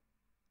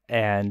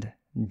 and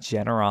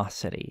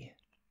generosity.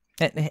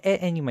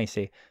 And you might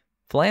say,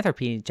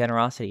 philanthropy,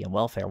 generosity, and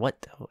welfare,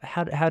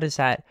 how does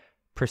that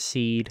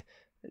precede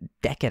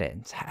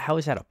decadence? How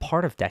is that a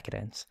part of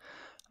decadence?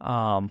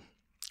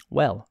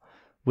 Well,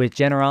 with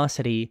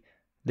generosity,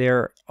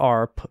 there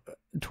are,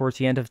 towards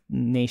the end of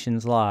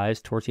nations'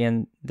 lives, towards the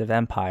end of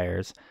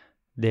empires,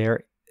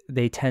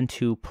 they tend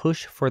to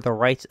push for the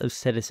rights of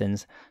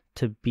citizens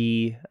to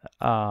be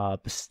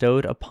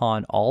bestowed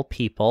upon all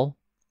people.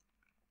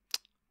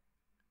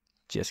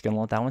 Just gonna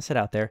let that one sit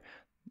out there.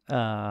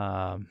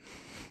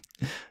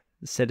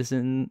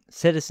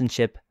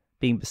 Citizenship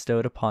being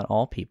bestowed upon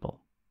all people.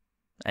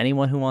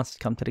 Anyone who wants to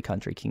come to the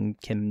country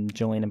can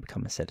join and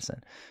become a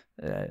citizen.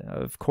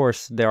 Of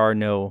course, there are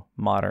no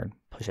modern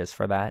pushes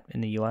for that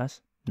in the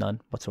U.S.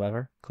 None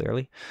whatsoever,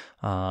 clearly.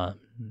 And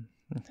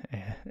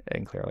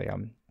clearly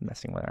I'm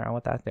messing around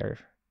with that there.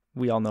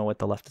 We all know what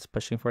the left is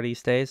pushing for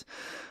these days.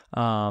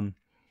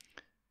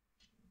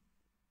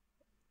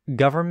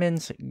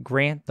 Governments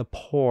grant the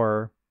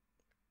poor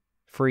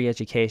free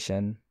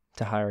education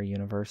to higher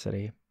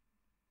university.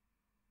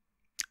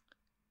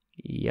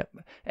 Yep.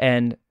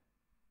 And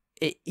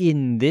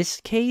in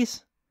this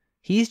case,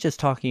 he's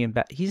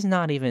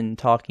not even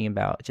talking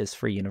about just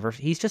free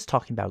university. He's just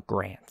talking about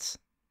grants.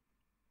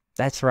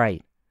 That's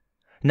right.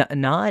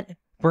 Not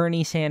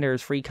Bernie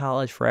Sanders free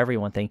college for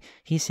everyone thing.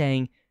 He's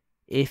saying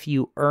if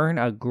you earn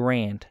a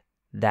grant,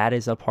 that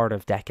is a part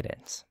of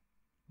decadence.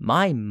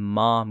 My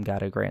mom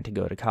got a grant to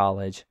go to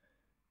college.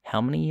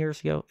 How many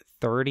years ago?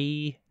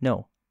 40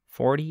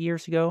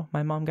 years ago,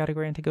 my mom got a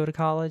grant to go to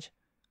college.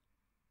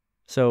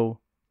 So,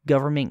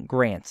 government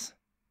grants,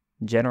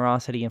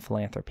 generosity and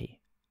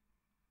philanthropy,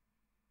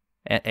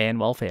 and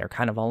welfare,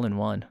 kind of all in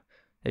one,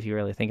 if you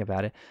really think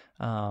about it.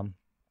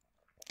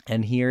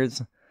 And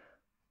here's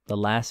the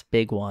last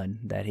big one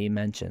that he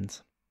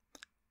mentions.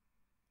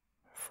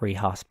 Free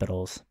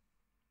hospitals.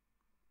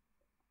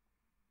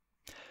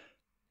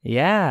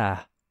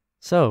 Yeah.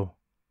 So,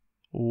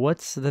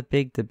 what's the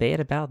big debate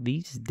about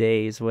these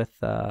days with,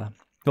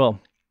 well,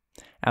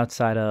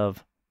 outside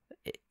of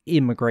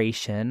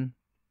immigration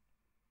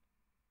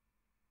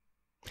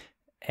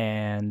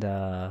and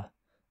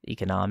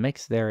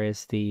economics, there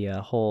is the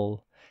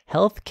whole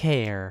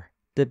healthcare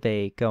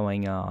debate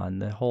going on,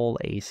 the whole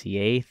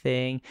ACA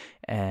thing,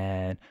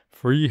 and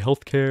free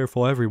healthcare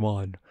for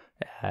everyone,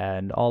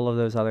 and all of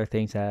those other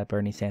things that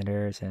Bernie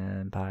Sanders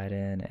and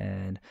Biden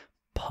and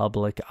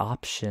public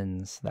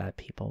options that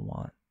people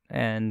want,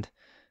 and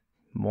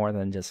more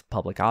than just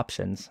public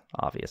options,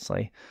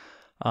 obviously.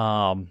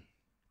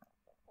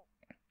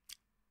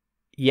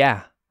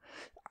 Yeah,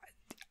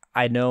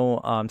 I know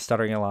I'm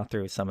stuttering a lot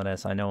through some of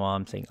this. I know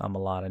I'm saying a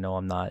lot. I know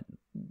I'm not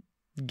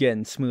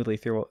getting smoothly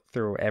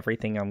through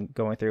everything I'm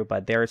going through,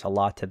 but there's a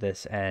lot to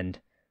this, and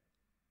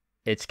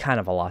it's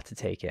kind of a lot to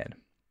take in.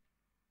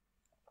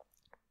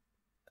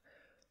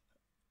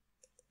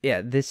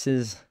 Yeah, this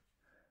is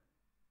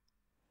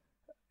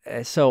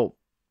so.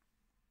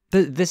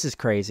 This is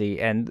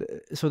crazy, and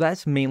so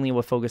that's mainly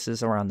what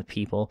focuses around the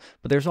people.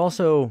 But there's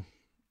also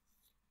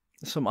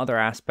some other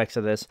aspects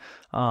of this.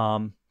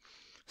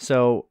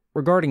 So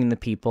regarding the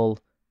people,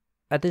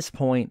 at this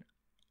point,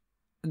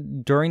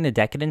 during the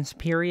decadence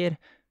period,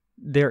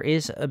 there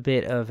is a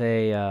bit of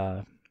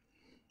a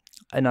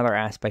another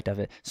aspect of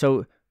it.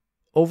 So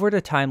over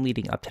the time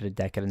leading up to the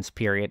decadence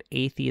period,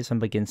 atheism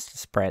begins to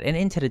spread, and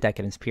into the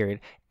decadence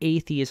period,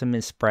 atheism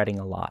is spreading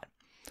a lot.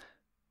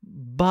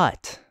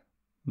 But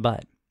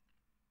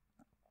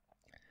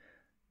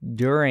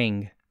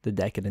during the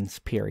decadence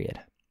period,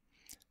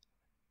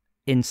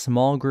 in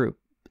small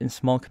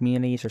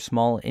communities or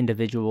small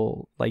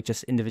individual, like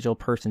just individual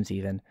persons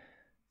even,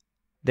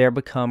 there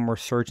become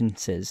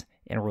resurgences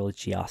in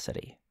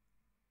religiosity.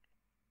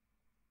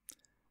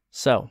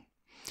 So,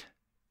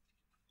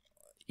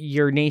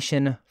 your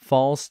nation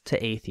falls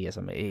to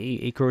atheism.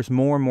 It grows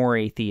more and more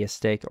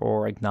atheistic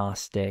or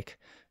agnostic.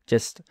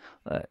 Just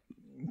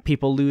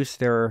people lose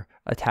their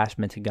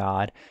attachment to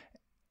God,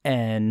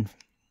 and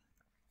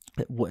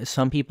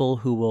some people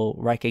who will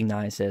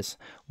recognize this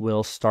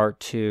will start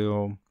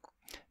to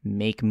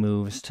make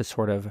moves to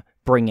sort of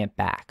bring it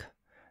back.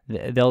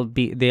 They'll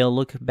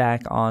look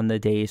back on the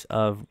days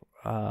of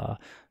the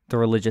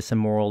religious and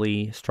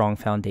morally strong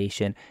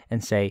foundation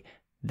and say,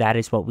 that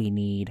is what we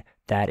need.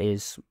 That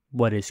is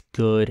what is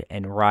good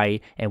and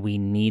right, and we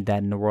need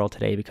that in the world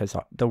today because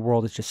the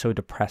world is just so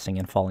depressing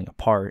and falling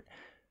apart.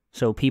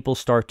 So people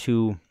start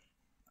to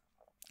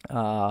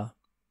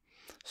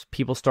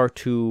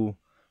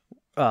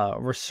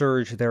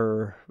resurge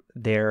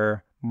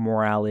their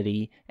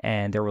morality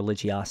and their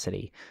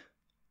religiosity.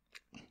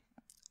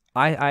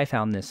 I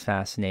found this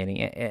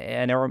fascinating,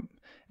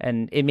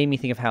 and it made me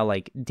think of how,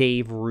 like,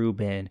 Dave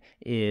Rubin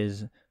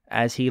is,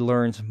 as he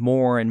learns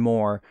more and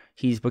more,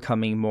 he's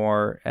becoming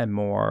more and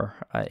more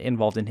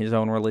involved in his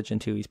own religion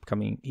too.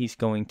 He's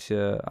going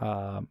to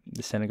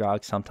the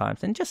synagogue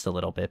sometimes, and just a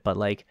little bit, but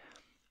like,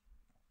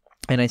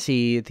 and I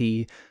see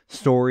the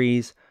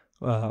stories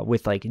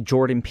with like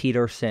Jordan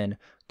Peterson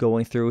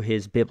going through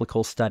his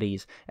biblical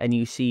studies, and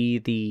you see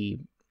the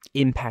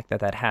impact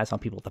that has on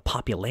people, the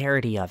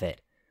popularity of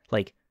it.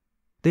 Like,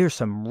 there's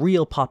some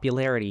real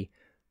popularity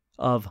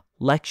of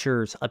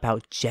lectures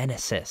about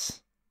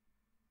Genesis.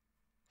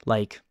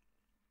 Like,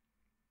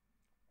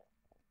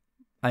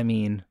 I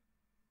mean,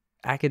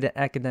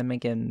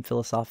 academic and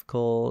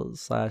philosophical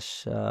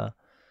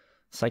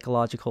 /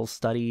 psychological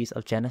studies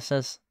of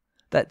Genesis.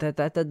 That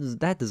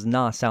does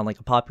not sound like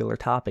a popular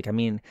topic. I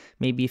mean,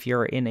 maybe if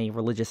you're in a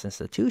religious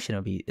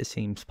institution, it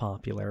seems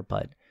popular,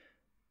 but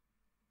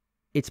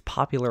it's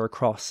popular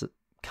across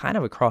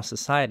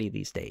society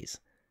these days.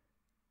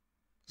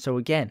 So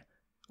again,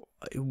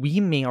 we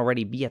may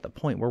already be at the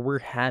point where we're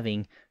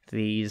having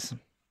these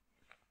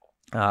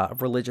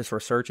religious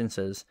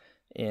resurgences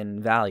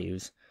in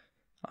values,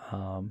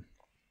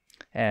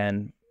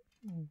 and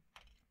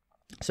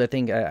so I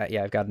think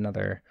I've got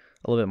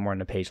a little bit more on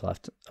the page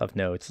left of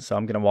notes. So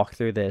I'm going to walk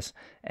through this,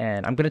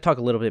 and I'm going to talk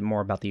a little bit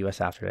more about the U.S.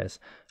 after this.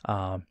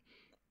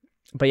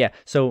 But yeah,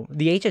 so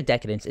the age of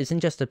decadence isn't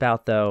just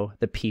about, though,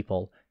 the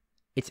people.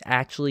 It's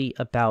actually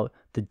about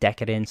the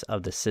decadence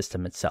of the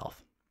system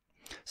itself.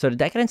 So the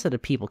decadence of the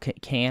people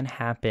can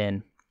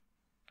happen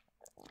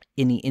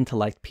in the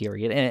intellect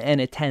period, and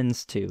it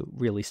tends to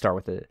really start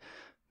with the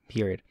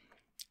period.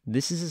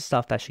 This is the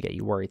stuff that should get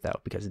you worried,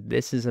 though, because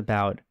this is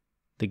about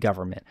the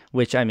government,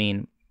 which, I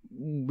mean,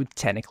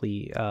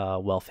 technically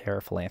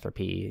welfare,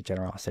 philanthropy,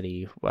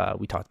 generosity.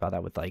 We talked about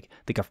that with like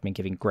the government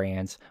giving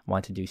grants,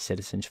 want to do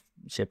citizenship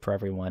for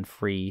everyone,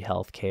 free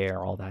healthcare,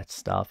 all that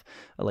stuff.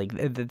 Like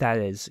that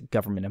is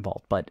government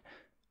involved, but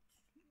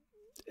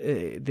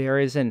there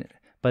isn't.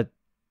 But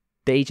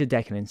the age of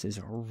decadence is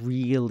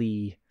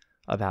really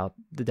about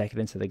the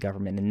decadence of the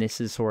government, and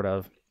this is sort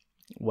of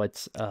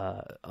what's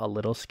a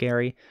little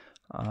scary.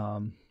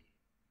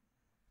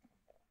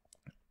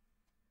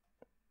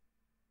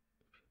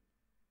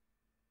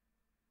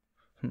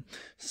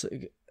 So,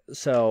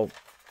 so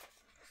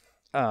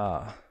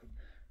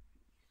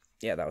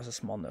yeah, that was a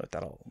small note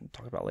that I'll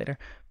talk about later.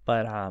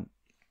 But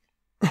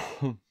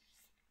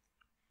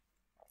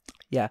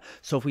yeah,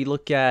 so if we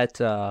look at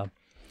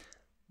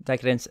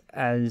decadence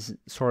as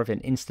sort of an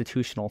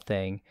institutional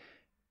thing,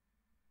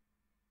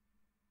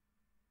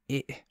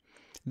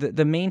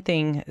 the main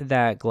thing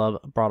that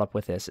Glubb brought up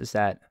with this is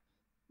that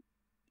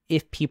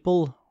if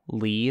people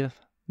leave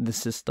the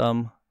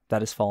system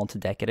that has fallen to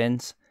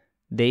decadence,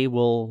 they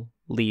will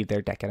leave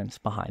their decadence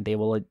behind. They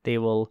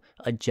will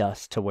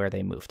adjust to where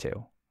they move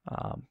to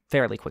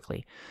fairly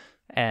quickly,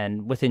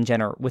 and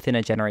within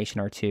a generation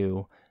or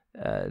two,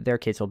 their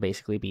kids will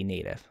basically be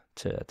native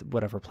to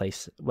whatever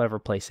place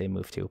they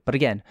move to. But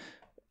again,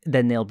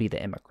 then they'll be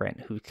the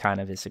immigrant who kind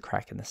of is a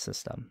crack in the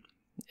system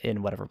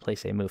in whatever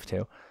place they move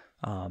to.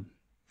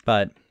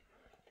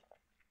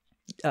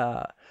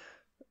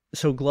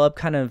 So Glubb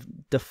kind of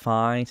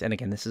defines, and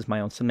again, this is my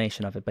own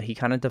summation of it, but he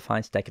kind of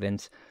defines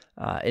decadence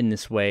in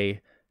this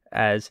way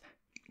as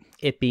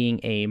it being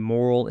a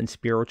moral and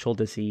spiritual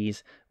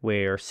disease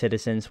where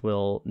citizens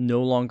will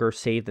no longer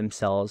save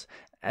themselves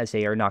as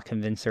they are not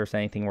convinced there's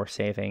anything worth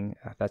saving.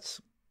 That's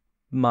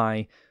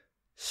my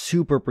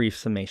super brief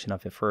summation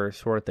of it for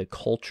sort of the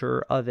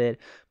culture of it.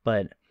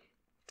 But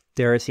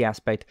there is the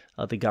aspect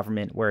of the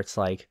government where it's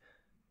like,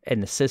 in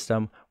the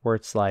system where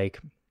it's like,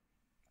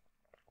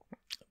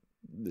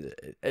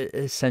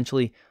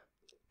 essentially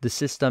the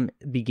system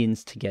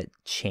begins to get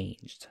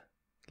changed.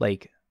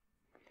 Like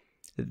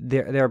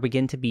there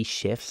begin to be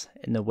shifts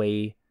in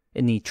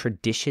the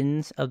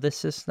traditions of the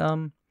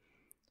system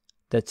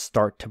that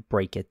start to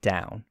break it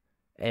down.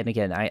 And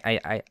again,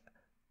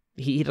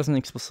 he doesn't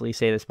explicitly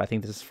say this, but I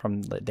think this is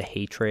from the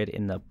hatred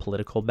in the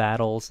political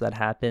battles that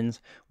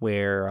happens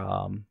where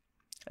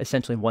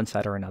essentially one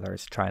side or another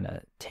is trying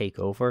to take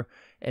over,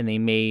 and they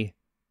may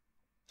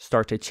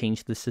start to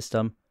change the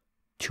system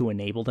to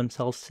enable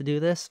themselves to do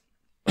this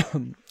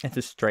and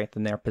to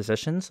strengthen their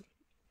positions,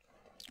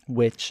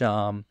 which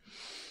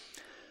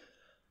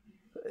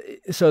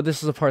so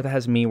this is a part that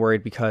has me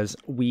worried because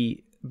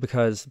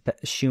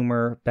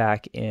Schumer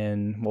back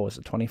in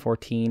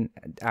 2014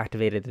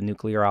 activated the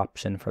nuclear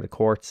option for the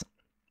courts,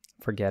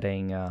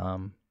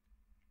 forgetting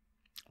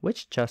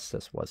which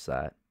justice was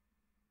that?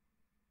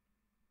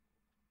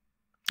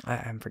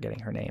 I'm forgetting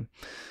her name,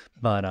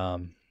 but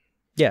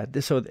yeah.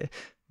 So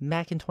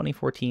back in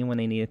 2014, when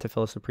they needed to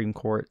fill a Supreme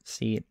Court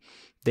seat,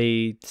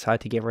 they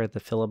decided to get rid of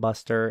the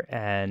filibuster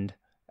and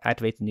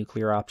activate the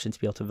nuclear option to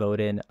be able to vote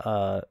in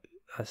a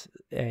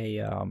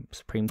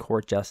Supreme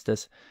Court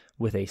justice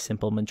with a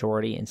simple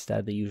majority instead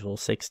of the usual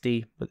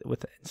 60,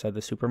 instead of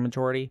the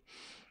supermajority.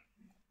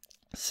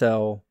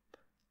 So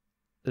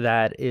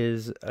that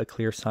is a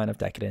clear sign of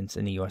decadence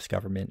in the U.S.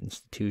 government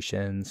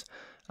institutions.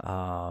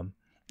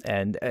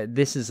 And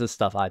this is the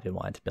stuff I've been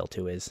wanting to build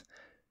to is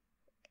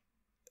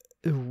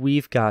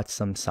we've got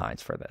some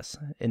signs for this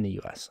in the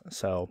U.S.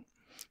 So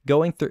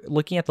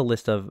looking at the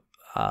list of,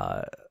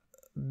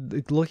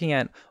 looking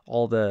at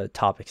all the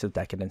topics of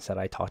decadence that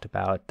I talked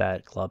about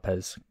that Glubb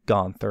has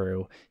gone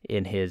through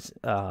in his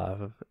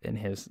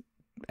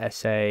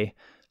essay,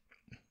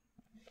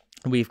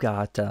 we've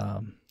got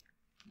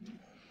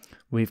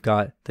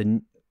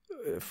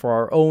for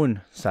our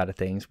own side of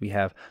things, we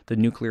have the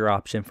nuclear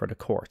option for the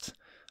courts.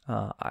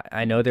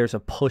 I know there's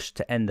a push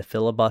to end the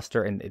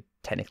filibuster, and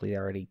technically they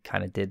already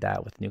kind of did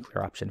that with the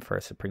nuclear option for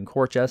Supreme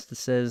Court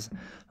justices.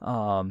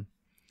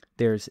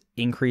 There's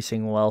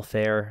increasing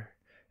welfare,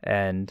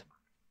 and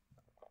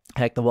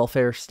heck, the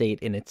welfare state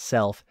in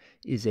itself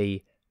is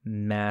a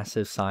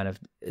massive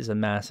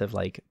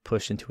like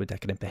push into a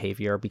decadent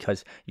behavior,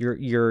 because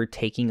you're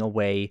taking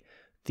away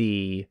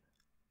the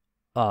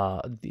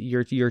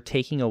you're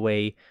taking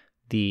away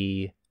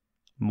the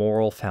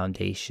moral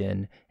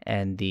foundation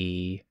and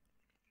the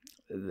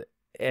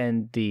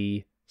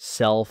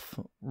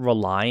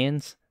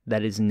self-reliance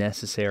that is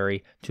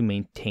necessary to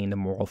maintain the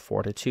moral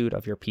fortitude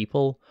of your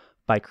people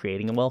by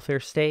creating a welfare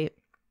state.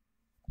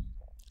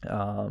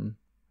 And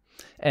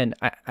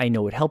I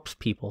know it helps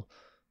people,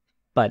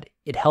 but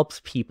it helps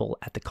people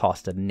at the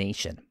cost of the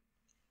nation.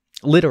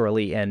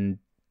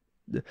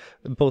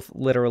 Both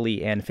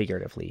literally and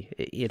figuratively.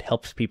 It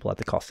helps people at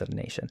the cost of the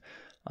nation.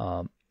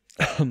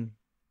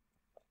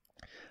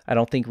 I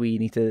don't think we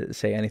need to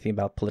say anything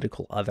about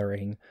political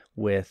othering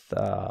with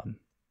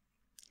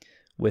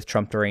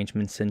Trump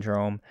derangement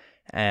syndrome,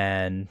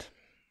 and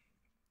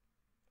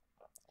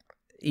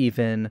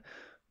even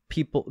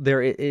people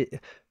there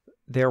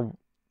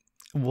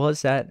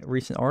was that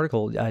recent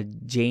article.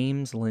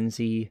 James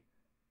Lindsay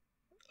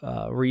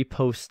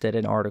reposted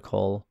an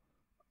article,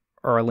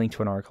 or a link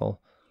to an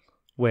article,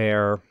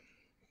 where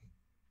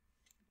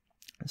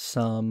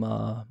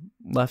some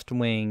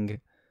left-wing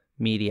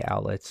media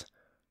outlets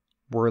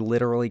were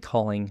literally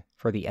calling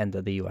for the end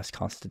of the U.S.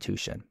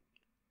 Constitution,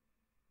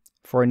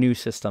 for a new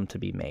system to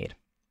be made.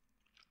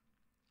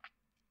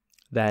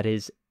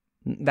 That's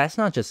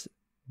not just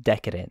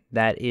decadent.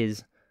 That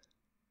is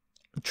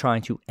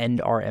trying to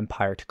end our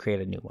empire to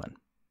create a new one.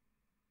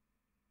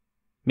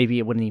 Maybe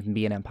it wouldn't even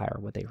be an empire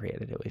what they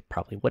created. It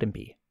probably wouldn't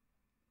be.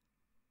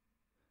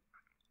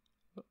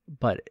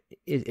 But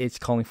it's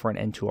calling for an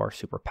end to our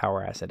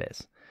superpower as it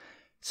is.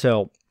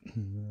 So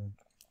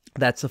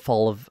that's the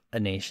fall of a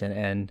nation.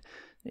 And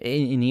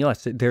in the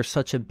US, there's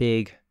such a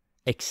big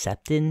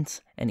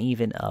acceptance and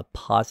even a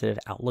positive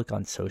outlook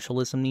on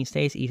socialism these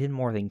days, even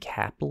more than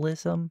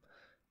capitalism,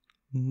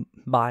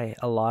 by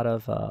a lot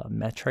of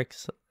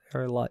metrics,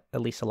 or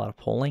at least a lot of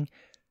polling.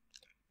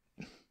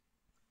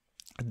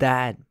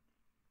 That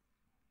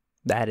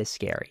is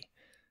scary,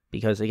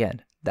 because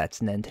again,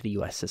 that's an end to the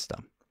US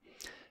system.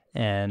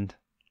 And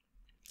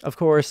of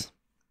course,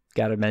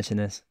 gotta mention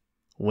this,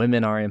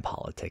 women are in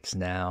politics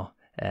now.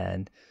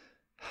 And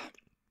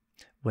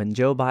when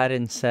Joe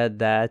Biden said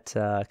that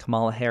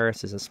Kamala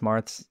Harris is as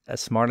smart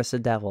as the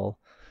devil,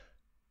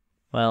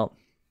 well,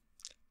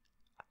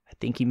 I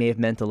think he may have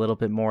meant a little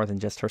bit more than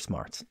just her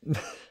smarts.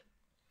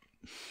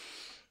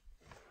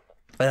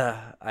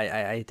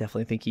 I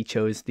definitely think he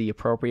chose the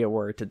appropriate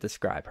word to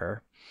describe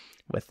her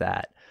with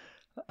that.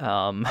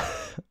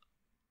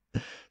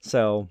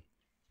 So,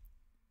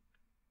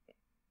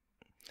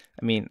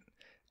 I mean,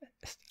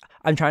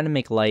 I'm trying to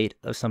make light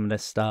of some of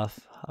this stuff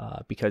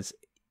because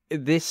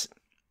this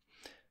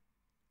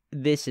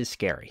is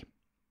scary.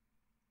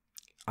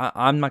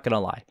 I'm not going to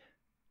lie.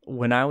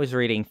 When I was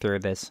reading through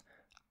this,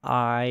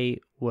 I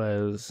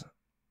was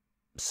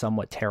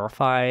somewhat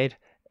terrified,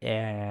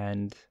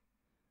 and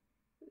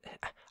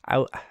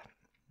I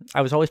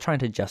was always trying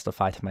to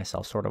justify to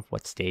myself sort of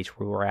what stage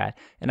we were at,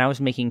 and I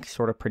was making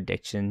sort of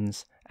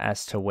predictions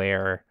as to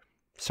where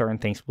certain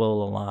things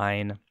will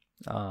align.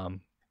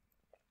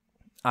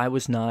 I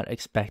was not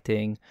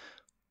expecting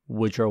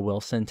Woodrow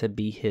Wilson to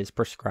be his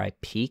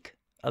prescribed peak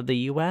of the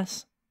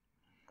U.S.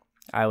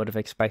 I would have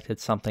expected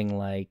something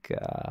like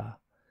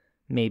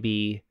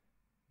maybe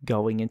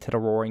going into the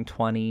Roaring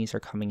 20s or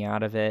coming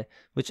out of it,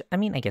 which, I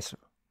mean, I guess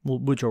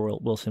Woodrow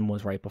Wilson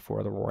was right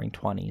before the Roaring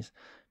 20s,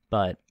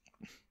 but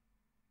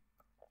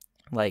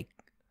like,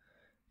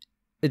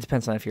 it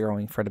depends on if you're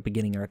going for the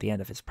beginning or at the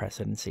end of his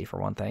presidency, for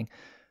one thing.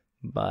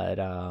 But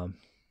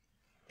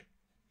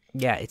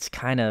yeah, it's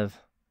kind of,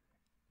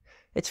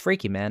 it's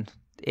freaky, man.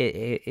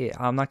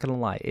 I'm not gonna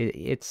lie.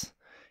 It's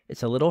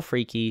a little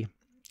freaky,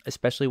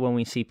 especially when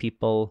we see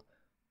people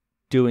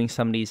doing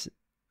some of these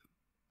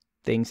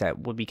things that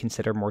would be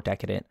considered more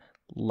decadent,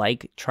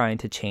 like trying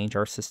to change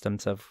our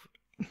systems of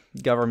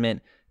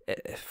government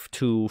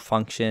to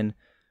function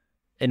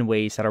in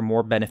ways that are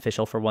more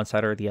beneficial for one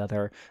side or the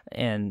other,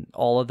 and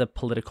all of the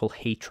political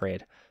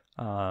hatred.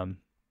 And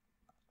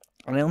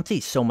I don't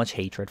see so much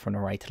hatred from the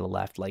right to the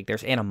left. Like,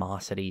 there's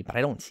animosity, but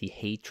I don't see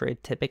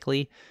hatred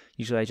typically.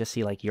 Usually I just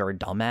see, like, you're a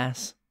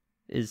dumbass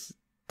is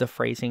the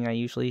phrasing I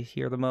usually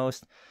hear the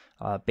most.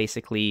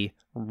 Basically,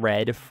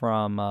 Red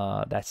from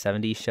that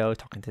 70s show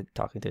talking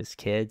to his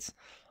kids.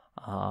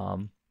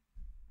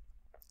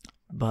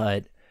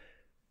 But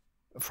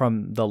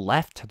from the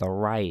left to the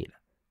right,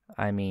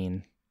 I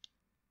mean,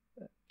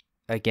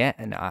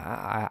 again,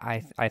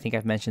 I think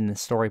I've mentioned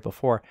this story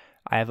before.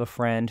 I have a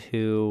friend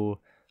who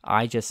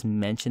I just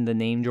mentioned the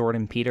name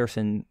Jordan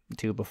Peterson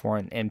to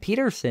before, and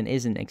Peterson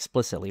isn't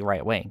explicitly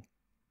right wing.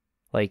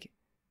 Like,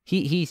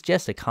 he's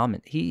just a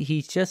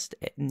he's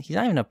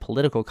not even a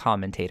political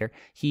commentator.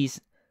 He's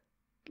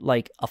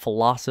like a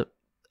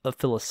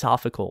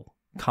philosophical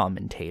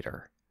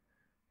commentator,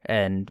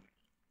 and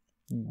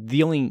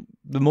the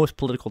most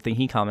political thing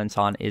he comments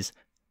on is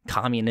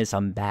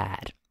communism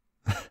bad.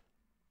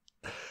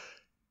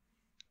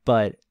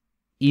 But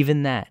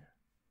even that,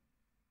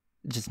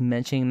 just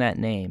mentioning that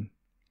name,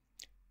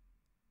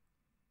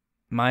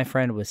 my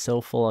friend was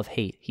so full of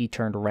hate, he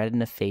turned red in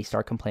the face,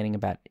 started complaining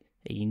about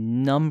a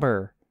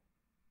number,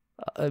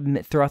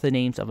 throughout the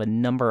names of a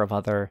number of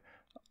other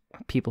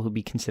people who'd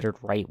be considered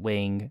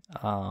right-wing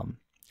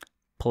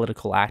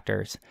political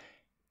actors.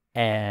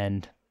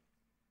 And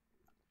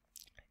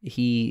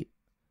he,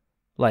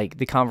 like,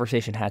 the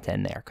conversation had to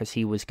end there because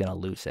he was going to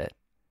lose it.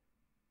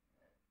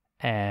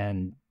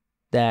 And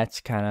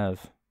that's kind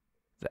of,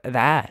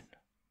 that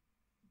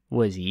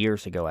was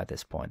years ago at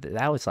this point.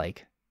 That was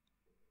like,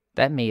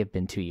 that may have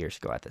been 2 years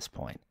ago at this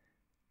point.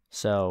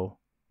 So,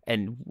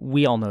 and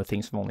we all know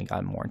things have only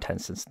gotten more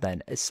intense since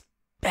then,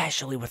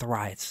 especially with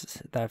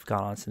riots that have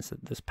gone on since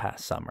this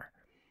past summer.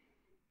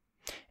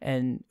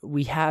 And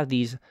we have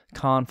these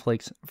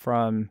conflicts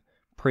from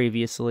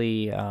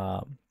previously,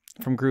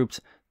 from groups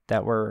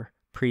that were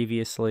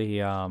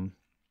previously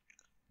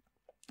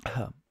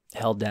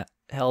held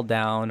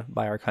down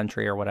by our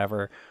country or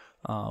whatever.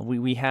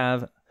 We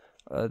have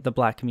the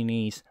black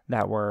communities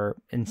that were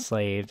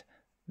enslaved.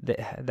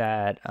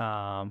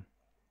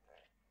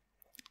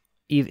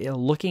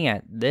 Looking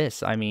at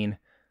this, I mean,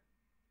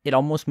 it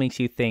almost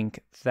makes you think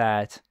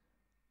that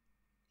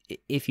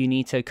if you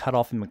need to cut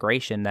off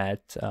immigration,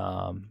 that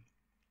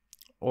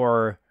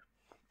or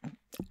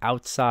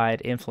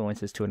outside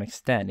influences to an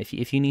extent,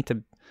 if you need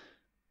to,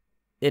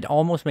 it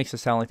almost makes it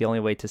sound like the only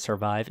way to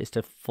survive is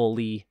to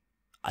fully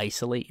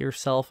isolate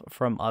yourself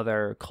from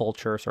other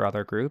cultures or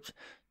other groups.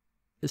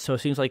 So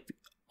it seems like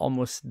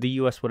the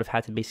U.S. would have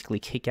had to basically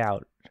kick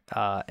out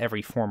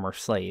every former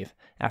slave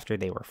after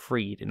they were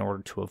freed in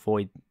order to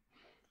avoid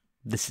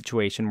the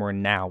situation we're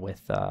in now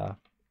with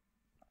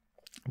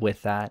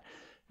that,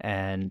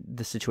 and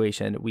the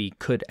situation we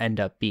could end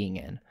up being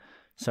in.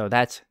 So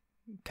that's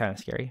kind of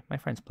scary. My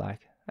friend's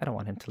black. I don't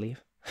want him to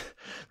leave.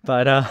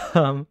 But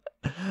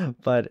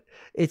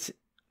it's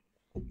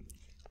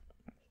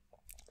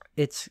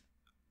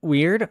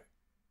weird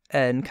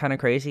and kind of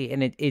crazy,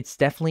 and it's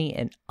definitely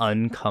an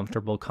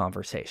uncomfortable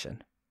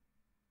conversation.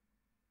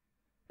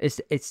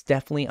 It's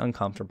definitely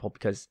uncomfortable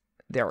because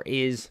there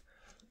is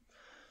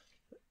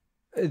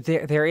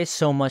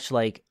so much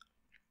like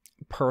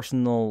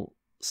personal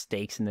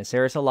stakes in this.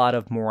 There is a lot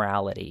of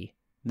morality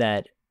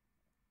that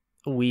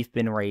we've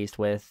been raised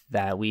with,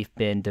 that we've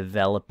been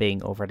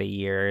developing over the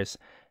years,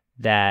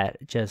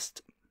 that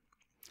just,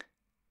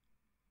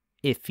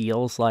 it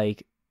feels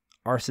like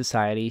our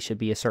society should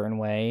be a certain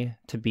way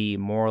to be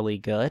morally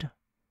good.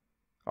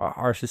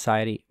 Our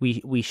society,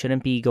 we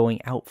shouldn't be going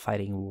out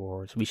fighting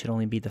wars. We should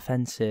only be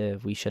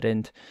defensive. We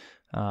shouldn't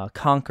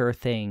conquer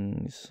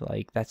things.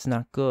 Like, that's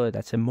not good.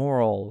 That's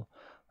immoral.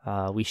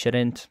 We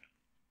shouldn't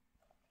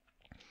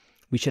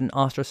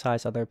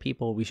ostracize other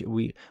people. We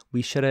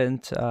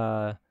shouldn't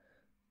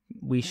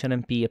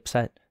be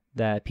upset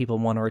that people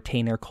want to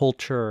retain their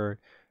culture.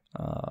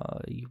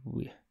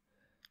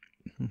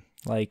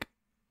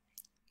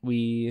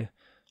 We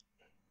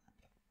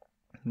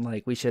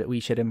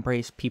should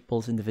embrace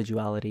people's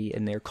individuality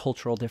and their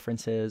cultural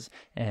differences,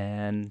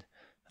 and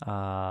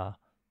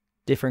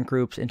different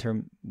groups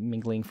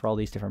intermingling for all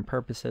these different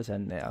purposes.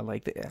 And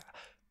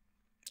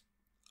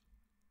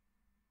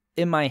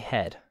in my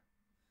head,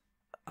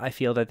 I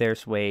feel that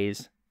there's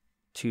ways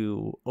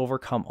to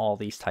overcome all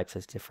these types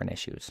of different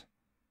issues.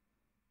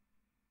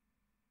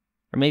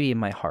 Or maybe in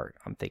my heart,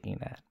 I'm thinking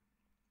that.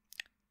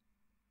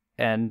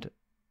 And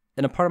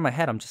in a part of my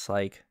head, I'm just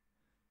like,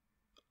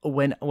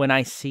 when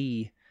I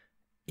see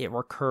it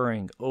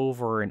recurring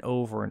over and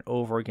over and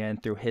over again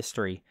through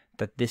history,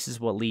 that this is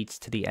what leads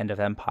to the end of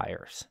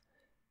empires,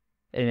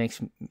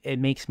 it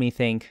makes me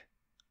think,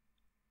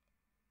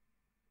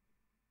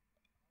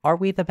 are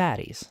we the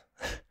baddies?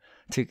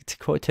 to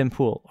quote Tim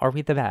Pool, are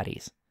we the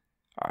baddies?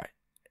 All right.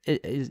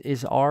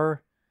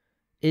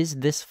 Is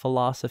this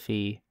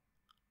philosophy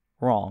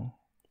wrong?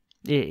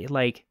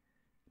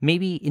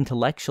 Maybe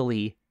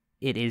intellectually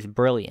it is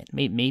brilliant.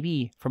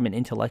 Maybe from an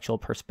intellectual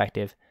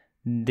perspective,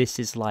 this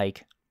is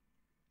like,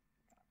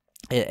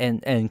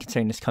 and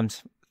considering this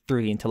comes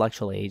through the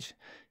intellectual age,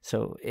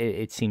 so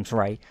it seems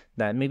right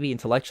that maybe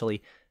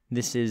intellectually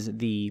this is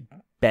the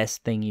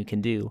best thing you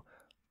can do.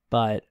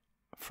 But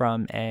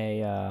from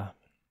the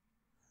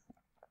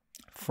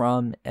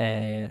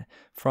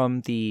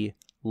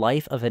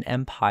life of an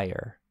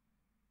empire,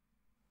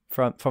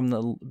 from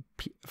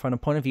a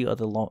point of view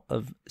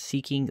of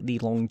seeking the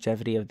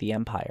longevity of the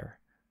empire,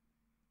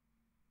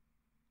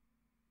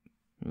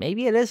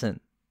 maybe it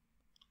isn't.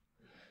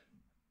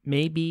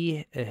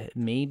 Maybe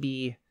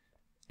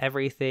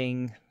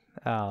everything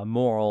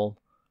moral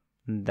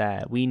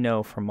that we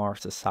know from our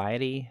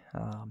society,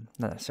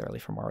 not necessarily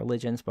from our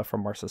religions, but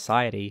from our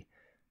society,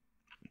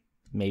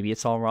 maybe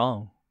it's all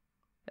wrong.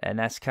 And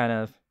that's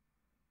going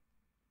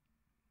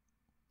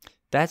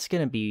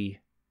to be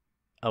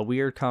a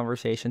weird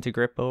conversation to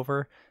grip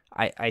over.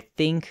 I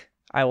think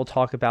I will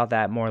talk about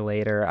that more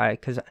later.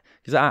 Because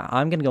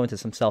I'm going to go into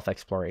some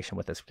self-exploration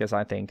with this, because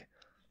I think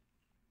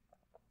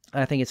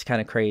it's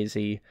kind of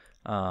crazy.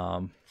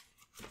 And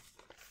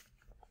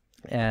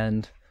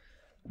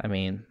I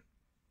mean,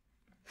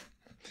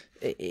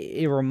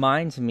 it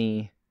reminds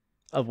me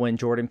of when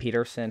Jordan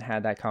Peterson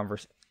had that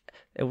conversation.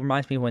 It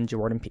reminds me when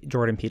Jordan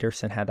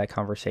Peterson had that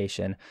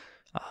conversation.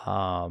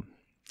 I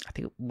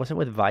think, was it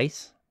with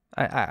Vice?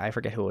 I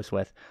forget who it was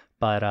with,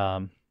 but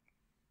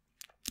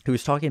he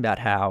was talking about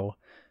how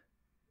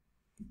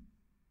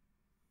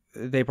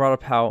they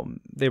brought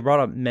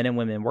up men and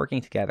women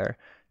working together,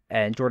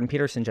 and Jordan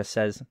Peterson just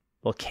says,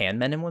 "Well, can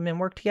men and women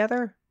work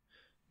together?"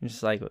 And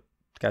just like, the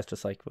guy's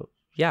just like, "Well,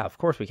 yeah, of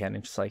course we can."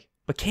 And just like,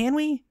 "But can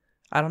we?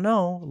 I don't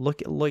know.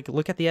 Look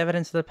at the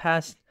evidence of the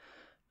past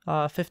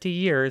 50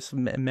 years,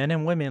 men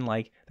and women,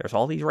 like, there's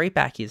all these rape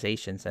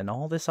accusations and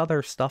all this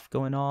other stuff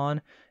going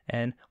on,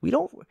 and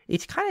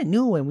it's kind of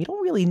new, and we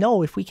don't really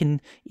know if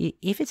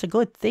it's a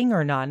good thing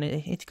or not, and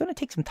it's going to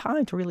take some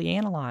time to really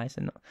analyze."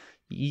 And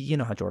you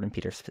know how Jordan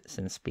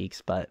Peterson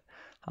speaks, but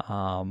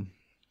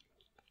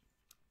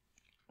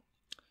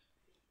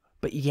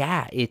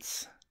yeah,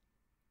 it's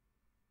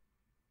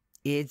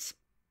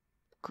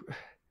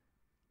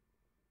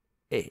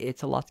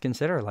a lot to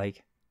consider.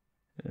 Like,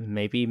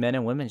 maybe men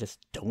and women just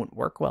don't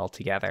work well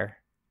together.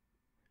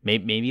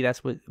 Maybe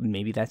that's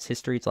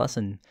history's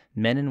lesson.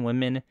 Men and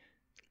women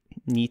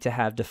need to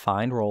have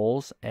defined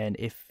roles, and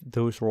if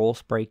those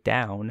roles break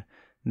down,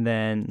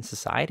 then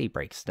society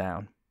breaks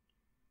down.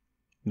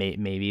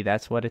 Maybe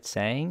that's what it's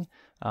saying.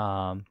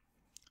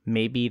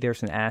 Maybe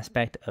there's an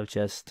aspect of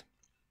just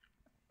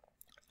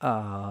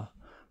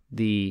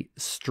the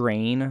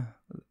strain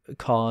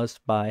caused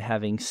by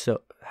having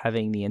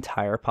having the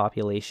entire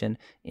population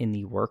in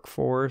the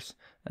workforce.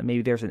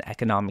 Maybe there's an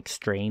economic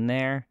strain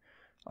there.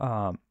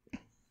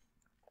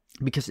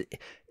 Because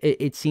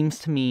it seems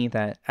to me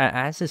that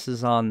as this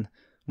is a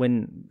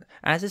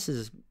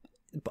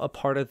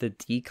part of the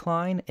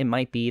decline, it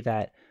might be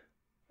that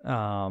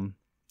that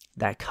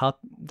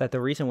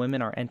the reason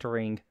women are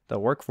entering the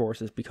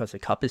workforce is because the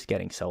cup is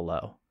getting so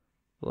low.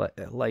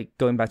 Like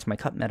going back to my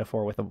cup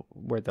metaphor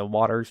where the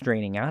water's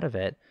draining out of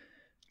it,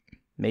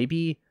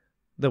 maybe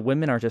the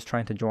women are just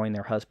trying to join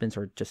their husbands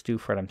or just do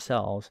for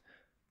themselves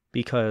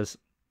because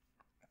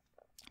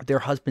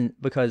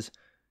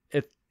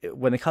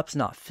when the cup's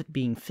not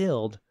being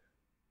filled,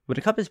 when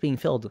the cup is being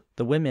filled,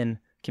 the women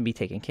can be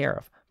taken care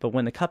of. But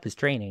when the cup is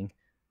draining,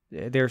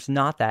 there's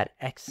not that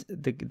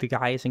the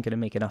guy isn't going to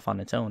make enough on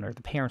its own, or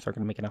the parents aren't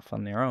going to make enough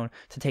on their own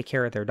to take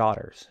care of their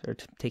daughters or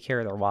to take care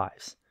of their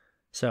wives.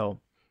 So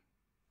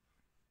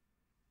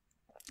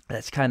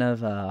that's kind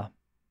of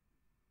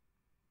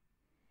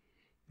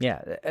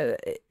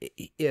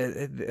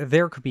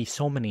there could be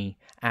so many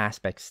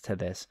aspects to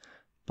this,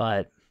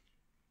 but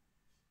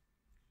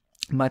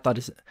my thought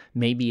is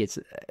maybe it's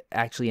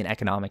actually an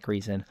economic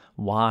reason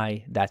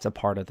why that's a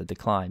part of the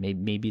decline.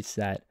 Maybe it's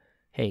that,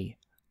 hey,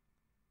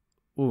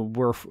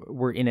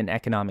 we're in an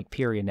economic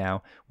period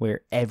now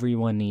where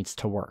everyone needs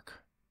to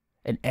work,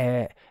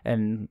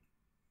 and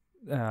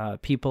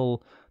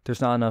people,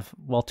 there's not enough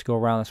wealth to go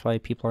around. That's why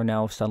people are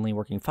now suddenly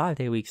working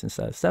 5-day weeks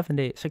instead of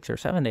 6 or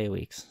 7 day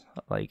weeks.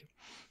 Like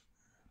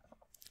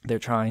they're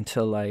trying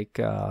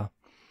to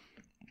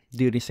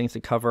do these things to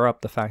cover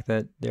up the fact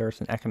that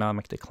there's an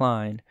economic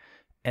decline,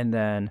 and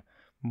then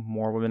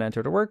more women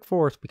enter the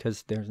workforce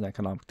because there's an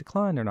economic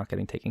decline. They're not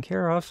getting taken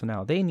care of, so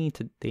now they need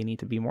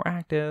to be more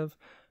active,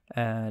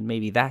 and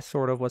maybe that's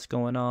sort of what's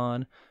going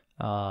on.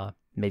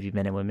 Maybe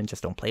men and women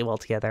just don't play well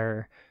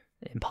together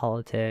in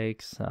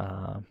politics.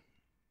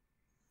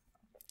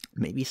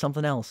 Maybe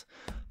something else,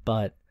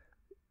 but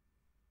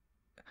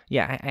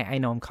yeah, I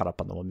know I'm caught up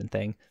on the women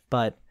thing,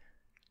 but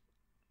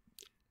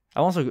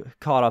I'm also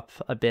caught up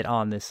a bit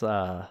on this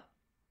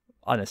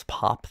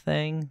pop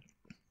thing,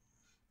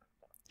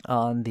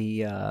 on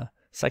the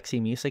sexy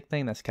music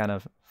thing. That's kind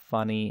of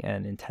funny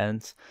and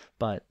intense,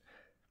 but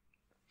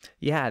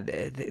yeah,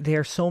 there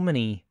are so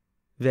many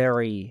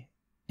very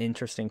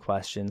interesting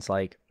questions,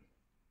 like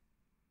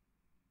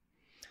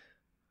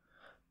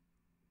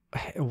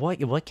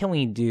what can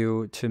we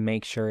do to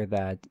make sure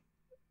that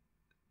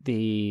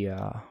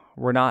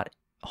we're not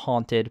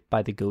haunted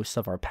by the ghosts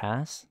of our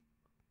past.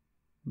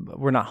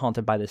 We're not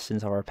haunted by the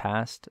sins of our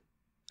past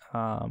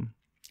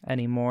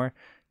anymore.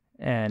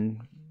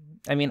 And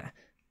I mean,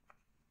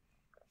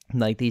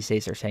 like these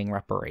days they're saying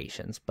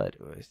reparations, but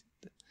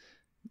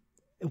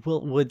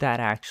would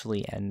that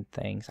actually end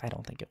things? I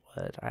don't think it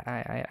would.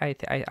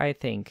 I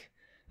think,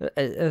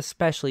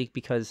 especially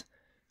because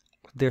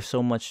there's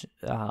so much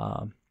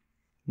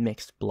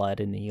mixed blood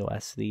in the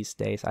U.S. these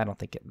days. I don't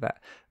think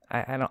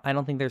I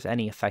don't think there's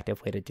any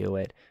effective way to do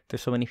it.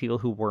 There's so many people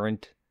who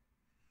weren't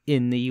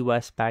in the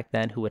U.S. back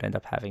then who would end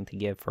up having to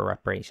give for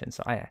reparations.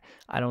 So I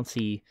don't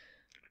see,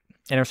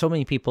 and there's so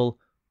many people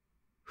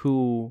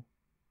who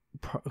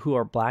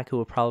are black who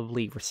will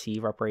probably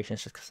receive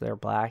reparations just because they're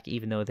black,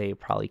 even though they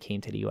probably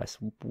came to the U.S.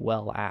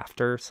 well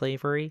after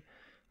slavery.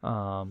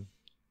 So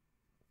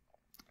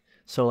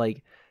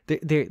like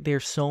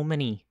there's so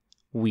many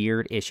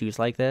weird issues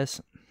like this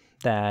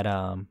that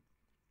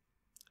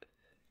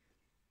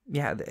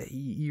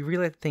you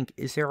really have to think,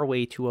 is there a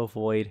way to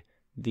avoid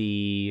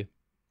the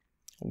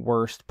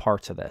worst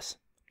parts of this?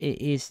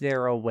 Is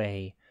there a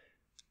way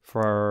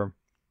for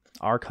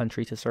our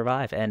country to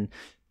survive? And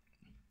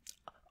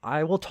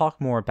I will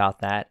talk more about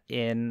that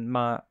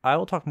I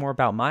will talk more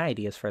about my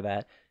ideas for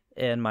that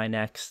in my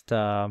next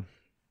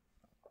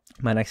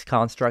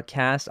construct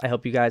cast. I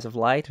hope you guys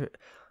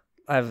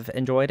I've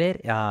enjoyed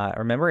it.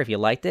 Remember, if you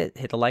liked it,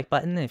 hit the like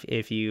button.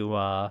 If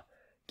you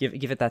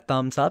give it that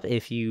thumbs up.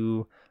 If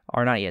you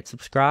are not yet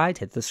subscribed,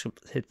 hit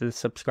the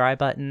subscribe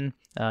button.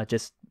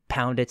 Just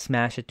pound it,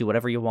 smash it, do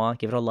whatever you want.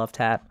 Give it a love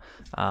tap.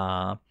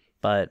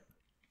 But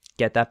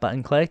get that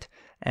button clicked.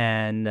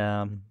 And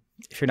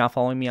if you're not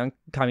following me on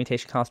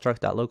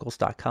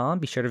commutationconstruct.locals.com,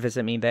 be sure to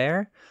visit me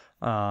there.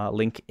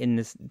 Link in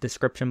the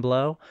description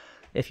below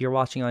if you're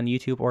watching on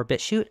YouTube or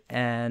BitChute.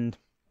 And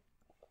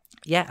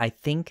yeah, I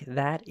think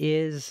that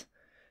is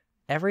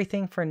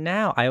everything for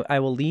now. I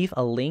will leave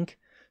a link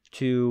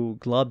to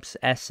Glubb's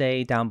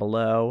essay down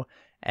below,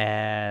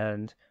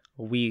 and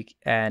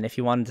if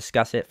you want to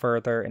discuss it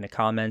further in the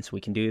comments,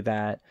 we can do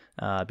that.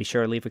 Be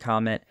sure to leave a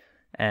comment.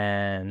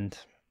 And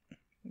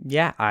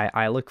yeah,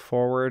 I look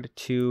forward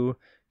to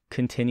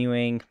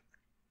continuing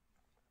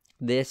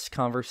this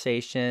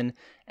conversation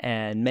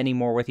and many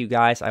more with you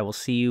guys. I will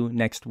see you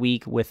next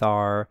week with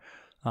our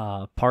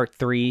part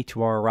 3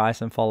 to our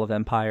Rise and Fall of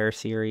Empire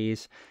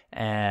series,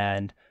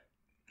 and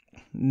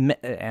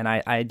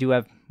I do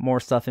have more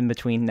stuff in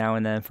between now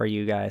and then for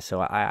you guys,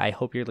 so I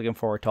hope you're looking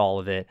forward to all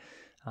of it.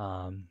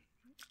 I'm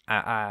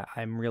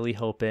really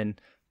hoping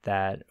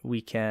that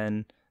we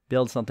can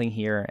build something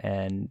here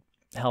and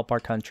help our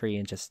country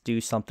and just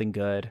do something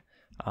good.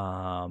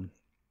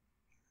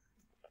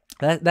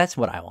 That's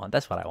what I want.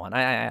 That's what I want.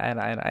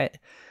 I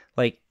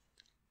like.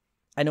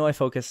 I know I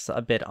focus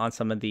a bit on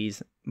some of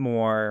these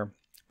more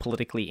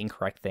politically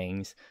incorrect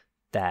things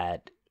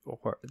that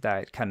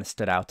kind of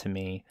stood out to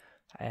me,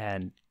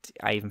 and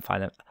I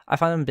find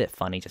them a bit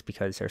funny just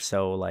because they're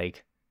so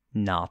like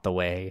not the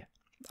way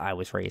I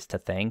was raised to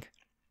think.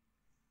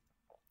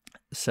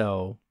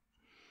 So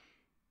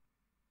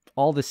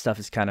all this stuff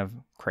is kind of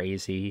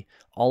crazy.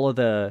 All of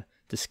the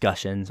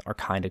discussions are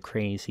kind of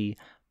crazy,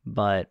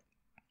 but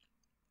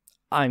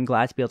I'm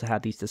glad to be able to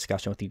have these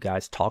discussions with you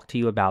guys, talk to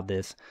you about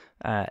this,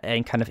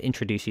 and kind of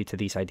introduce you to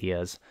these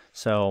ideas.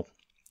 So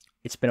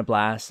it's been a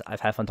blast.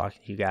 I've had fun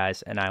talking to you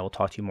guys, and I will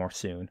talk to you more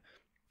soon.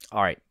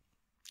 All right.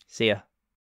 See ya.